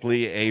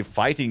obviously a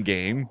fighting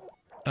game.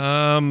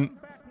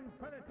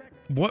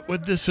 What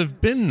would this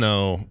have been,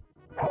 though?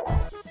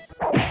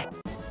 Hey,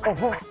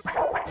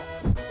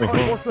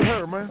 what's the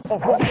hair, man? Oh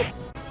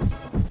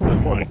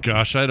my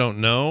gosh, I don't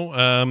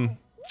know.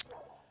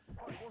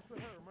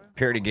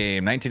 Parody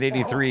game,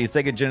 1983,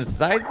 Sega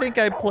Genesis. I think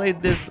I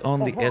played this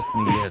on the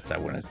SNES, I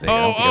want to say.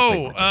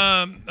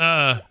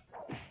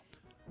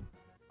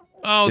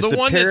 It's the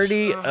one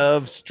parody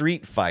of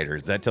Street Fighter.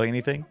 Does that tell you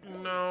anything?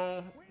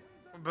 No,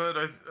 but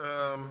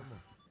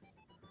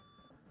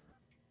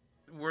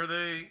were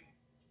they?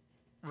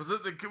 Was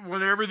it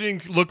when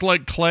everything looked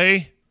like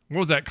clay? What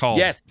was that called?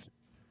 Yes.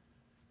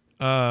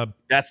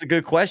 That's a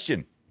good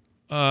question.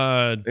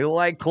 They look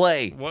like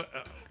clay. What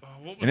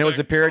was and it was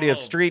a parody called?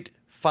 of Street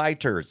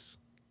Fighters.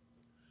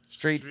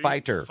 Street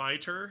Fighter.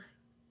 Fighter?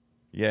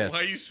 Yes. Why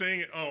are you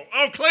saying it?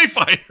 Oh, Clay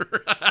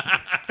Fighter.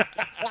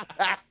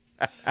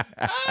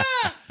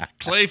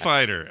 Clay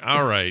Fighter.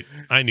 All right.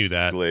 I knew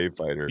that. Clay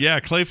Fighter. Yeah,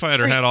 Clay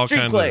Fighter had all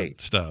kinds of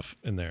stuff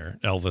in there.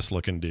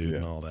 Elvis-looking dude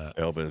and all that.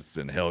 Elvis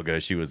and Helga.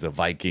 She was a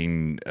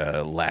Viking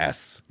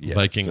lass. Yeah,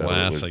 Viking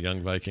lass, a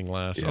young Viking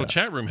lass. Yeah. Oh,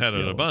 chat room had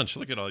it a bunch.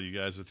 Look at all you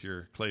guys with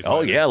your Clay Fighter.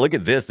 Oh, yeah. Look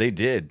at this. They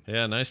did.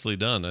 Yeah, nicely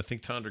done. I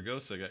think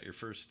Tondragosa got your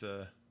first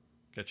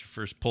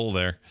pull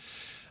there.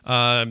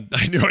 I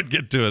knew I'd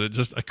get to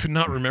it. I could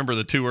not remember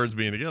the two words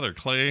being together.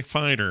 Clay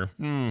Fighter.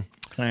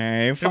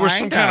 Clay Fighter. There was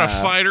some kind of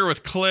fighter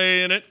with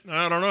clay in it.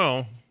 I don't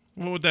know.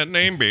 What would that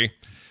name be?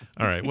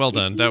 All right, well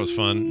done. That was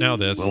fun. Now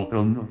this.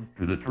 Welcome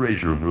to the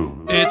treasure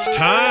room. It's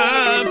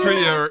time for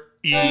your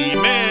emails.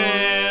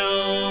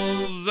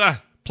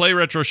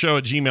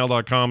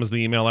 PlayRetroShow@gmail.com is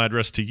the email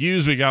address to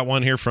use. We got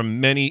one here from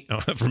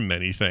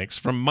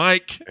from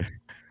Mike.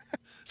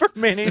 For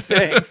many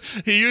things.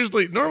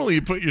 Normally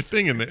you put your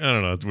thing in there. I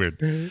don't know. It's weird.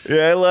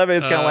 Yeah, I love it.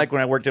 It's kind of like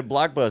when I worked at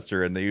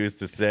Blockbuster and they used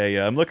to say,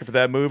 I'm looking for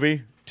that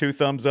movie. 2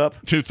 thumbs up.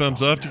 2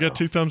 thumbs up. You got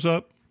 2 thumbs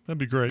up? That'd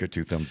be great. Good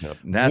 2 thumbs up.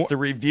 And that's the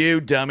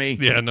review, dummy.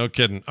 Yeah, no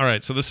kidding. All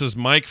right. So this is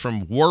Mike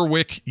from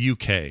Warwick,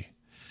 UK.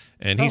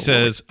 And he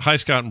says, Hi,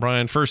 Scott and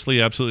Brian.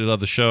 Firstly, I absolutely love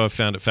the show. I've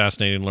found it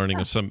fascinating learning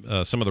of some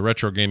of the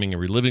retro gaming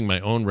and reliving my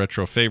own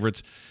retro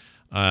favorites.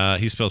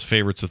 He spells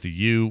favorites with a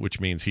U, which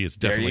means he is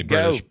definitely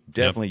British.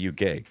 Definitely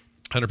UK.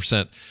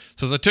 100%.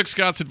 Says, I took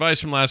Scott's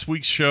advice from last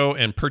week's show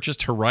and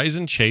purchased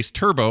Horizon Chase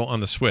Turbo on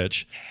the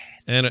Switch.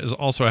 And it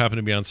also happened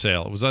to be on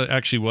sale. It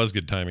was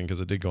good timing because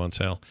it did go on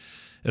sale.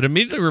 It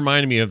immediately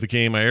reminded me of the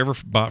game I ever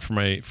bought for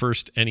my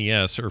first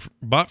NES, or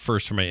bought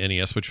first for my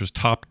NES, which was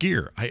Top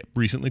Gear. I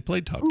recently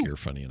played Top Gear,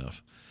 funny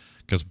enough.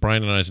 Because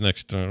Brian and I's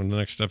next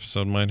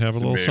episode might have a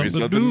little something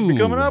to do.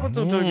 Coming up with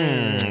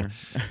something.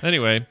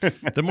 Anyway,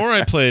 the more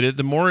I played it,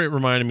 the more it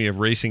reminded me of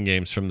racing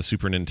games from the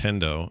Super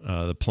Nintendo.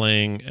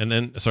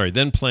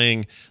 Then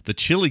playing the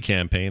Chili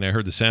campaign, I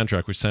heard the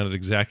soundtrack, which sounded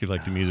exactly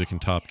like the music in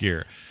Top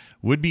Gear.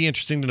 Would be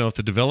interesting to know if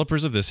the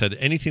developers of this had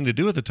anything to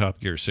do with the Top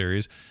Gear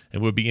series,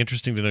 and would be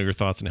interesting to know your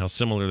thoughts on how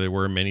similar they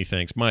were. Many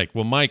thanks, Mike.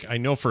 Well, Mike, I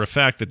know for a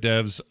fact the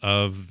devs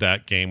of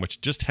that game,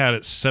 which just had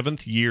its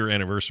 7th year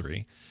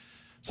anniversary.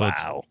 So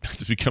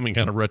it's becoming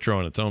kind of retro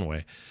in its own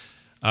way.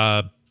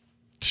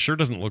 Sure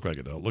doesn't look like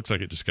it, though. It looks like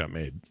it just got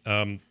made.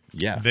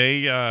 Yeah.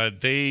 They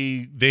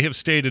have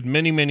stated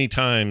many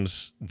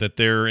times that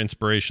their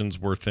inspirations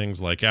were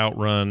things like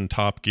Outrun,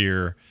 Top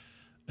Gear,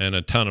 and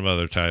a ton of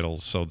other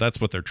titles. So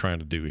that's what they're trying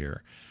to do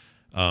here.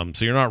 So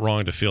you're not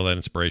wrong to feel that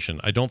inspiration.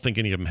 I don't think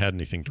any of them had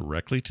anything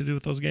directly to do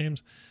with those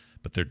games,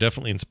 but they're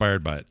definitely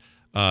inspired by it.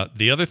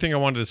 The other thing I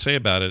wanted to say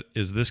about it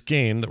is this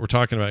game that we're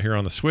talking about here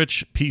on the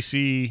Switch,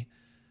 PC,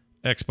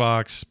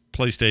 Xbox,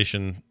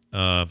 PlayStation,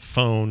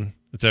 phone,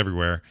 it's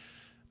everywhere.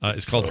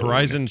 It's called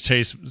Horizon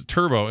Chase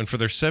Turbo, and for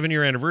their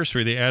 7-year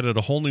anniversary, they added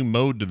a whole new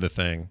mode to the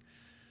thing,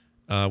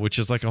 which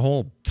is like a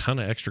whole ton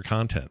of extra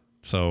content.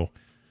 So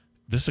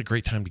this is a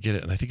great time to get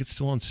it, and I think it's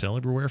still on sale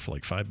everywhere for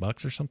like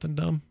 $5 or something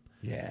dumb.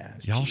 Yeah,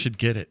 y'all should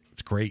get it.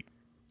 It's great.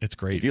 It's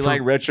great. If you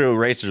like retro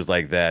racers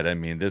like that, I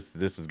mean, this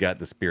has got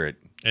the spirit.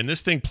 And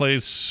this thing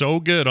plays so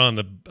good on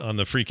the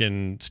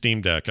freaking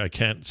Steam Deck. I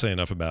can't say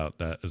enough about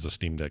that as a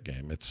Steam Deck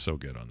game. It's so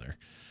good on there.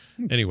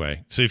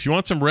 Anyway, so if you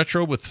want some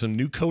retro with some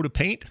new coat of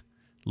paint,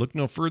 look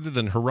no further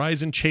than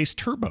Horizon Chase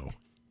Turbo.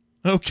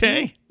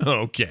 Okay?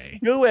 Okay.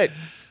 Do it.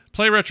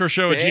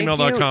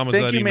 PlayRetroShow@gmail.com is that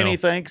email. Thank you, many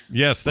thanks.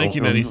 Yes, thank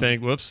you, many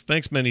thanks. Whoops.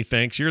 Thanks, many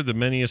thanks. You're the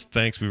manyest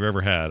thanks we've ever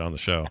had on the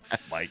show.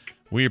 Mike.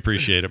 We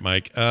appreciate it,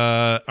 Mike.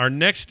 Our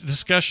next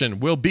discussion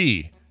will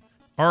be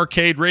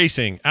arcade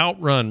racing,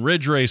 Outrun,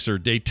 Ridge Racer,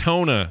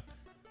 Daytona,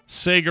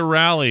 Sega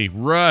Rally,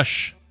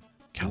 Rush.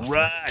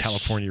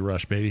 California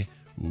Rush, baby.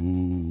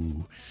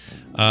 Ooh.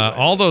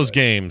 All those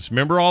games.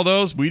 Remember all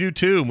those? We do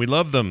too, and we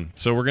love them.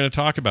 So we're going to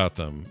talk about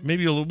them.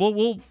 Maybe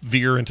we'll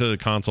veer into the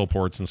console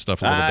ports and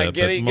stuff a little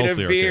bit. You get a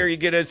veer. You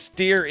get a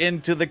steer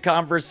into the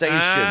conversation.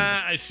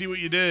 I see what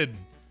you did.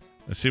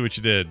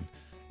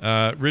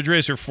 Ridge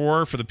Racer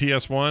 4 for the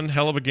PS1.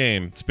 Hell of a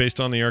game. It's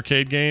based on the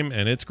arcade game,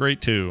 and it's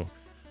great too.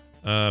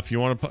 If you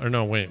want to...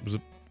 No, wait. Was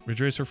it Ridge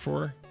Racer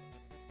 4?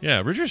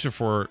 Yeah, Ridge Racer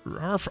 4.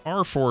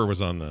 R4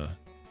 was on the...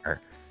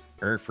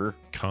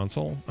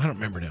 console? I don't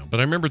remember now, but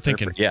I remember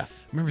thinking,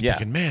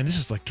 thinking, man, this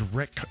is like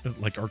direct,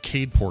 like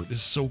arcade port. This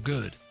is so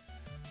good.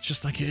 It's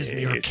just like it is in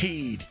the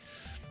arcade.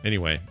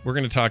 Anyway, we're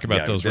going to talk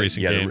about those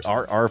racing games.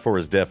 R4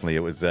 is definitely, it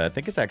was, I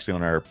think it's actually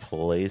on our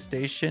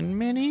PlayStation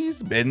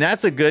Minis, and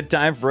that's a good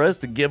time for us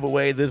to give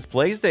away this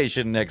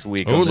PlayStation next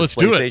week. Oh, let's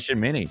do it. PlayStation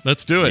Mini.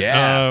 Let's do it.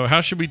 Yeah.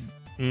 How should we...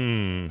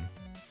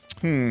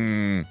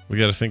 We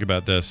got to think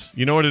about this.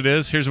 You know what it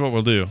is? Here's what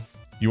we'll do.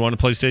 You want a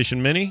PlayStation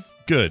Mini?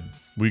 Good.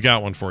 We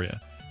got one for you.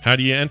 How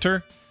do you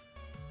enter?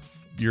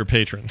 You're a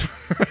patron.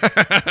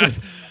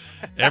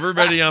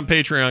 Everybody on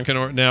Patreon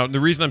can... Now, the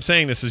reason I'm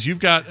saying this is you've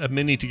got a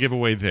Mini to give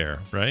away there,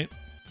 right?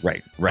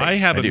 Right. I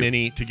have a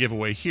Mini to give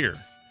away here.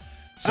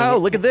 So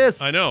look at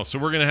this. I know. So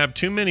we're going to have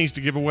 2 Minis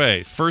to give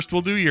away. First,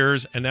 we'll do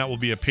yours, and that will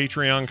be a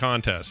Patreon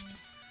contest.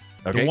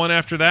 Okay. The one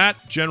after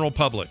that, general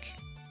public.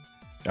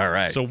 All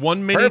right. So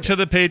 1 Mini to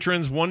the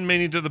patrons, 1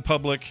 Mini to the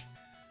public.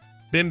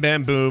 Bim,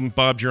 bam, boom.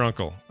 Bob's your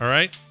uncle. All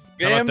right?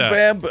 How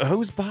about that?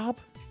 Who's Bob?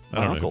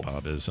 I don't know who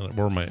Bob is.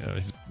 Or my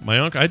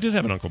uncle. I did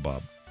have an Uncle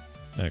Bob,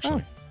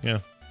 actually. Yeah.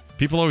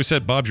 People always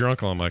said, Bob's your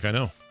uncle. I'm like, I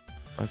know.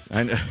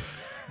 I know.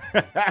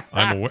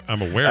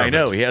 I'm aware of it. I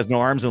know. He has no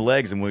arms and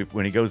legs, and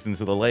when he goes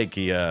into the lake,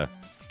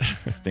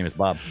 his name is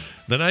Bob.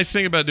 The nice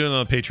thing about doing it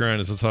on Patreon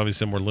is it's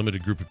obviously a more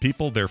limited group of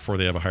people. Therefore,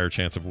 they have a higher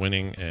chance of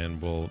winning,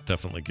 and we'll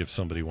definitely give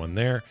somebody one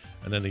there.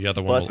 And then the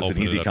other one will open it up.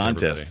 Plus, it's an easy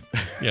contest.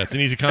 Yeah, it's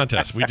an easy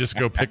contest. We just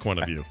go pick one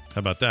of you. How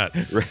about that?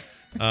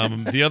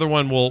 The other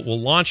one, we'll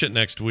launch it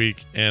next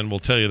week, and we'll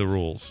tell you the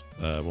rules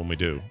when we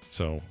do.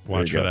 So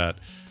watch for that.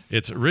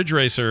 It's Ridge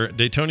Racer,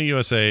 Daytona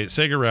USA,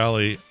 Sega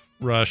Rally,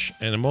 Rush,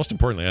 and most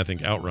importantly, I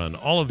think Outrun.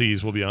 All of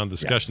these will be on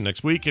discussion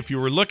next week. If you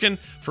were looking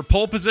for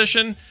pole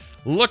position,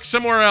 look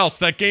somewhere else.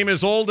 That game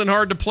is old and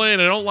hard to play,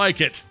 and I don't like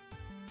it.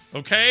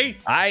 Okay?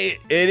 It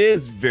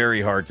is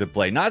very hard to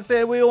play. Not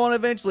saying we won't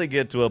eventually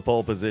get to a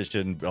pole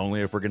position,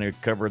 only if we're going to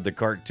cover the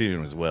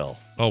cartoon as well.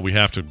 Oh, we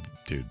have to,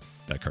 dude.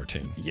 That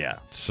cartoon. Yeah,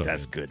 so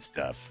that's good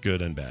stuff.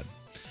 Good and bad.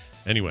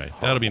 Anyway,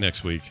 that'll be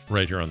next week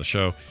right here on the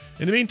show.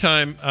 In the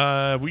meantime,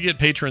 we get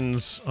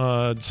patrons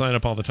sign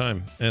up all the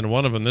time. And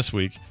one of them this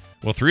week,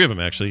 well, 3 of them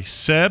actually,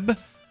 Seb,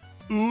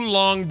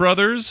 Oolong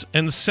Brothers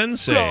and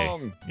Sensei.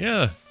 Oolong.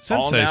 Yeah,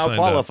 Sensei All now signed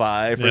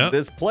qualify up. for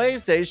this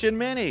PlayStation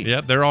Mini.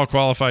 Yep, they're all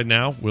qualified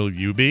now. Will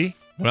you be?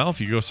 Well,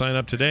 if you go sign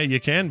up today, you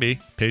can be.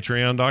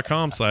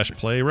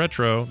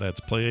 Patreon.com/playretro.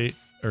 That's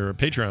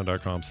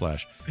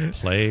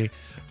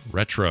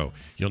Patreon.com/playretro.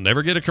 You'll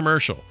never get a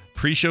commercial.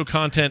 Pre-show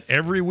content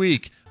every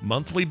week.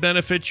 Monthly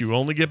benefits you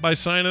only get by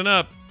signing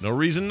up. No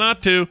reason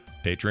not to.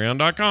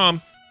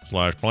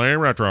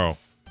 Patreon.com/playretro.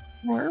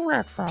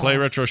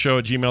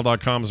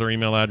 PlayRetroShow@gmail.com is our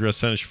email address.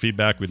 Send us your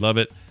feedback. We'd love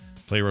it.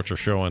 Play Retro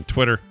Show on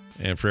Twitter.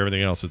 And for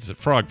everything else, it's at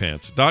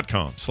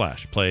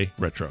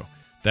frogpants.com/playretro.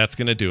 That's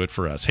going to do it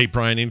for us. Hey,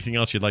 Brian, anything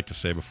else you'd like to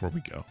say before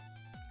we go?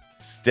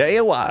 Stay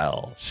a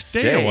while.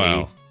 Stay a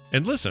while.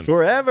 And listen.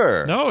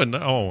 Forever.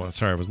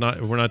 Sorry.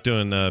 We're not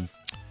doing,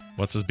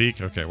 what's his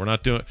beak? Okay, we're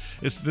not doing,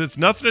 it's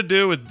nothing to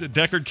do with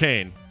Deckard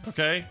Cain,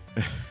 okay?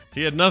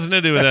 He had nothing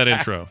to do with that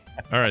intro.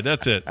 All right,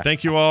 that's it.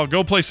 Thank you all.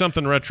 Go play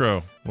something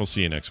retro. We'll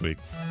see you next week.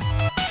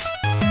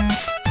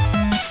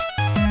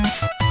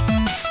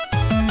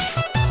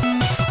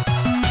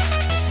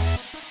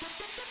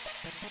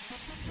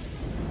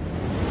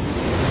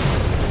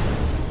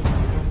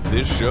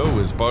 This show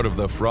is part of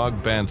the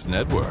Frog Pants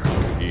Network.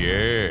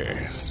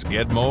 Yes.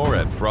 Get more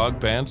at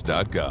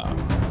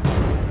frogpants.com.